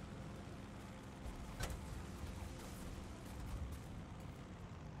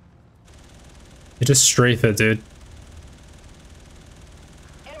 You just strafe it, dude.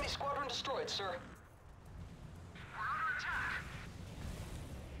 Enemy squadron destroyed, sir.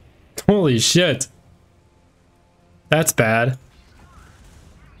 Holy shit. That's bad.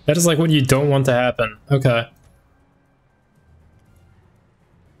 That is like what you don't want to happen. Okay.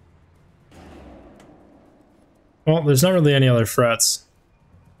 Well, there's not really any other threats.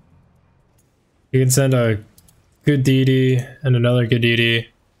 You can send a good DD and another good DD.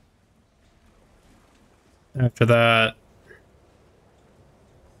 After that,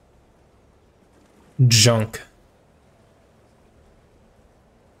 junk.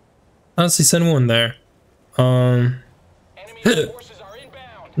 Honestly, send one there. Enemy forces are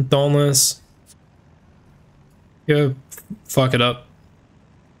inbound. Dauntless. Go fuck it up.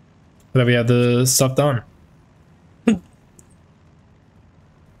 But we have the stuff done.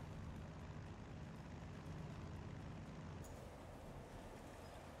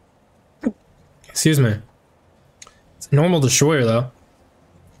 Excuse me. It's a normal destroyer though.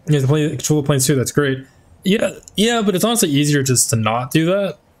 You have to play control the planes too, that's great. Yeah, but it's honestly easier just to not do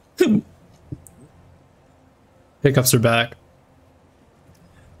that. Hiccups are back.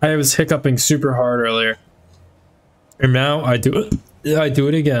 I was hiccuping super hard earlier. And now I do it. I do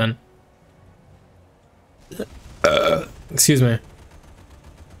it again. Excuse me.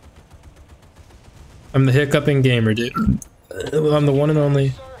 I'm the hiccuping gamer, dude. I'm the one and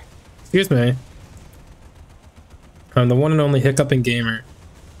only. Excuse me. I'm the one and only hiccuping gamer.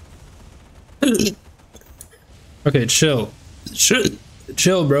 Okay, chill.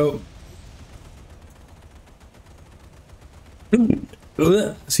 Chill, bro.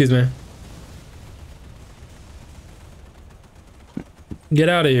 Excuse me. Get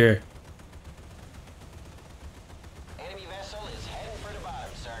out of here. Enemy vessel is heading for the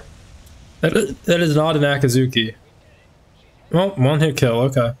bottom, sir. That is not an Akazuki. Well, one hit kill,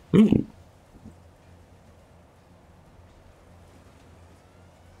 okay.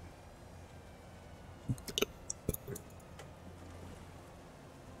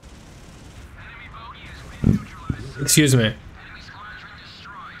 Excuse me.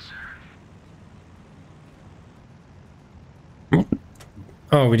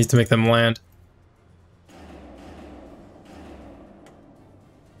 Oh, we need to make them land.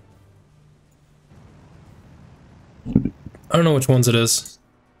 I don't know which ones it is.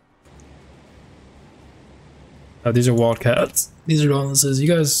 Oh, these are Wildcats. These are Dauntlesses. You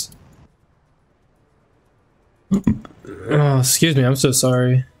guys... Oh, excuse me, I'm so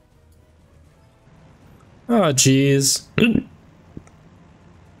sorry. Oh, jeez.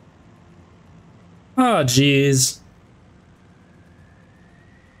 Oh, jeez.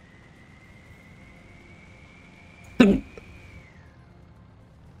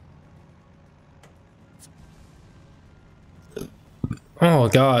 Oh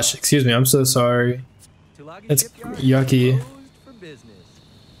gosh, excuse me, I'm so sorry. It's yucky.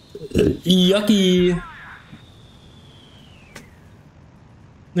 Yucky.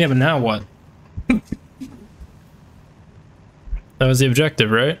 Yeah, but now what? That was the objective,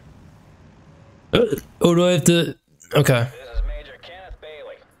 right? Oh, do I have to... Okay. This is Major Kenneth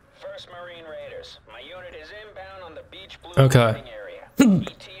Bailey, 1st Marine Raiders. My unit is inbound on the Beach Blue Okay. landing area.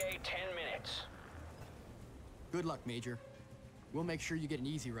 ETA 10 minutes. Good luck, Major. We'll make sure you get an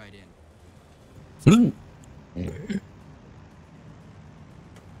easy ride in.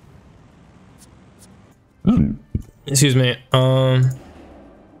 Excuse me.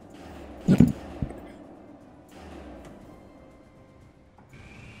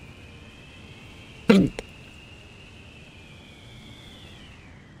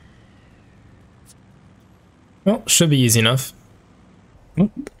 Well, should be easy enough.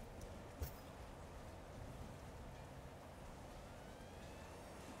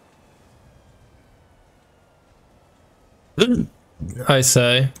 I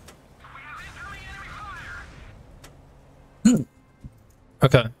say.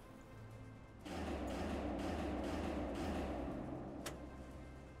 Okay.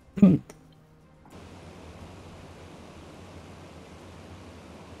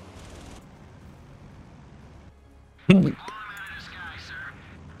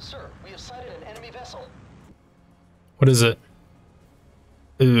 Sir, we have sighted an enemy vessel. What is it?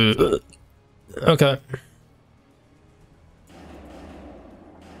 Okay.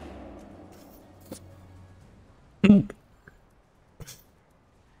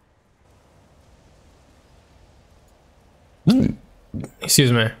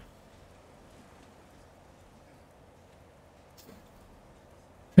 Excuse me.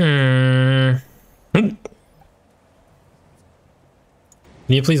 Can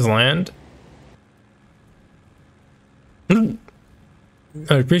you please land? I'd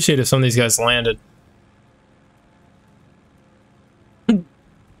appreciate if some of these guys landed.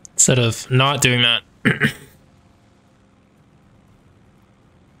 Instead of not doing that.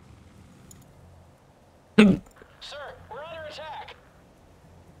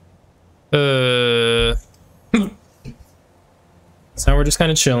 So we're just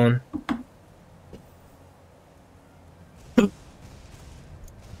kind of chilling.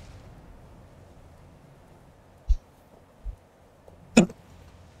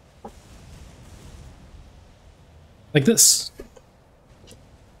 Like this.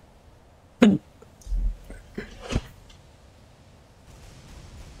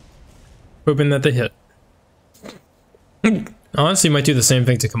 Hoping that they hit. Honestly, might do the same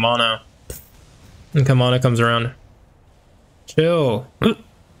thing to Kamano. And Kamano comes around. Chill.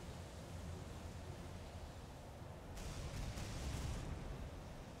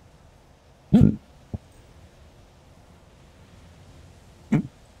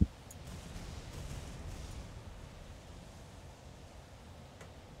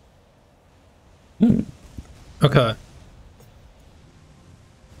 Okay.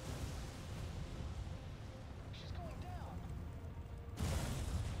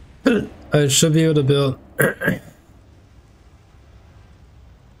 I should be able to build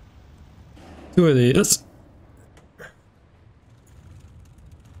 2 of these.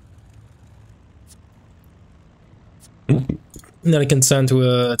 And then I can send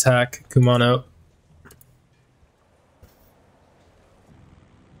to attack Kumano.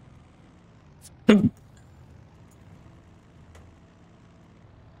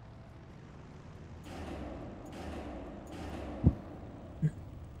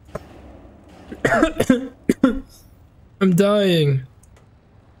 I'm dying.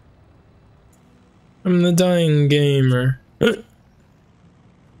 I'm the dying gamer.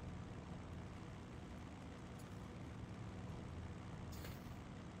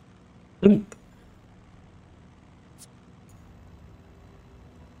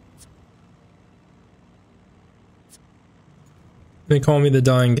 They call me the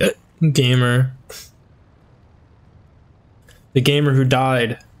dying gamer. The gamer who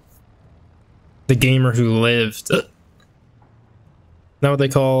died. The gamer who lived. Not what they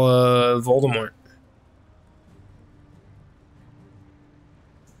call Voldemort.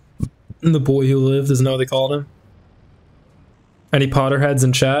 The boy who lived isn't that what they called him? Any Potterheads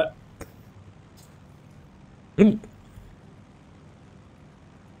in chat? Any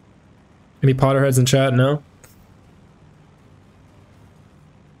Potterheads in chat? No?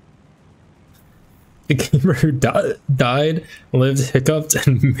 The gamer who died, lived, hiccuped,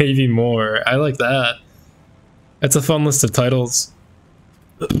 and maybe more. I like that. That's a fun list of titles.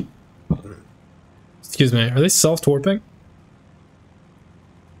 Excuse me, are they self-torping?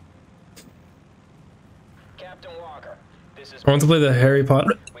 Captain Walker, this is I want to play the Harry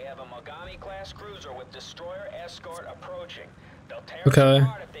Potter. We have a Mogami-class cruiser with destroyer escort approaching. They'll tear Okay. us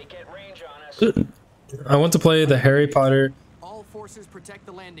apart if they get range on us. I want to play the Harry Potter. All forces protect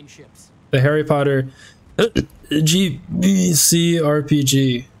the landing ships. The Harry Potter GBC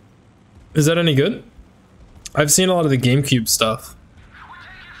RPG. Is that any good? I've seen a lot of the GameCube stuff.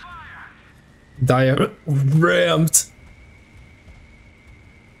 Ramped.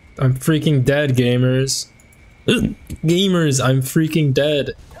 I'm freaking dead, gamers. Gamers, I'm freaking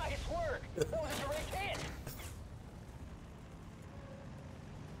dead. Nice work. That was a direct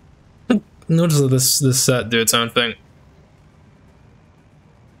hit. Notice that this set do its own thing.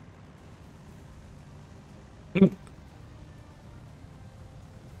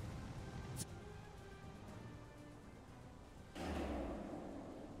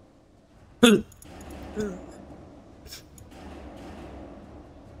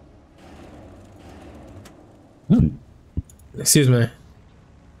 Excuse me.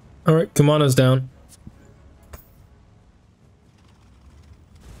 Alright, Kamano's down.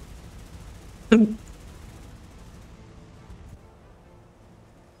 Taking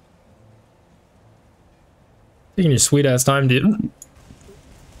your sweet ass time, dude.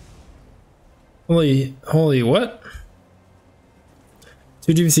 Holy what?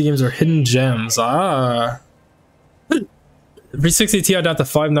 2 GBC games are hidden gems. Ah. 360 Ti down to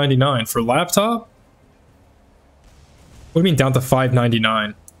 $599 for laptop? What do you mean down to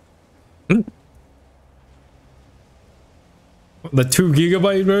 $599? The 2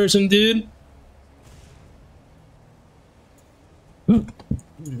 GB version, dude?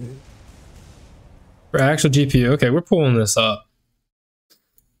 For actual GPU. Okay, we're pulling this up.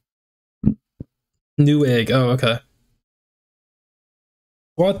 New egg. Oh, okay.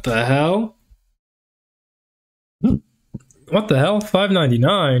 What the hell? What the hell?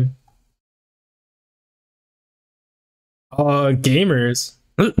 $599? Gamers.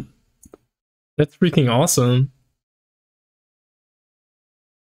 That's freaking awesome.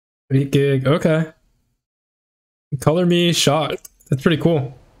 8 gig. Okay. Color me shocked. That's pretty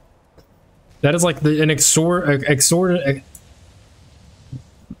cool.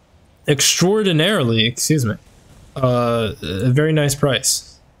 extraordinarily, excuse me, a very nice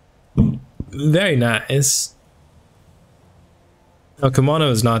price. Very nice. Oh, Kimono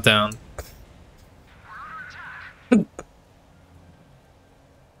is not down.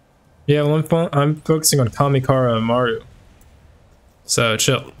 Yeah, well, I'm focusing on Kamikara and Maru. So,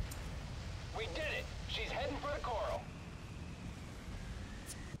 chill. We did it. She's heading for the coral.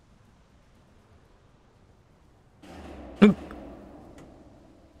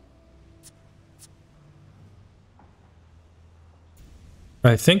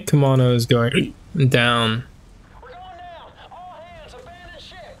 I think Kimono is going down. We're going down. All hands, abandon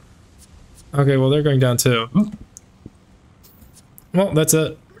ship. Okay, well, they're going down too. Well, that's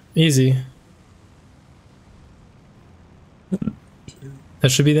it. Easy. That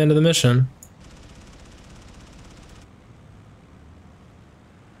should be the end of the mission.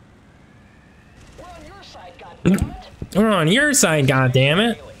 We're on your side, goddammit. We're on your side,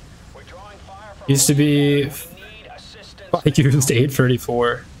 goddammit. We're drawing fire from Used to be we need assistance. I used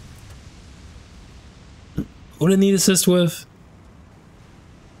 834. What did it need assist with?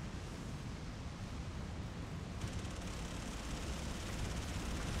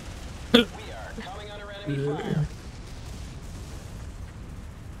 We are coming under enemy fire.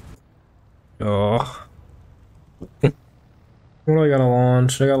 Oh. What do I gotta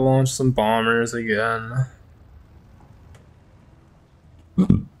launch? I gotta launch some bombers again.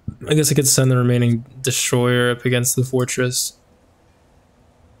 I guess I could send the remaining destroyer up against the fortress.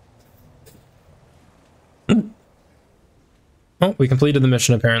 Oh, we completed the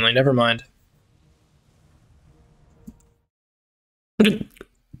mission apparently. Never mind.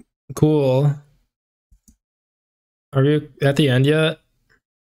 Cool. Are we at the end yet?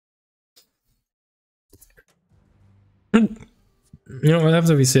 You know what happens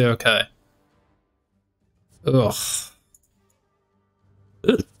if we say okay? Ugh.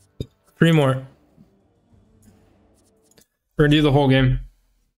 3 more. We're gonna do the whole game.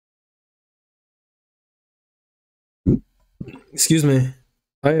 Excuse me.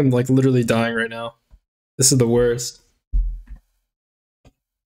 I am like literally dying right now. This is the worst.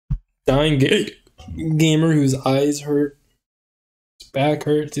 Dying gamer whose eyes hurt, his back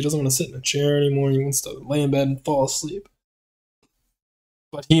hurts, he doesn't want to sit in a chair anymore, he wants to lay in bed and fall asleep.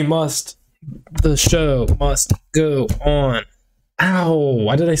 But he must. The show must go on. Ow!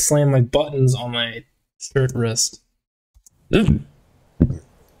 Why did I slam my buttons on my shirt wrist? Oh.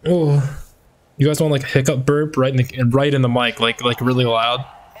 You guys want like a hiccup burp right in the mic, like really loud?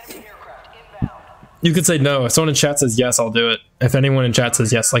 You could say no. If someone in chat says yes, I'll do it. If anyone in chat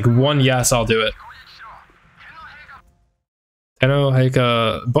says yes, like one yes, I'll do it. Tenno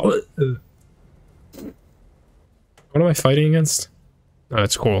Heika. What am I fighting against? Oh,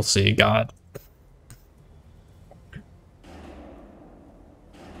 it's Coral Sea. God.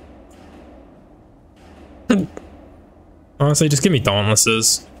 Honestly, just give me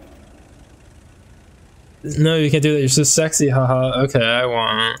Dauntlesses. No, you can't do that. You're so sexy. Haha. Okay, I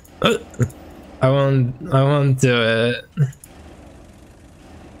won't. I won't do it.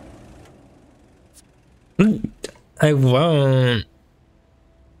 I won't.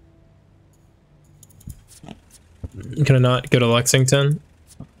 Can I not go to Lexington?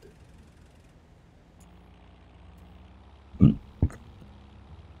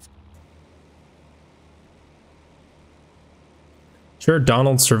 Sure,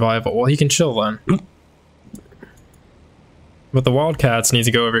 Donald's survival. Well, he can chill then. But the Wildcats need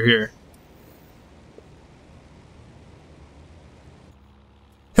to go over here.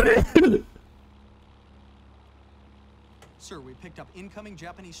 Sir, we picked up incoming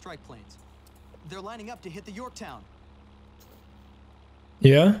Japanese strike planes. They're lining up to hit the Yorktown.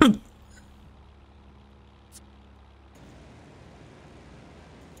 Yeah?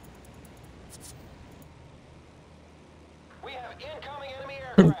 We have incoming enemy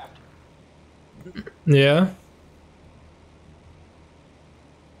aircraft. Yeah?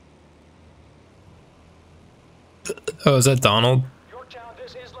 Oh, is that Donald? Yorktown,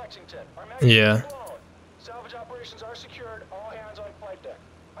 this is Lexington. Our Yeah. blown. Salvage operations are secured. All hands on flight deck.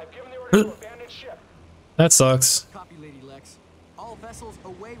 I've given the order to abandon ship. That sucks. Copy, Lady Lex. All vessels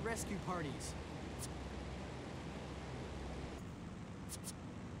away rescue parties.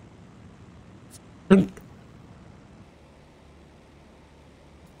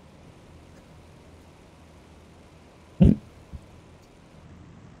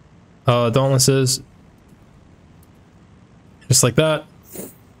 Dauntlesses. Just like that.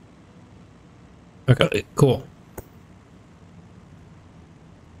 Okay, cool.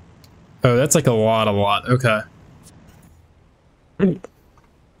 Oh, that's like a lot. Okay.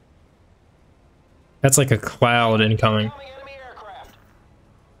 That's like a cloud incoming. Incoming enemy aircraft.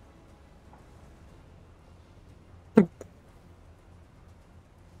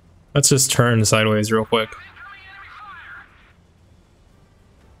 Let's just turn sideways real quick.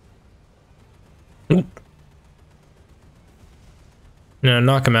 No,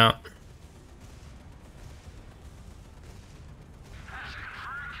 knock him out.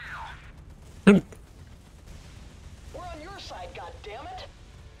 We're on your side, goddammit.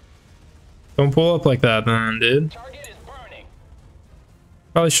 Don't pull up like that then, dude. Target is burning.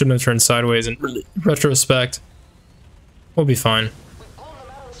 Probably shouldn't have turned sideways in retrospect. We'll be fine. We've blown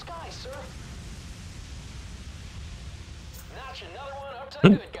them out of the sky, sir. Notch another one up to the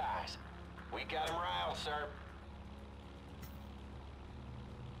good guys. We got him riled, sir.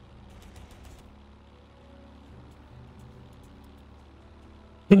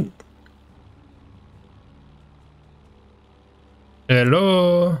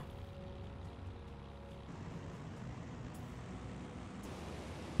 Hello.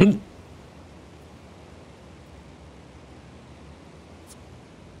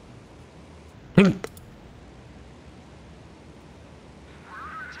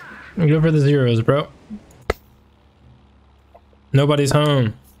 Go for the zeros, bro. Nobody's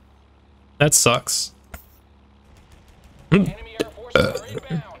home. That sucks. Enemy Air Forces are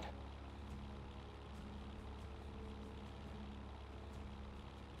inbound.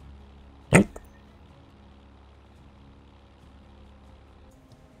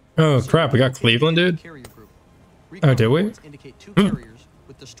 Oh crap, we got Cleveland, dude. Carrier group. Oh, did we? Reports indicate 2 carriers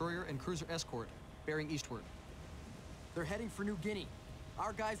with destroyer and cruiser escort bearing eastward. They're heading for New Guinea.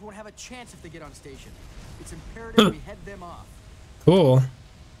 Our guys won't have a chance if they get on station. It's imperative we head them off. Cool.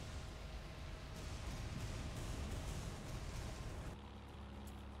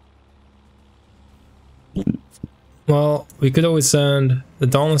 Well, we could always send the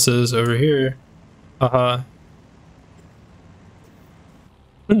Dauntlesses over here. Haha.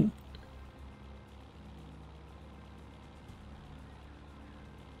 Could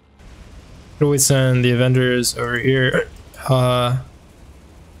always send the Avengers over here.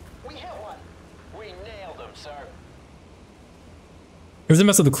 We hit one. We nailed them, sir. It was the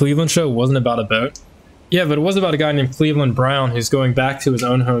mess of the Cleveland show wasn't about a boat. Yeah, but it was about a guy named Cleveland Brown who's going back to his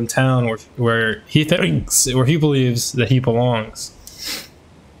own hometown where he believes that he belongs.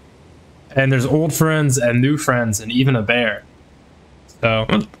 And there's old friends and new friends and even a bear. So,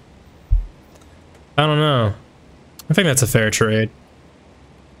 I don't know. I think that's a fair trade.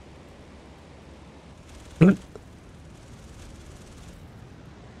 Intercept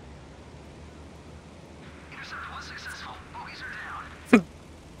was successful. Bogies are down.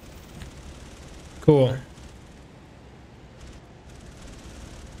 Cool.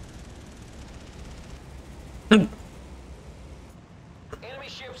 Enemy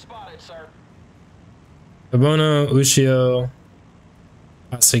ship spotted, sir. Kabono, Ushio,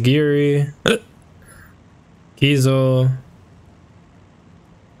 Asagiri, Kizo,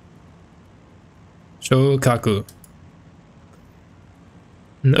 Shokaku.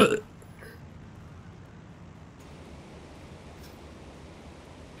 No. Enemy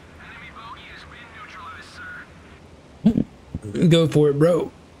bogey has been neutralized, sir. Go for it,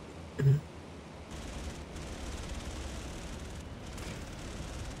 bro.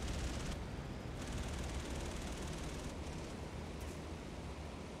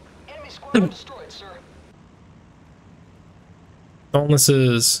 Enemy squadron destroyed, sir.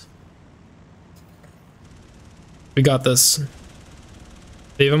 Dauntlesses. We got this.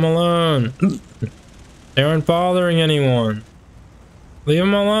 Leave them alone. They aren't bothering anyone. Leave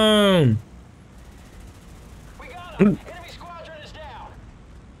them alone. We got him. Enemy squadron is down.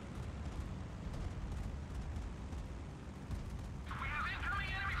 We have incoming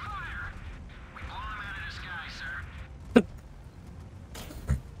enemy fire. We blow them out of the sky, sir.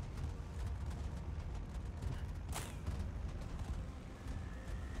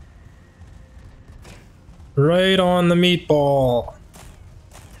 Right on the meatball.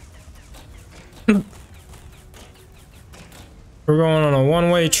 We're going on a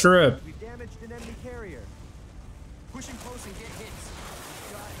one-way trip. We've damaged an enemy carrier. Pushing close and get hits.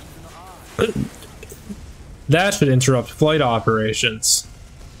 Shot in the eye. That should interrupt flight operations.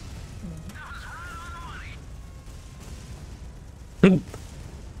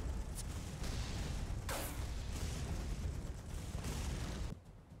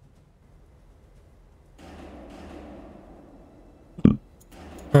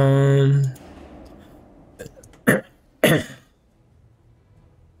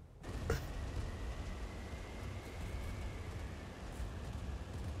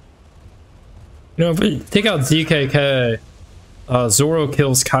 You know, if we take out ZKK, Zoro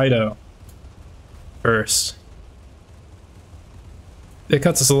kills Kaido first. It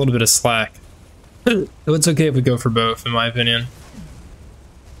cuts us a little bit of slack. It's okay if we go for both, in my opinion.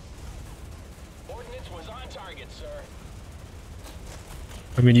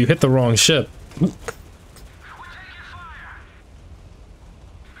 I mean, you hit the wrong ship. We're taking fire.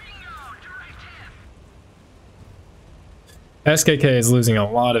 Bingo, direct hit. SKK is losing a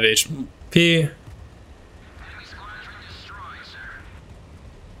lot of HP. Enemy squadron destroyed, sir.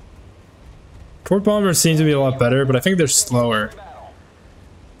 Port bombers seem to be a lot better, but I think they're slower.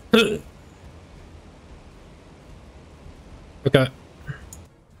 Okay.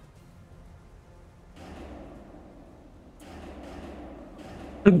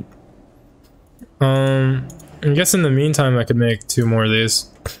 I guess in the meantime I could make 2 more of these.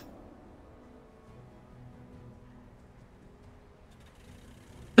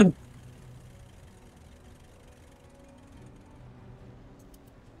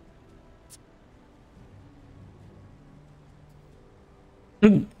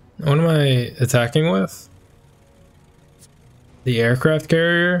 What am I attacking with? The aircraft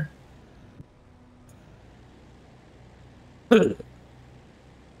carrier?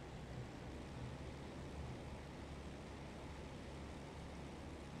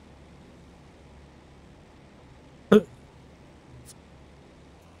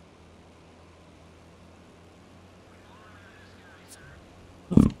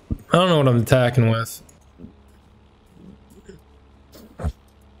 I don't know what I'm attacking with.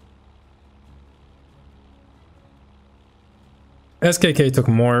 SKK took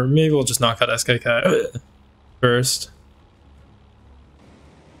more. Maybe we'll just knock out SKK first.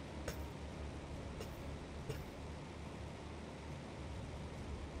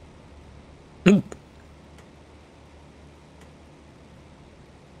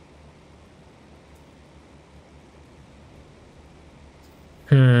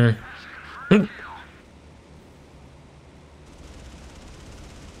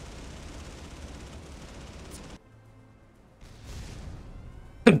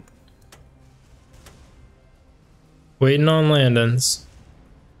 Waiting on landings.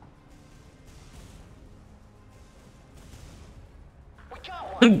 We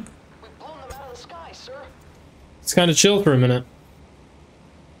got one. We've blown them out of the sky, sir. It's kind of chill for a minute.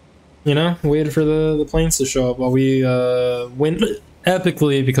 You know, waited for the planes to show up while we win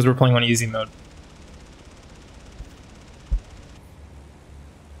epically because we're playing on easy mode.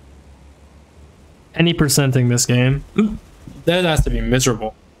 Any percenting this game, that has to be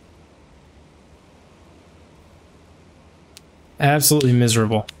miserable. Absolutely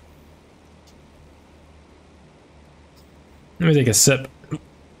miserable. Let me take a sip.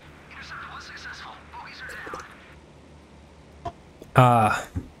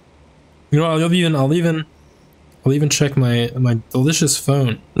 You know, I'll even check my delicious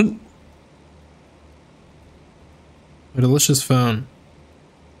phone. My delicious phone.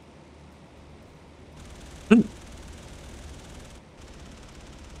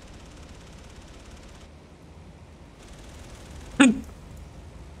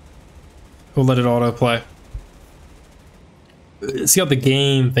 We'll let it autoplay. See how the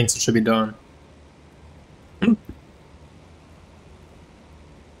game thinks it should be done. We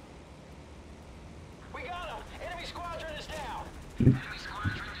got him. Enemy squadron is down. Enemy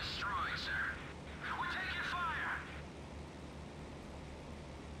squadron destroyed, sir. We're taking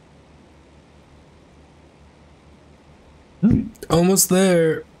fire. Almost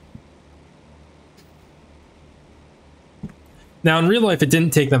there. Now in real life, it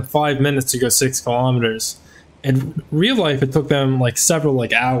didn't take them 5 minutes to go 6 kilometers. In real life, it took them like several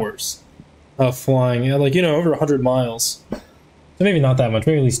hours of flying, like, you know, over 100 miles. So maybe not that much,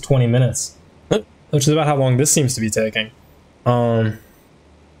 maybe at least 20 minutes, which is about how long this seems to be taking, for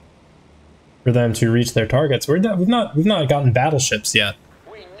them to reach their targets. We've not gotten battleships yet.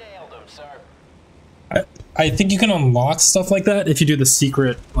 We nailed them, sir. I think you can unlock stuff like that if you do the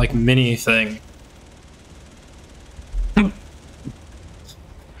secret like mini thing.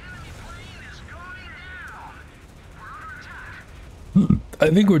 I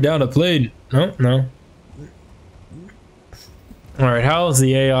think we're down a plane. No. All right, how does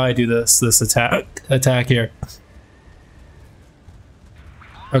the AI do this attack here?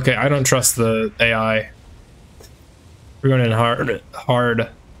 Okay, I don't trust the AI. We're going in hard.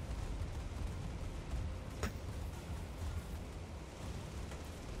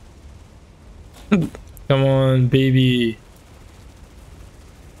 Come on, baby.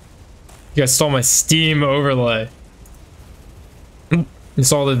 You guys stole my Steam overlay.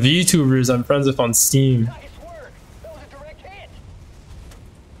 It's all the VTubers I'm friends with on Steam. Nice work. That was a direct hit.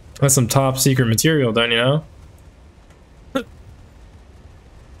 That's some top secret material, don't you know?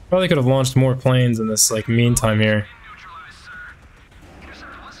 Probably could have launched more planes in this like meantime here.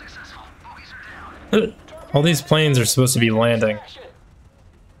 All these planes are supposed to be landing.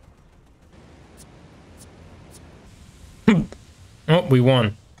 Oh, we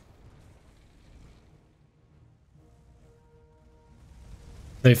won.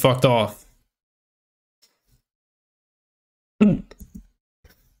 They fucked off. Come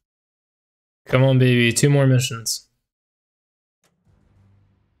on, baby. 2 more missions.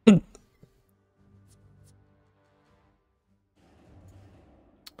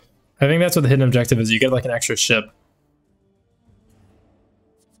 I think that's what the hidden objective is. You get like an extra ship.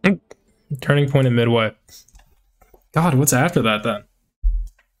 Turning point in Midway. God, what's after that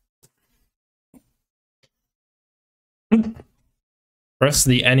then? Press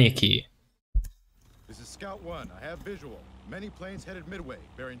the any key. This is Scout 1. I have visual. Many planes headed midway,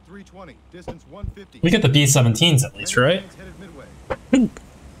 bearing 320, distance 150. We get the B-17s at least, right? Look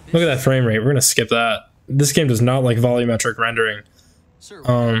at that frame rate. We're gonna skip that. This game does not like volumetric rendering. Sir,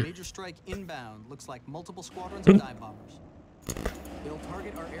 major strike inbound. Looks like multiple squadrons of dive bombers. They'll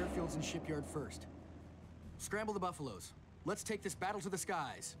target our airfields and shipyard first. Scramble the buffaloes. Let's take this battle to the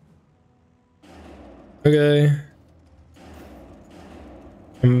skies. Okay.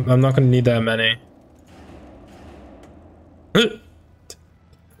 I'm not gonna need that many.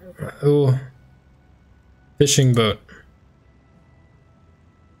 Oh. Fishing boat.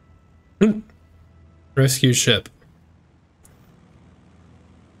 Rescue ship.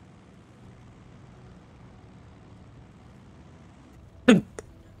 Enemy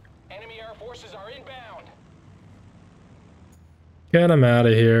air forces are inbound. Get him out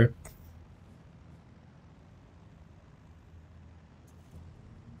of here.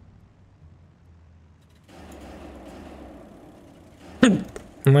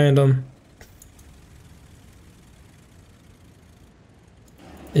 Land them.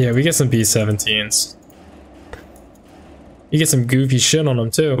 Yeah, we get some B-17s. You get some goofy shit on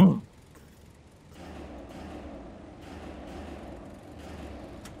them too.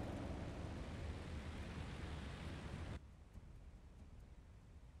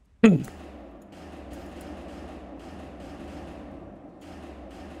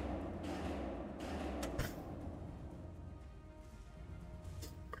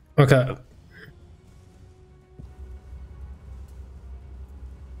 Okay.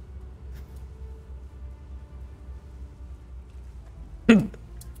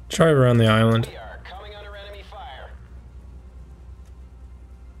 Drive around the island. We are coming under enemy fire.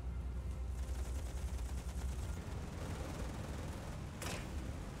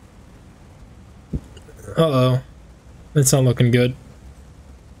 Uh-oh. That's not looking good.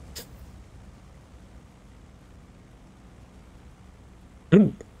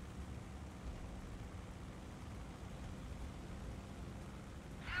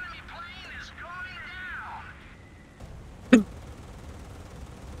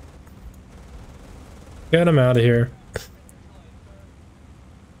 Get him out of here.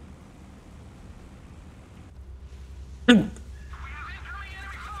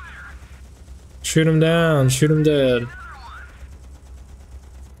 Shoot him down. Shoot him dead.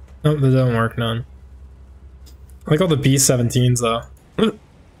 Oh, that don't work, none. I like all the B-17s though.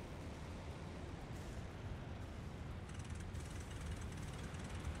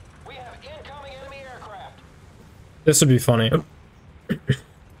 We have incoming enemy aircraft. This would be funny.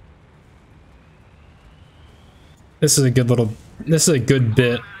 This is a good little. This is a good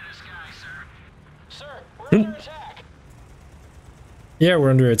bit. Sir, we're under attack. Yeah, we're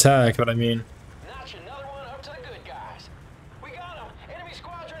under attack, but I mean. Notch another one up to the good guys. We got him. Enemy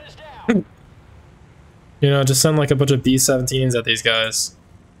squadron is down. You know, just send like a bunch of B-17s at these guys.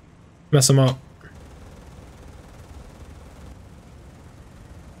 Mess them up.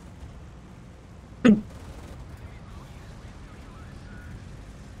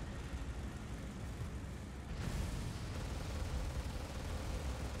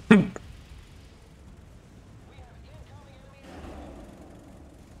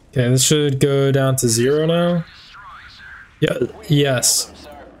 Okay, this should go down to 0 now. Yeah, yes.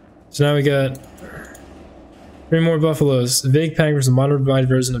 So now we got 3 more buffaloes. Vague Packers, a modified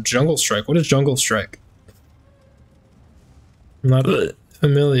version of Jungle Strike. What is Jungle Strike? I'm not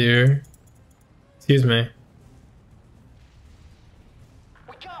familiar. Excuse me.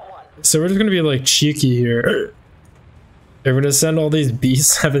 So we're just gonna be like cheeky here. We're gonna send all these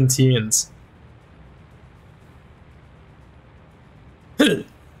B-17s.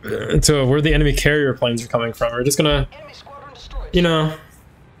 To where the enemy carrier planes are coming from. We're just gonna, you know,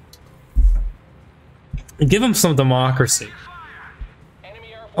 give them some democracy.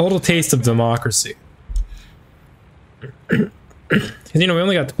 A little taste of democracy. Because, you know, we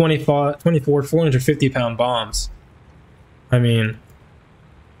only got 24 450-pound bombs. I mean,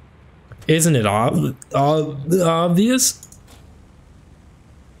 isn't it obvious?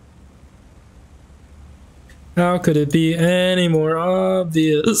 How could it be any more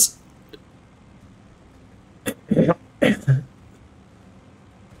obvious?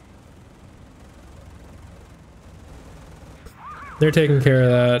 They're taking care of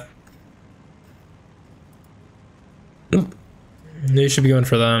that. They should be going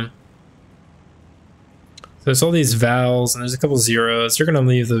for them. So there's all these vowels and there's a couple zeros. They're gonna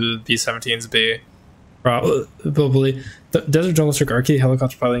leave the B-17s be. Probably. The Desert Jungle Trick arcade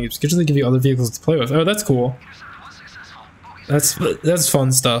helicopter piloting games usually give you other vehicles to play with. Oh, that's cool. That's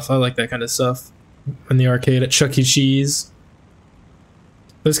fun stuff. I like that kind of stuff. In the arcade at Chuck E. Cheese.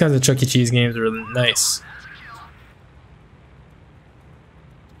 Those kinds of Chuck E. Cheese games are really nice.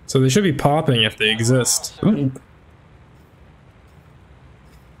 So they should be popping if they exist. Ooh.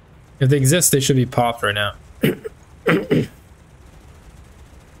 If they exist, they should be popped right now.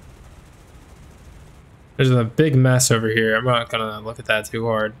 There's a big mess over here. I'm not gonna look at that too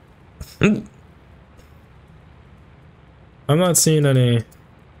hard. I'm not seeing any,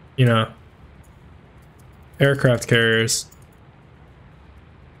 you know, aircraft carriers.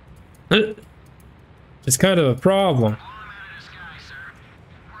 It's kind of a problem.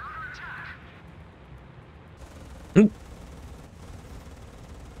 It's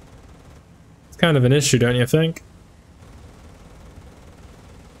kind of an issue, don't you think?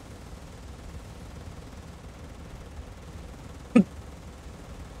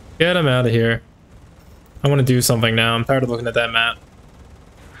 Get him out of here. I want to do something now. I'm tired of looking at that map.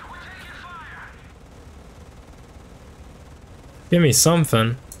 Give me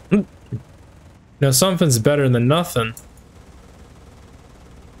something. No, something's better than nothing.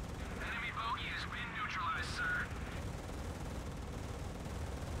 Enemy bogey has been neutralized, sir.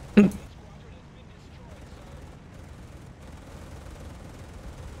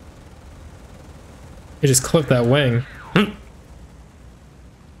 You just clipped that wing.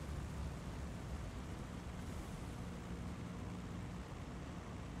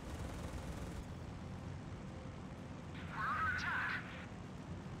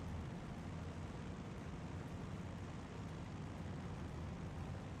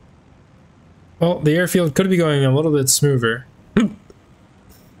 Well, the airfield could be going a little bit smoother.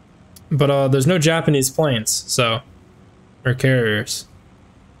 But there's no Japanese planes, so... or carriers.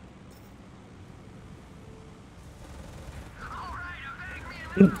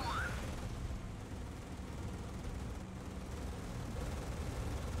 Enemy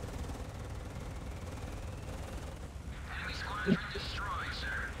squadron destroyed, sir.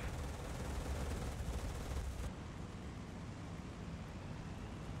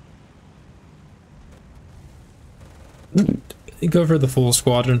 Go for the full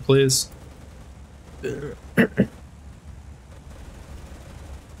squadron, please.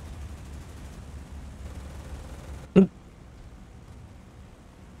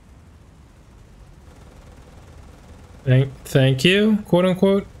 Thank you, quote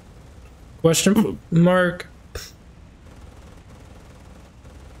unquote. Question mark.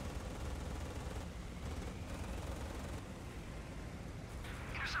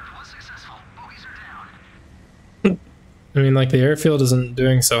 Intercept was successful. Bogies are down. I mean, like, the airfield isn't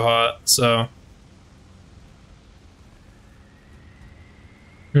doing so hot, so...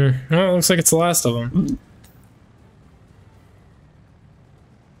 Well, it looks like it's the last of them.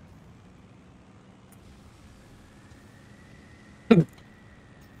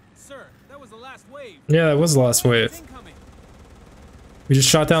 Sir, that was the last wave. Yeah, that was the last wave. Incoming. We just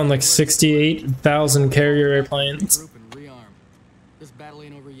shot down like 68,000 carrier airplanes. Regroup and rearm. This battle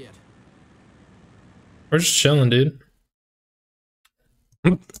ain't over yet. We're just chilling, dude.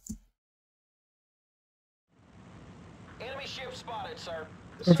 Enemy ship spotted, sir.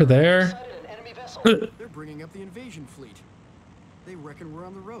 Over there. Sighted an enemy vessel. They're bringing up the invasion fleet. They reckon we're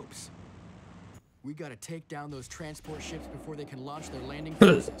on the ropes. We gotta take down those transport ships before they can launch their landing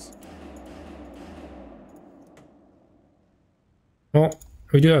forces. Well,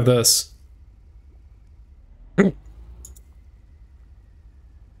 we do have this. Are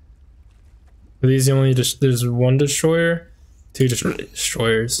these the only there's one destroyer? Two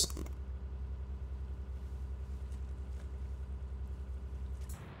destroyers.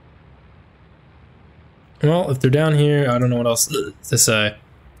 Well, if they're down here, I don't know what else to say.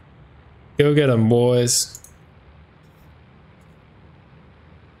 Go get them, boys.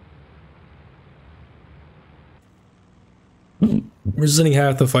 We're sending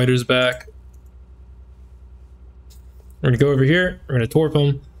half the fighters back. We're gonna go over here, we're gonna torp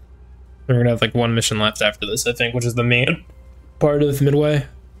them. We're gonna have like one mission left after this, I think, which is the main part of Midway.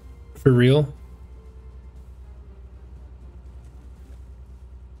 For real.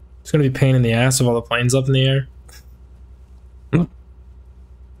 It's gonna be a pain in the ass of all the planes up in the air.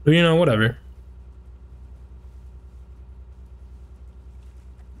 But you know, whatever.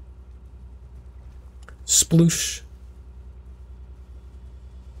 Sploosh.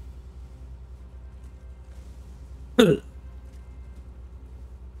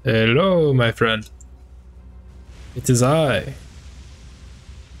 Hello, my friend. It is I.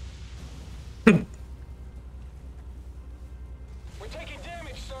 We're taking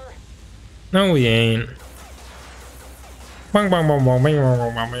damage, sir. No, we ain't. Bang, bang, bang, bang, bang,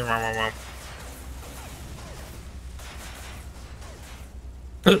 bang, bang, bang, bang,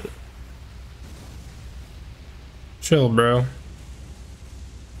 bang. Chill, bro.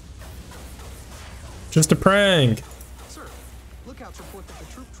 Just a prank. Sir, lookouts report that the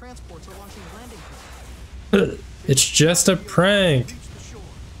troop transports are launching landing craft. It's just a prank. Reach the shore.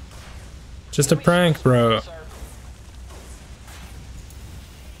 Just a prank, bro. Sir.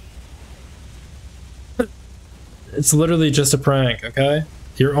 It's literally just a prank, okay?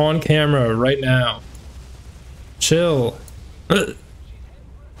 You're on camera right now. Chill.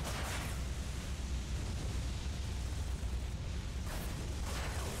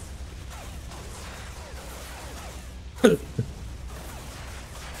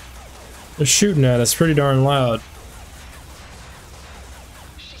 They're shooting at us pretty darn loud.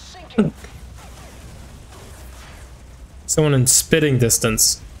 She's sinking. Someone in spitting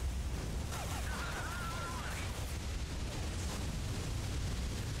distance.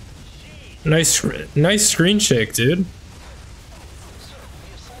 Nice screen shake, dude. Sir, we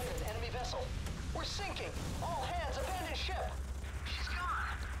have sighted an enemy vessel. We're sinking. All hands abandon ship. She's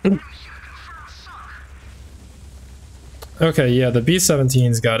gone. Enemy ship confirmed sunk. Okay, yeah, the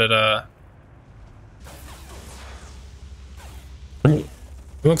B-17's got it,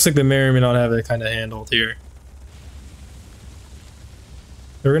 It looks like they may or may not have it kind of handled here.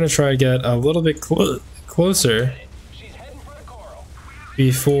 We're gonna try to get a little bit closer She's heading for the coral.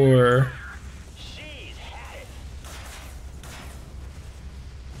 before She's had it.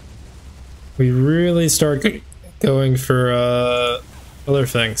 we really start going for other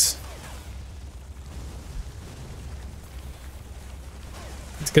things.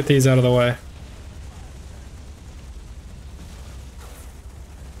 Let's get these out of the way.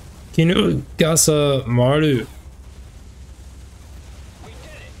 Kinu Gasa Maru. We did it.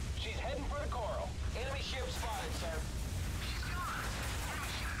 She's heading for the coral. Enemy ship spotted,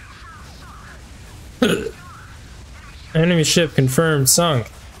 sir. Enemy ship confirmed sunk.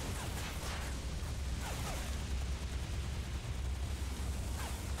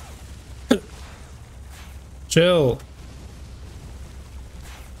 Chill.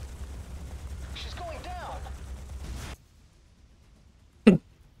 She's going down.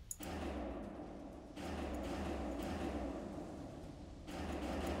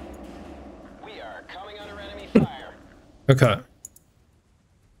 We are coming under enemy fire. Okay.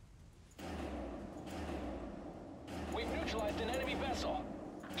 We've neutralized an enemy vessel.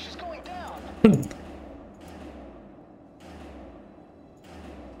 She's going down.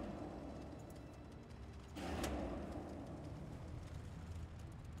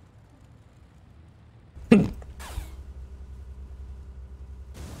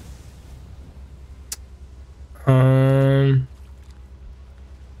 Um.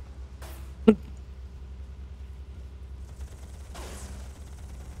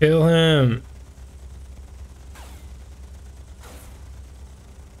 Kill him.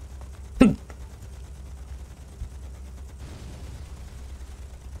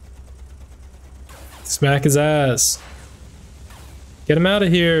 Smack his ass. Get him out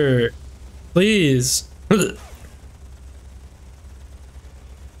of here. Please.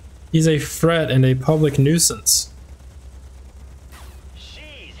 He's a threat and a public nuisance.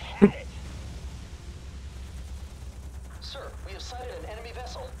 She's had it. Sir, we have sighted an enemy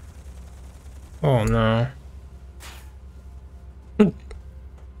vessel. Oh no.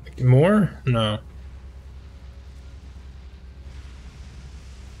 More? No.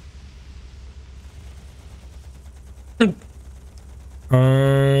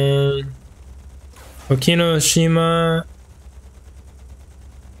 Okinoshima.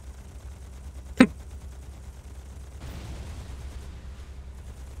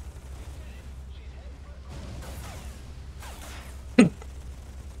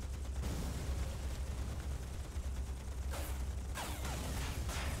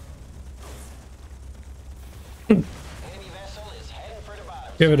 Enemy vessel is heading for the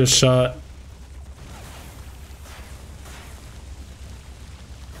bottom. Give it a shot.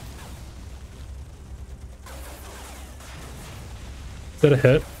 Is that a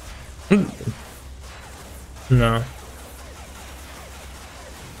hit? No.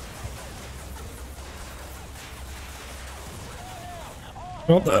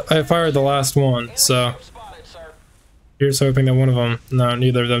 Well, I fired the last one, so Spotted, sir. here's hoping that one of them. No,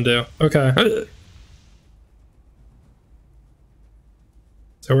 neither of them do. Okay.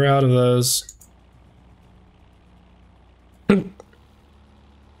 So we're out of those. We've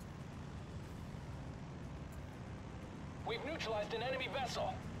neutralized an enemy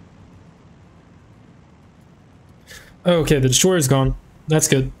vessel. Okay, the destroyer's gone. That's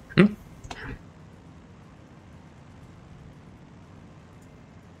good.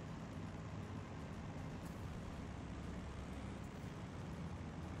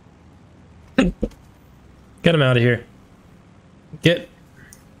 Get him out of here. Get.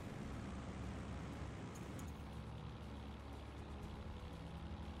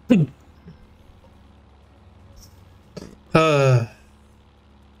 uh.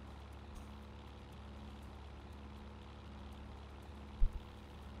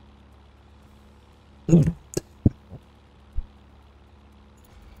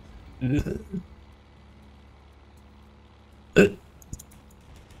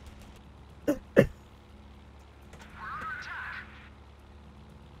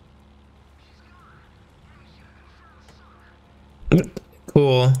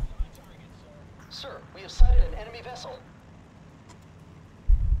 Cool. Sir, we have sighted an enemy vessel.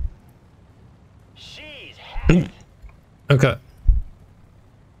 She's had it. Okay.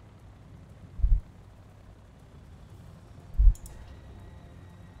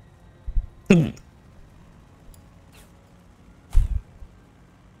 Nice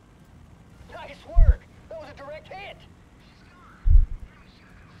work. That was a direct hit.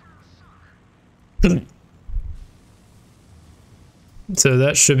 So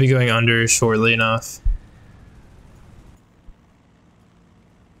that should be going under shortly enough.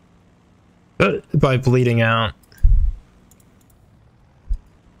 But by bleeding out.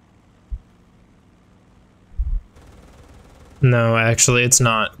 No, actually, it's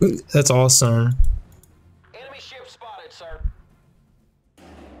not. That's awesome. Enemy ship spotted, sir.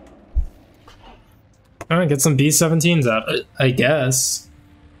 Alright, get some B-17s out, I guess.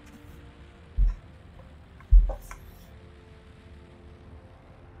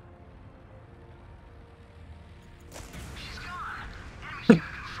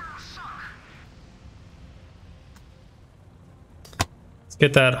 Let's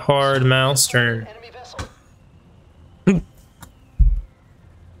get that hard mouse turn. Enemy vessel. We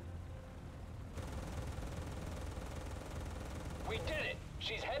did it.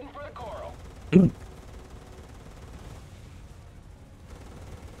 She's heading for the coral.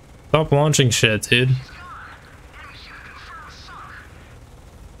 Stop launching shit, dude.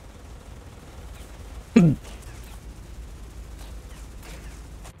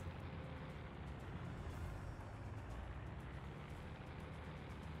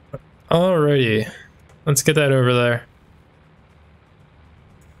 Alrighty. Let's get that over there.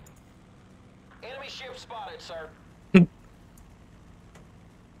 Enemy ship spotted, sir.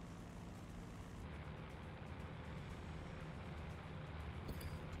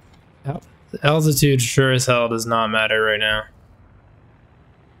 Altitude sure as hell does not matter right now.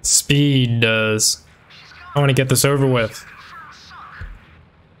 Speed does. I want to get this over with.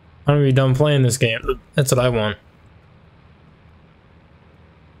 I want to be done playing this game. That's what I want.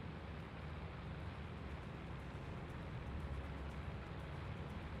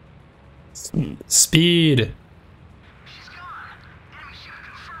 Speed.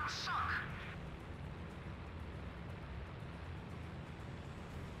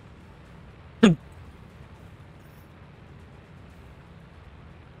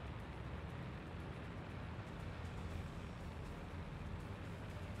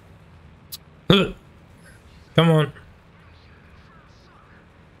 Come on.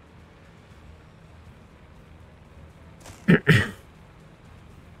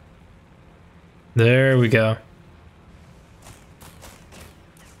 There we go.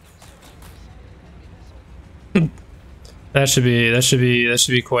 That should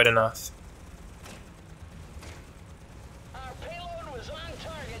be quite enough. Our payload was on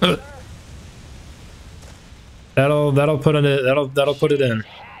target, sir. That'll put it that'll put it in.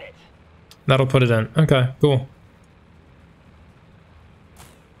 Had it. That'll put it in. Okay, cool.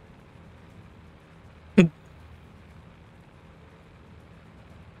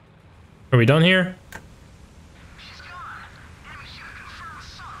 Are we done here?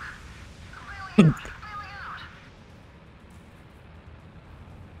 I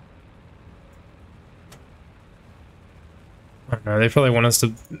don't know, they probably want us to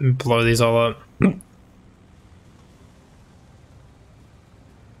blow these all up.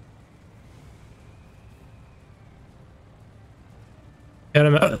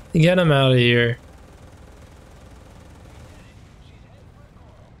 Get him out of here.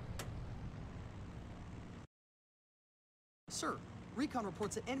 Sir, recon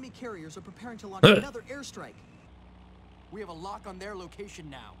reports that enemy carriers are preparing to launch another airstrike. We have a lock on their location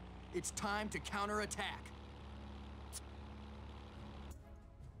now. It's time to counterattack.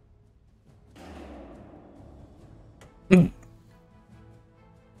 Do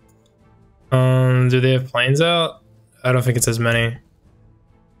they have planes out? I don't think it's as many.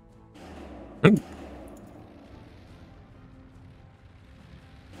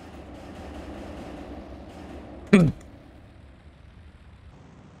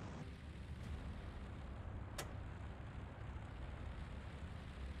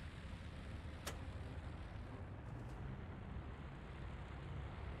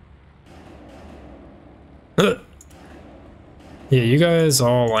 Yeah, you guys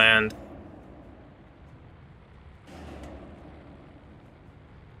all land.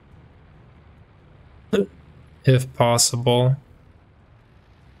 If possible.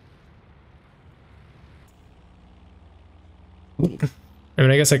 I mean,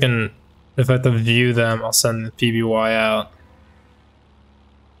 I guess I can, if I have to view them, I'll send the PBY out.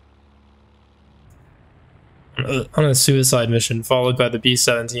 On a suicide mission, followed by the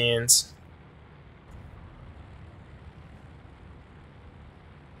B-17s.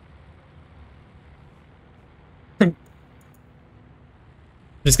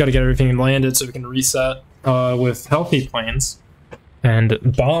 Just got to get everything landed so we can reset with healthy planes and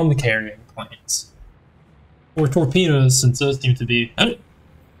bomb carrying planes. Or torpedoes, since those seem to be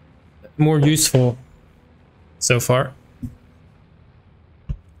more useful so far.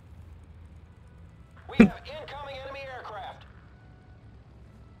 We have incoming enemy aircraft.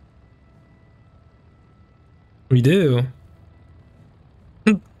 We do.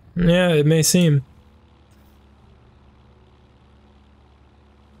 Yeah, it may seem.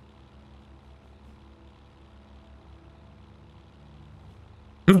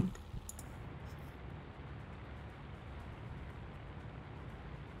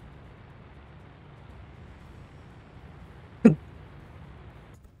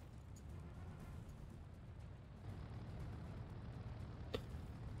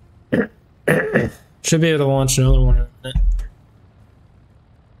 Should be able to launch another one in a minute.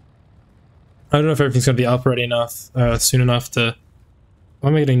 I don't know if everything's gonna be up ready enough, soon enough to. Why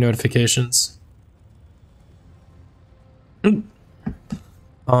am I getting notifications? See,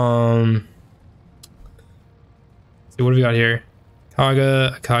 what do we got here?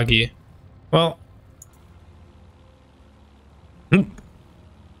 Kaga, Akagi. Well. Just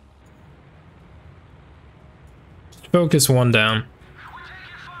focus one down.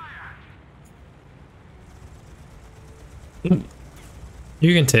 You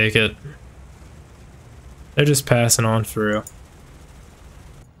can take it. They're just passing on through.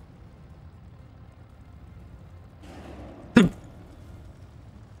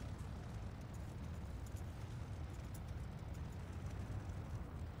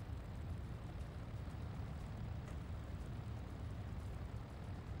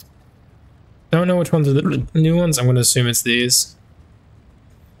 Don't know which ones are the new ones. I'm going to assume it's these.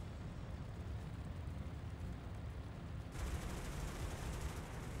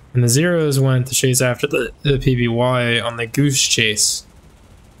 And the Zeros went to chase after the PBY on the goose chase,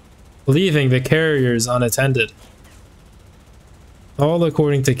 leaving the carriers unattended. All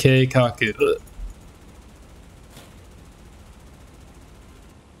according to Keikaku.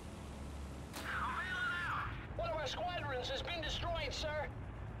 One of our squadrons has been destroyed, sir.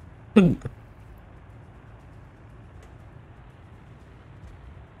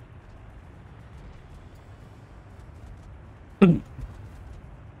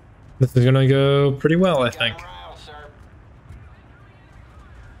 This is gonna go pretty well, I think.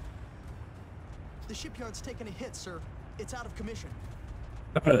 The shipyard's taken a hit, sir. It's out of commission.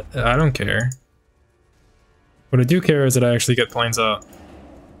 I don't care. What I do care is that I actually get planes up.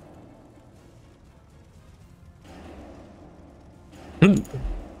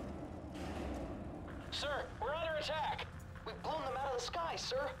 Sir, we're under attack. We've blown them out of the sky,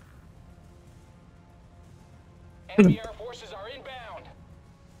 sir. Enemy air forces are inbound.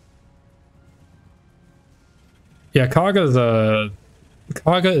 Yeah, Kaga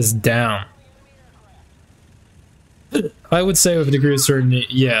is down. I would say with a degree of certainty,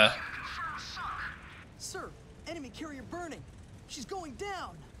 yeah. Sir, enemy carrier burning. She's going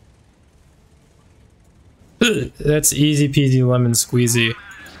down. That's easy peasy lemon squeezy.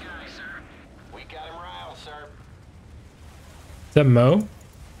 We got him riled, sir. Is that Mo?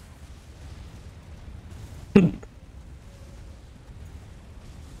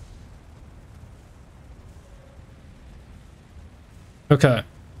 Okay.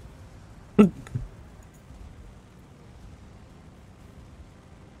 We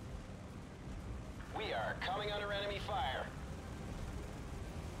are coming under enemy fire.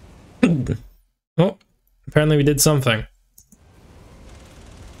 Oh, apparently we did something.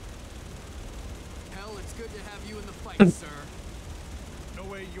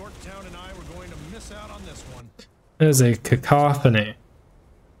 afraid Yorktown and I were going to miss out on this one. It is a cacophony.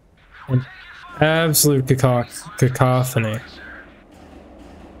 An absolute cacophony.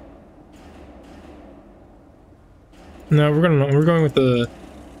 No, we're going with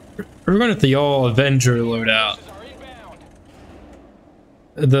the all Avenger loadout.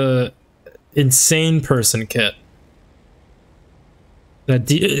 The insane person kit.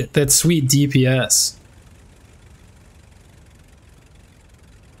 That sweet DPS.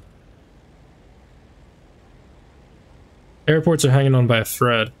 Airports are hanging on by a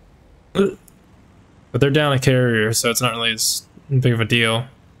thread. But they're down a carrier, so it's not really as big of a deal.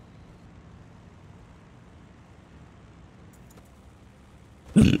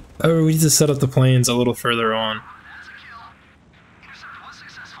 Oh, we need to set up the planes a little further on. That's a kill. Intercept was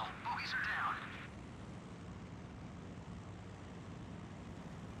successful. Bogies are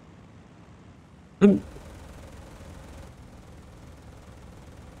down.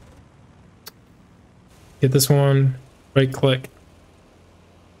 Get this one. Right click.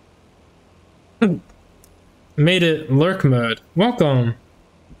 Made it lurk mode. Welcome.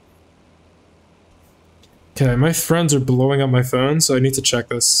 Okay, my friends are blowing up my phone, so I need to check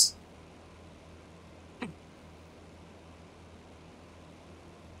this.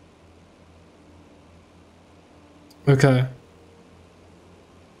 Okay.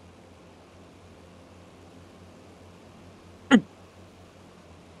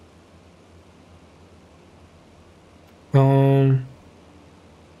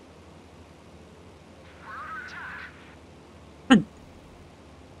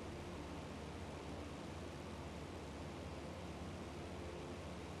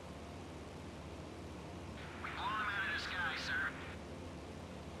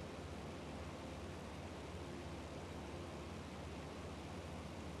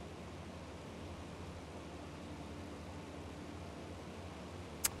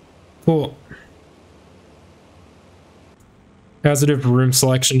 Cool. Has to do with room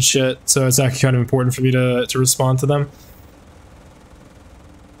selection shit, so it's actually kind of important for me to respond to them.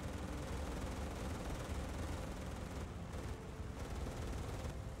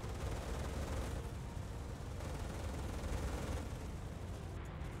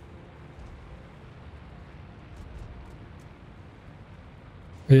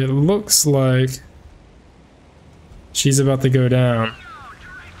 It looks like she's about to go down.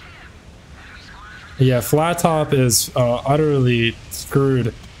 Yeah, flat top is utterly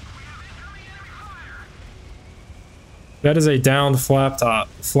screwed. That is a downed flat top.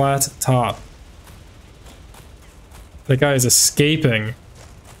 Flat top. That guy is escaping in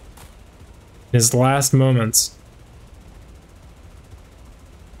his last moments.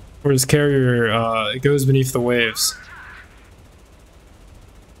 Where his carrier goes beneath the waves.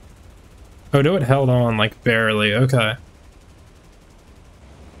 Oh no, it held on like barely. Okay.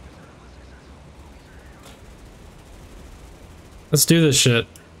 Let's do this shit.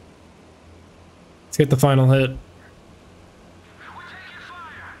 Let's get the final hit.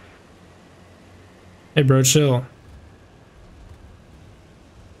 Hey bro, chill.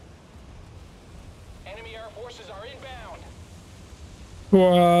 Enemy air forces are inbound.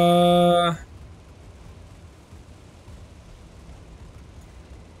 What?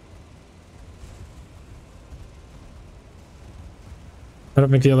 I don't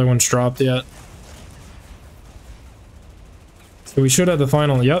think the other one's dropped yet. So we should have the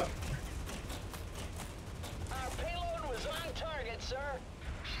final, yep. Our payload was on target, sir.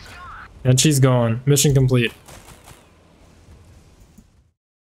 She's gone. And she's gone. Mission complete.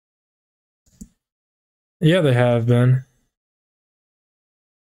 Yeah, they have been.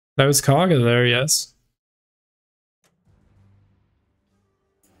 That was Kaga there, yes.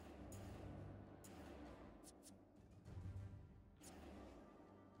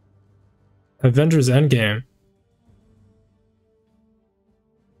 Avengers Endgame.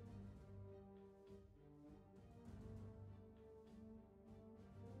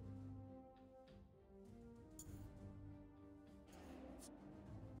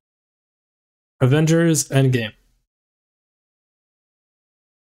 Avengers Endgame.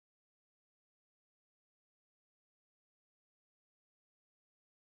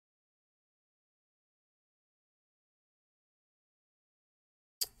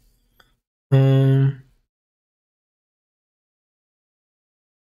 Um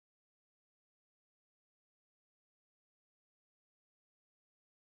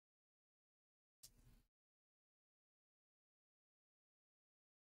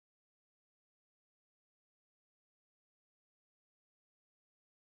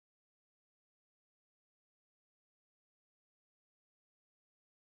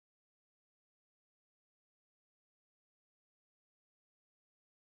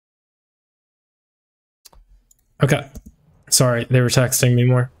Okay. Sorry, they were texting me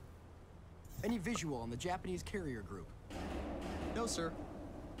more. Any visual on the Japanese carrier group? No, sir.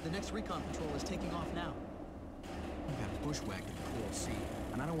 The next recon patrol is taking off now. We've got bushwhacked in the Coral Sea,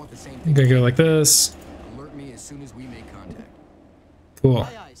 and I don't want the same I'm thing. gonna go like this. Alert me as soon as we make contact. Cool.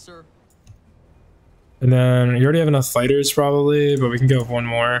 Aye, aye, sir. And then you already have enough fighters probably, but we can go with one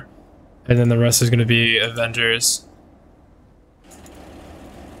more. And then the rest is gonna be Avengers.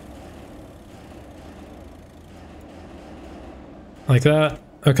 Like that?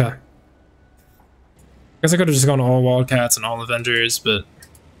 Okay. Guess I could have just gone all Wildcats and all Avengers, but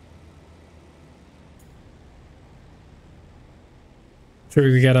sure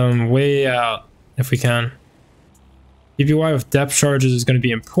we could get them way out if we can. EBY with depth charges is going to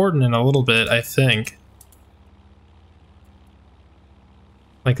be important in a little bit, I think.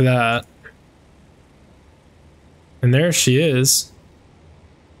 Like that. And there she is.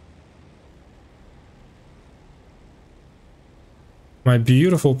 My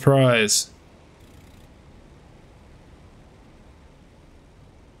beautiful prize.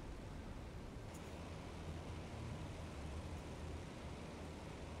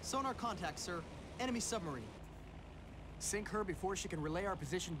 Sonar contact, sir. Enemy submarine. Sink her before she can relay our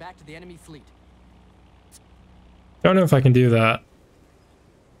position back to the enemy fleet. Don't know if I can do that.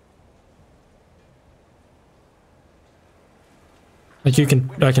 Like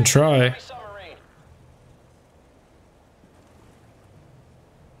I can try. Submarine.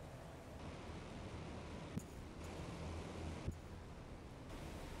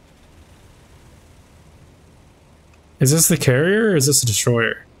 Is this the carrier or is this a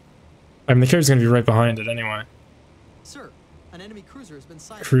destroyer? I mean, the carrier's gonna be right behind it anyway. Sir, an enemy cruiser has been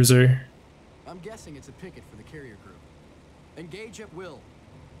sighted. Cruiser. I'm guessing it's a picket for the carrier group. Engage at will.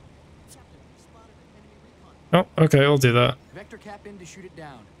 Captain, spotted an enemy recon. Oh, okay, I'll do that. Vector cap in to shoot it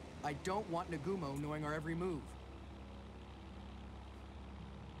down. I don't want Nagumo knowing our every move.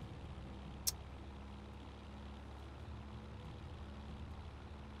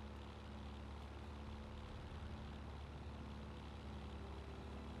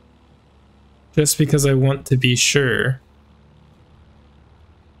 Just because I want to be sure.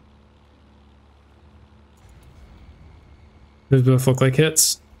 Those both look like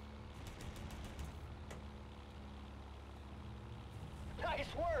hits. Nice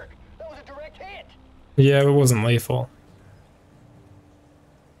work. That was a direct hit. Yeah, it wasn't lethal.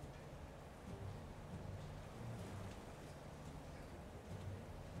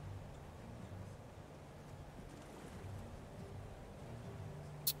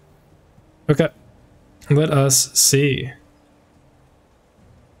 Okay, let us see.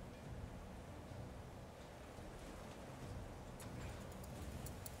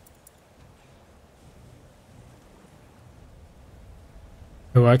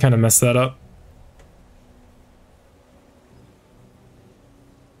 Oh, I kind of messed that up.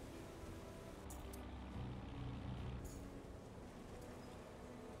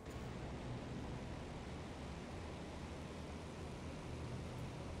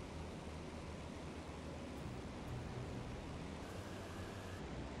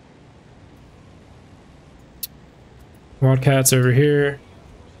 Wildcats over here.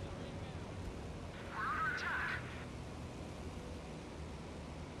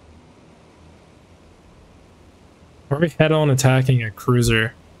 Are we head on attacking a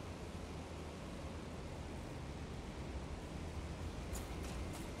cruiser?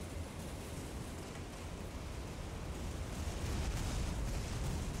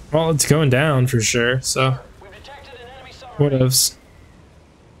 Well, it's going down for sure, so We've detected an enemy submarine. whatevs.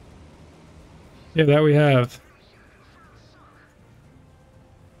 Yeah, that we have.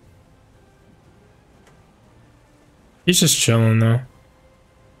 He's just chilling though.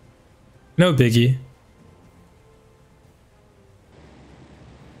 No biggie.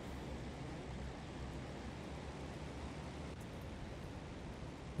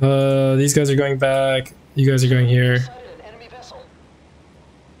 These guys are going back. You guys are going here. Sighted an enemy vessel.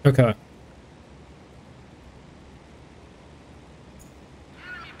 Okay. Enemy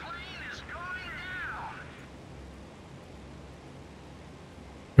plane is going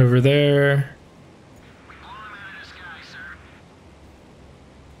down. Over there. We blow him out of the sky, sir.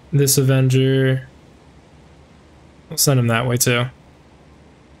 This Avenger. We'll send him that way too.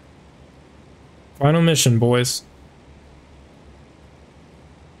 Final mission, boys.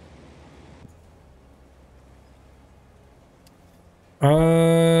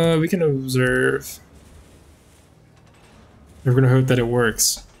 We can observe. We're gonna hope that it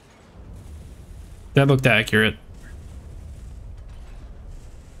works. That looked accurate.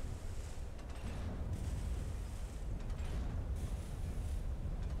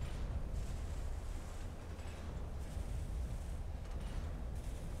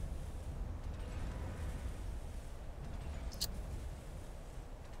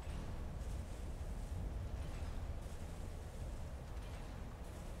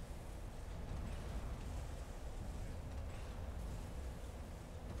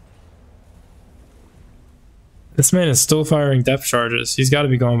 This man is still firing depth charges. He's got to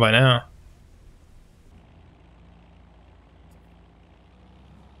be gone by now.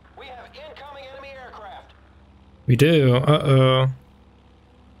 We have incoming enemy aircraft. We do. Uh-oh.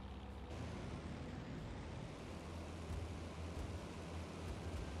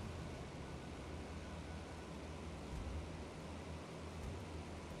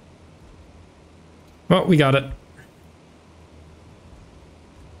 Well, we got it.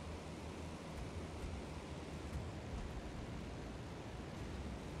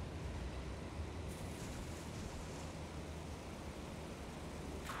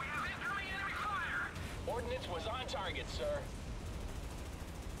 Ordnance was on target, sir.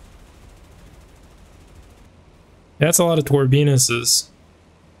 That's a lot of Torbinuses.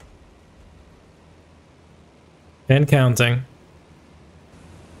 And counting.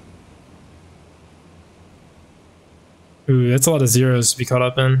 Ooh, that's a lot of zeros to be caught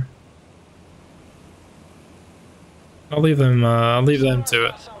up in. I'll leave them to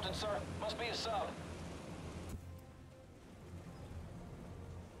it. Something, sir. Must be a sub.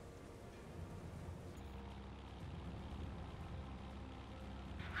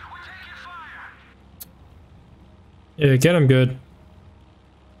 We're taking fire. Yeah, get him good.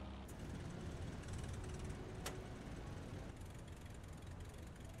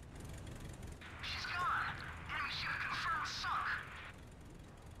 She's gone. Enemy ship confirmed sunk.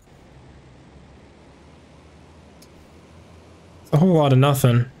 It's a whole lot of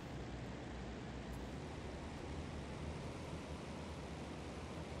nothing.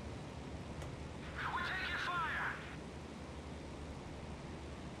 We're taking fire.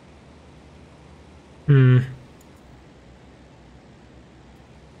 Hmm.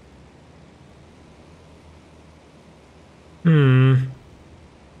 Hmm.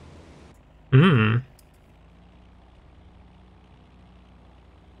 Hmm.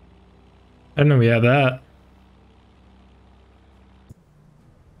 I didn't know we had that.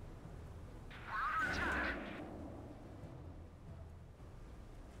 We're under attack.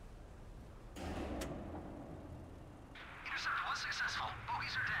 Intercept was successful.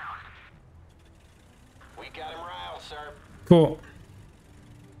 Bogies are down. We got him riled, sir. Cool.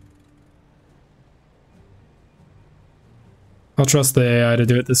 I'll trust the AI to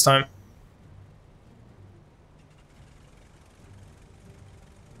do it this time.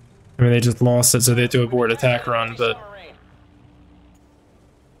 I mean, they just lost it, so they had to abort attack run, but... Submarine.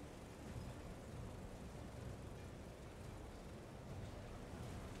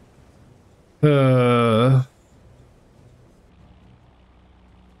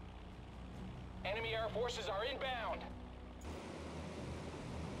 Enemy air forces are inbound.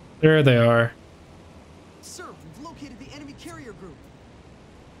 There they are. Sir, we've located the enemy carrier group.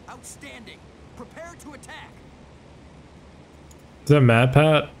 Outstanding. Prepare to attack. Is that Mad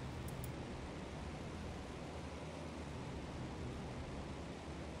Pat?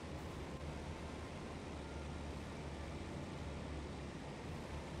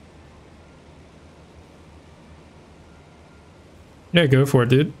 Yeah, go for it,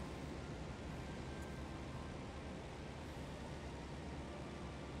 dude. We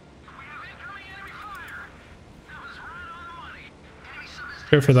have incoming enemy fire. That was right on the money. Enemy sub is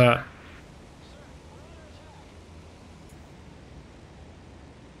Go for that.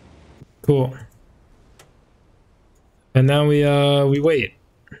 Cool. And now we wait.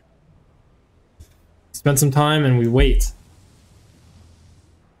 Spend some time and we wait.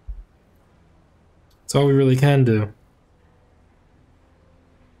 That's all we really can do.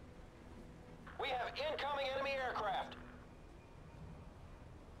 We have incoming enemy aircraft.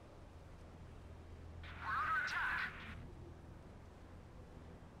 We're under attack.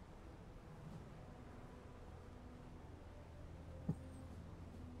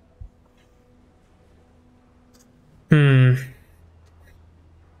 Hmm.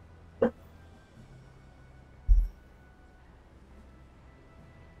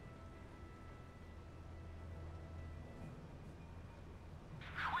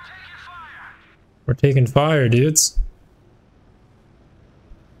 We're taking fire, dudes.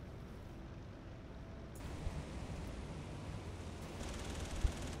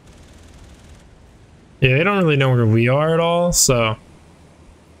 Yeah, they don't really know where we are at all, so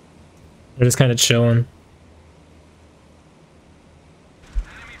they're just kind of chilling.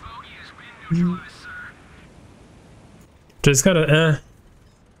 Enemy bogey has been neutralized, sir. Just kind of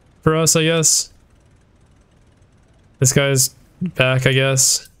for us, I guess. This guy's back, I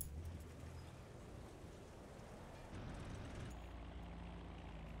guess.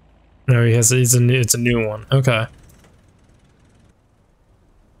 No, he has. It's a new one. Okay.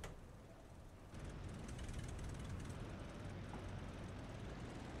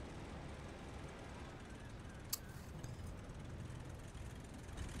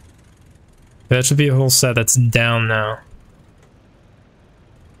 That should be a whole set that's down now.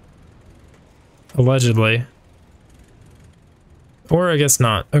 Allegedly. Or I guess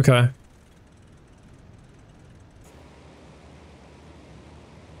not. Okay.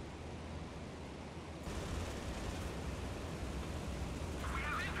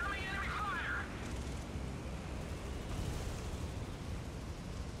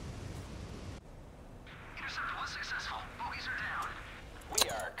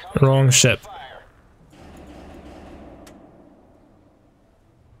 Wrong ship.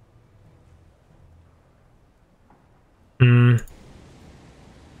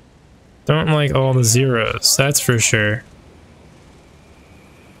 Don't like all the zeros, that's for sure.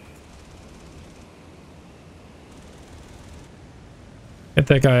 Get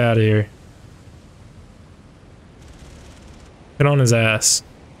that guy out of here. Get on his ass.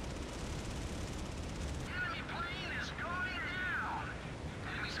 Enemy plane is going down.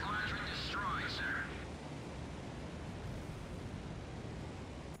 Enemy squadron destroyed, sir.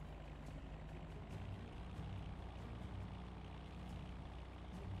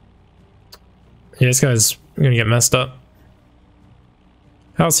 Yeah, this guy's gonna get messed up.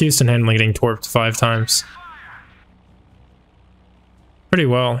 How's Houston handling getting torped 5 times? Pretty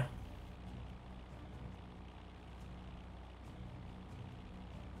well.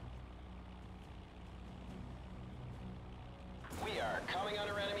 We are coming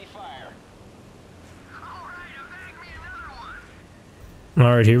under enemy fire. All right, evade me another one.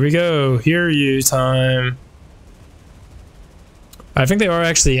 Alright, here we go. Hear you time. I think they are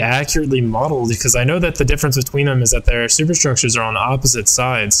actually accurately modeled because I know that the difference between them is that their superstructures are on opposite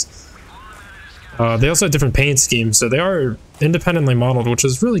sides. They also have different paint schemes, so they are independently modeled, which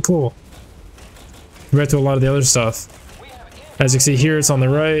is really cool compared to a lot of the other stuff. As you can see here, it's on the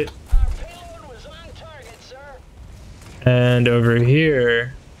right. Our payload was on target, sir. And over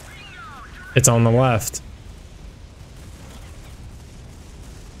here, it's on the left.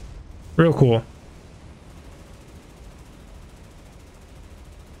 Real cool.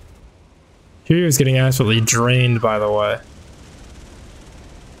 Here is getting absolutely drained, by the way.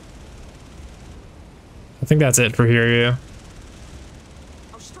 I think that's it for Hiryu.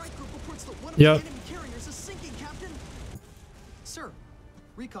 Our strike group reports that one of Yep. the enemy carriers is sinking, Captain. Sir,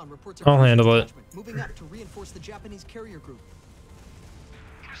 recon reports I'll handle it. moving up to reinforce the Japanese carrier group.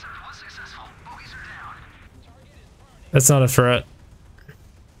 Intercept was successful. Bogies are down. That's not a threat.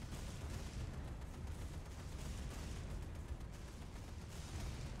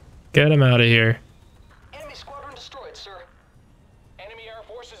 Get him out of here. Enemy squadron destroyed, sir. Enemy air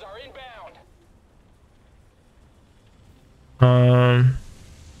forces are inbound.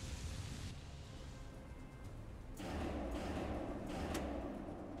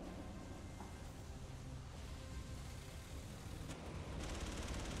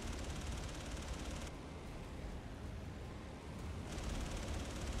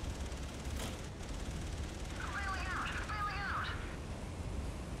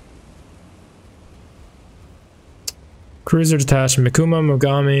 Cruiser detachment, Mikuma,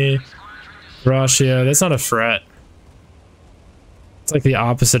 Mogami, Rashia. That's not a threat. It's like the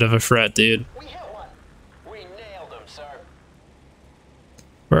opposite of a threat, dude. We hit one. We nailed them, sir.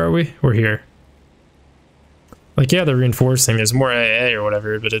 Where are we? We're here. Like, yeah, they're reinforcing. There's more AA or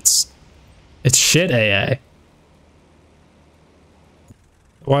whatever, but it's shit AA.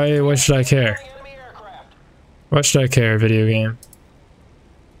 Why should I care? Enemy aircraft. Why should I care, video game?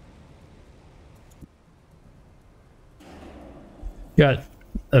 You got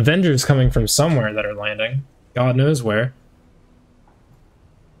Avengers coming from somewhere that are landing. God knows where.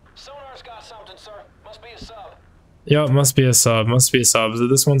 Sonar's got something, sir. Must be a sub. Yep, must be a sub. Must be a sub. Is it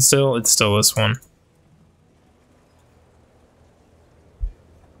this one still? It's still this one.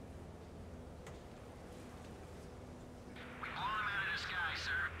 We blow them out of the sky,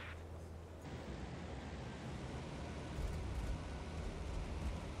 sir.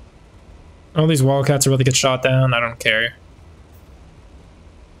 All these Wildcats are about to get shot down. I don't care.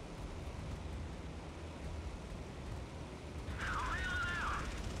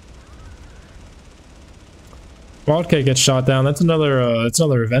 Wildcat gets shot down. That's another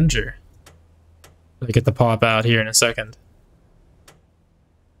Avenger. They get the pop out here in a second.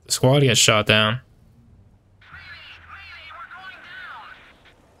 The squad gets shot down. Mayday, we're going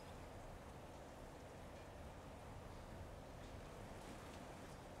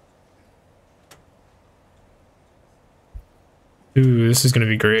down. Ooh, this is gonna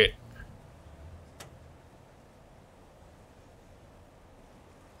be great.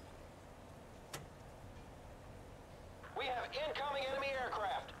 We have incoming enemy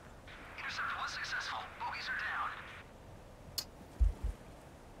aircraft. Intercept was successful. Bogies are down.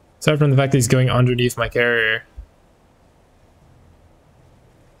 Aside from the fact that he's going underneath my carrier.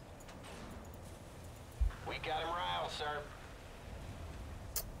 We got him riled, sir.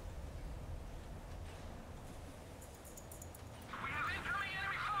 We have incoming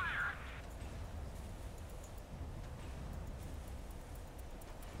enemy fire!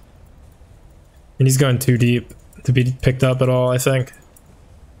 And he's going too deep to be picked up at all, I think.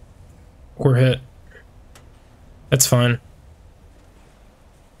 Or hit. That's fine.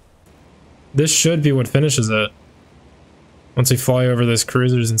 This should be what finishes it. Once we fly over those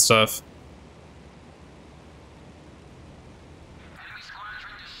cruisers and stuff. Enemy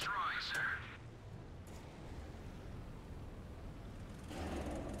squadron destroyed, sir.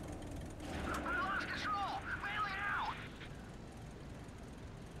 We lost control! Bailing out!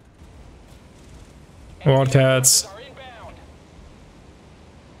 Wildcats. Are inbound.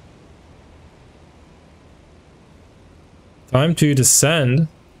 Time to descend.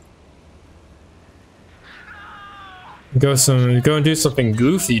 Go and do something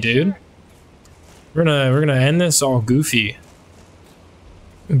goofy, dude. We're gonna end this all goofy.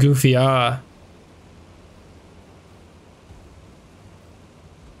 Goofy Sir,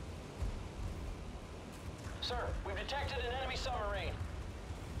 we've detected an enemy submarine.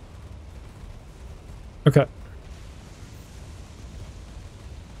 Okay.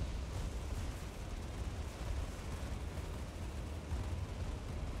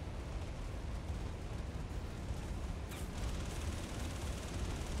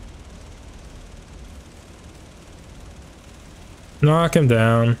 Knock him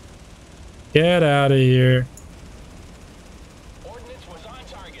down. Get out of here. Ordnance was on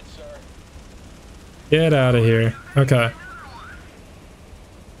target, sir. Get out of here. Okay.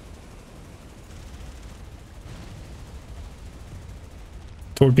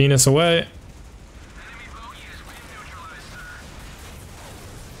 Torpedoes away. Enemy boat is wind neutralized, sir.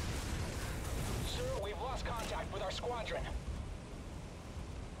 Sir, we've lost contact with our squadron.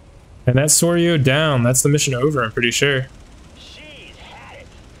 And that's Sorrel down. That's the mission over, I'm pretty sure. She's had it.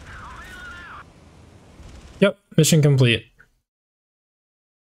 Yep, mission complete.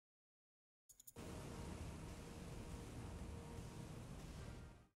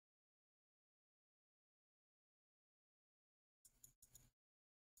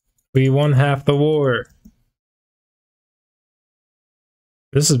 We won half the war.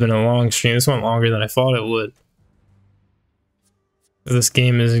 This has been a long stream. This went longer than I thought it would. This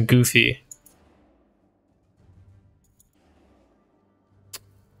game is goofy.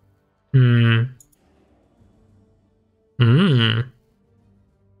 Hmm.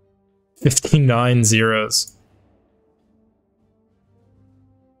 59 zeros.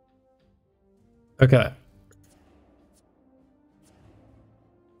 Okay.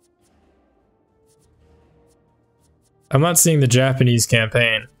 I'm not seeing the Japanese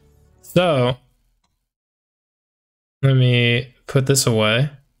campaign. So, let me put this away.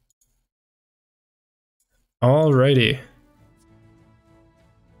 Alrighty.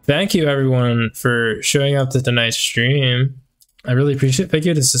 Thank you everyone for showing up to tonight's stream. I really appreciate it. Thank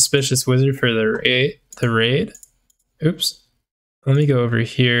you to Suspicious Wizard for the raid. Oops. Let me go over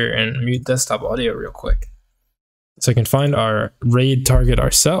here and mute desktop audio real quick, so I can find our raid target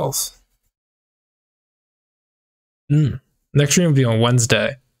ourselves. Next stream will be on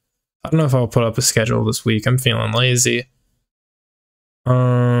Wednesday. I don't know if I'll put up a schedule this week. I'm feeling lazy.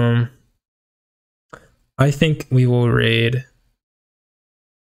 I think we will raid.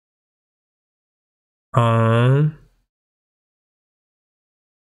 So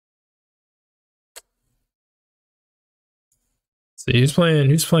who's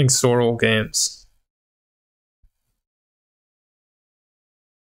playing Sorrel games?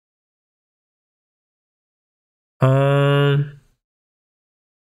 I'm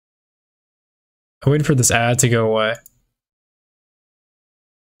waiting for this ad to go away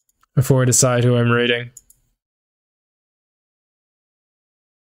before I decide who I'm rating.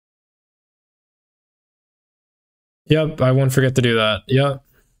 Yep, I won't forget to do that. Yep.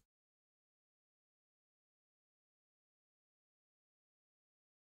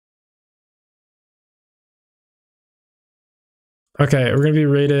 Okay, we're gonna be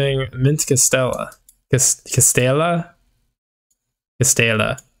rating Mint Castella. Castella?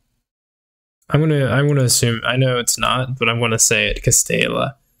 Castella. I'm gonna assume, I know it's not, but I'm gonna say it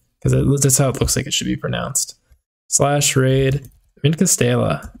Castella, because that's how it looks like it should be pronounced. / raid Mint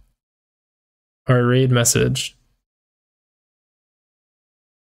Castella. Our raid message.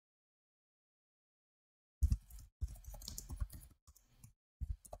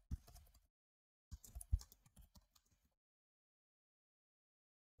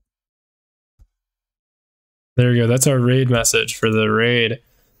 There we go. That's our raid message for the raid.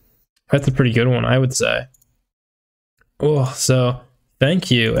 That's a pretty good one, I would say. Oh, so thank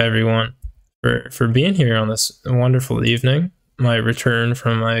you everyone for being here on this wonderful evening. My return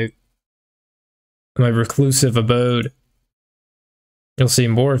from my reclusive abode. You'll see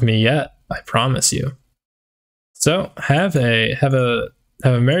more of me yet, I promise you. So have a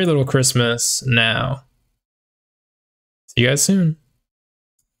merry little Christmas now. See you guys soon.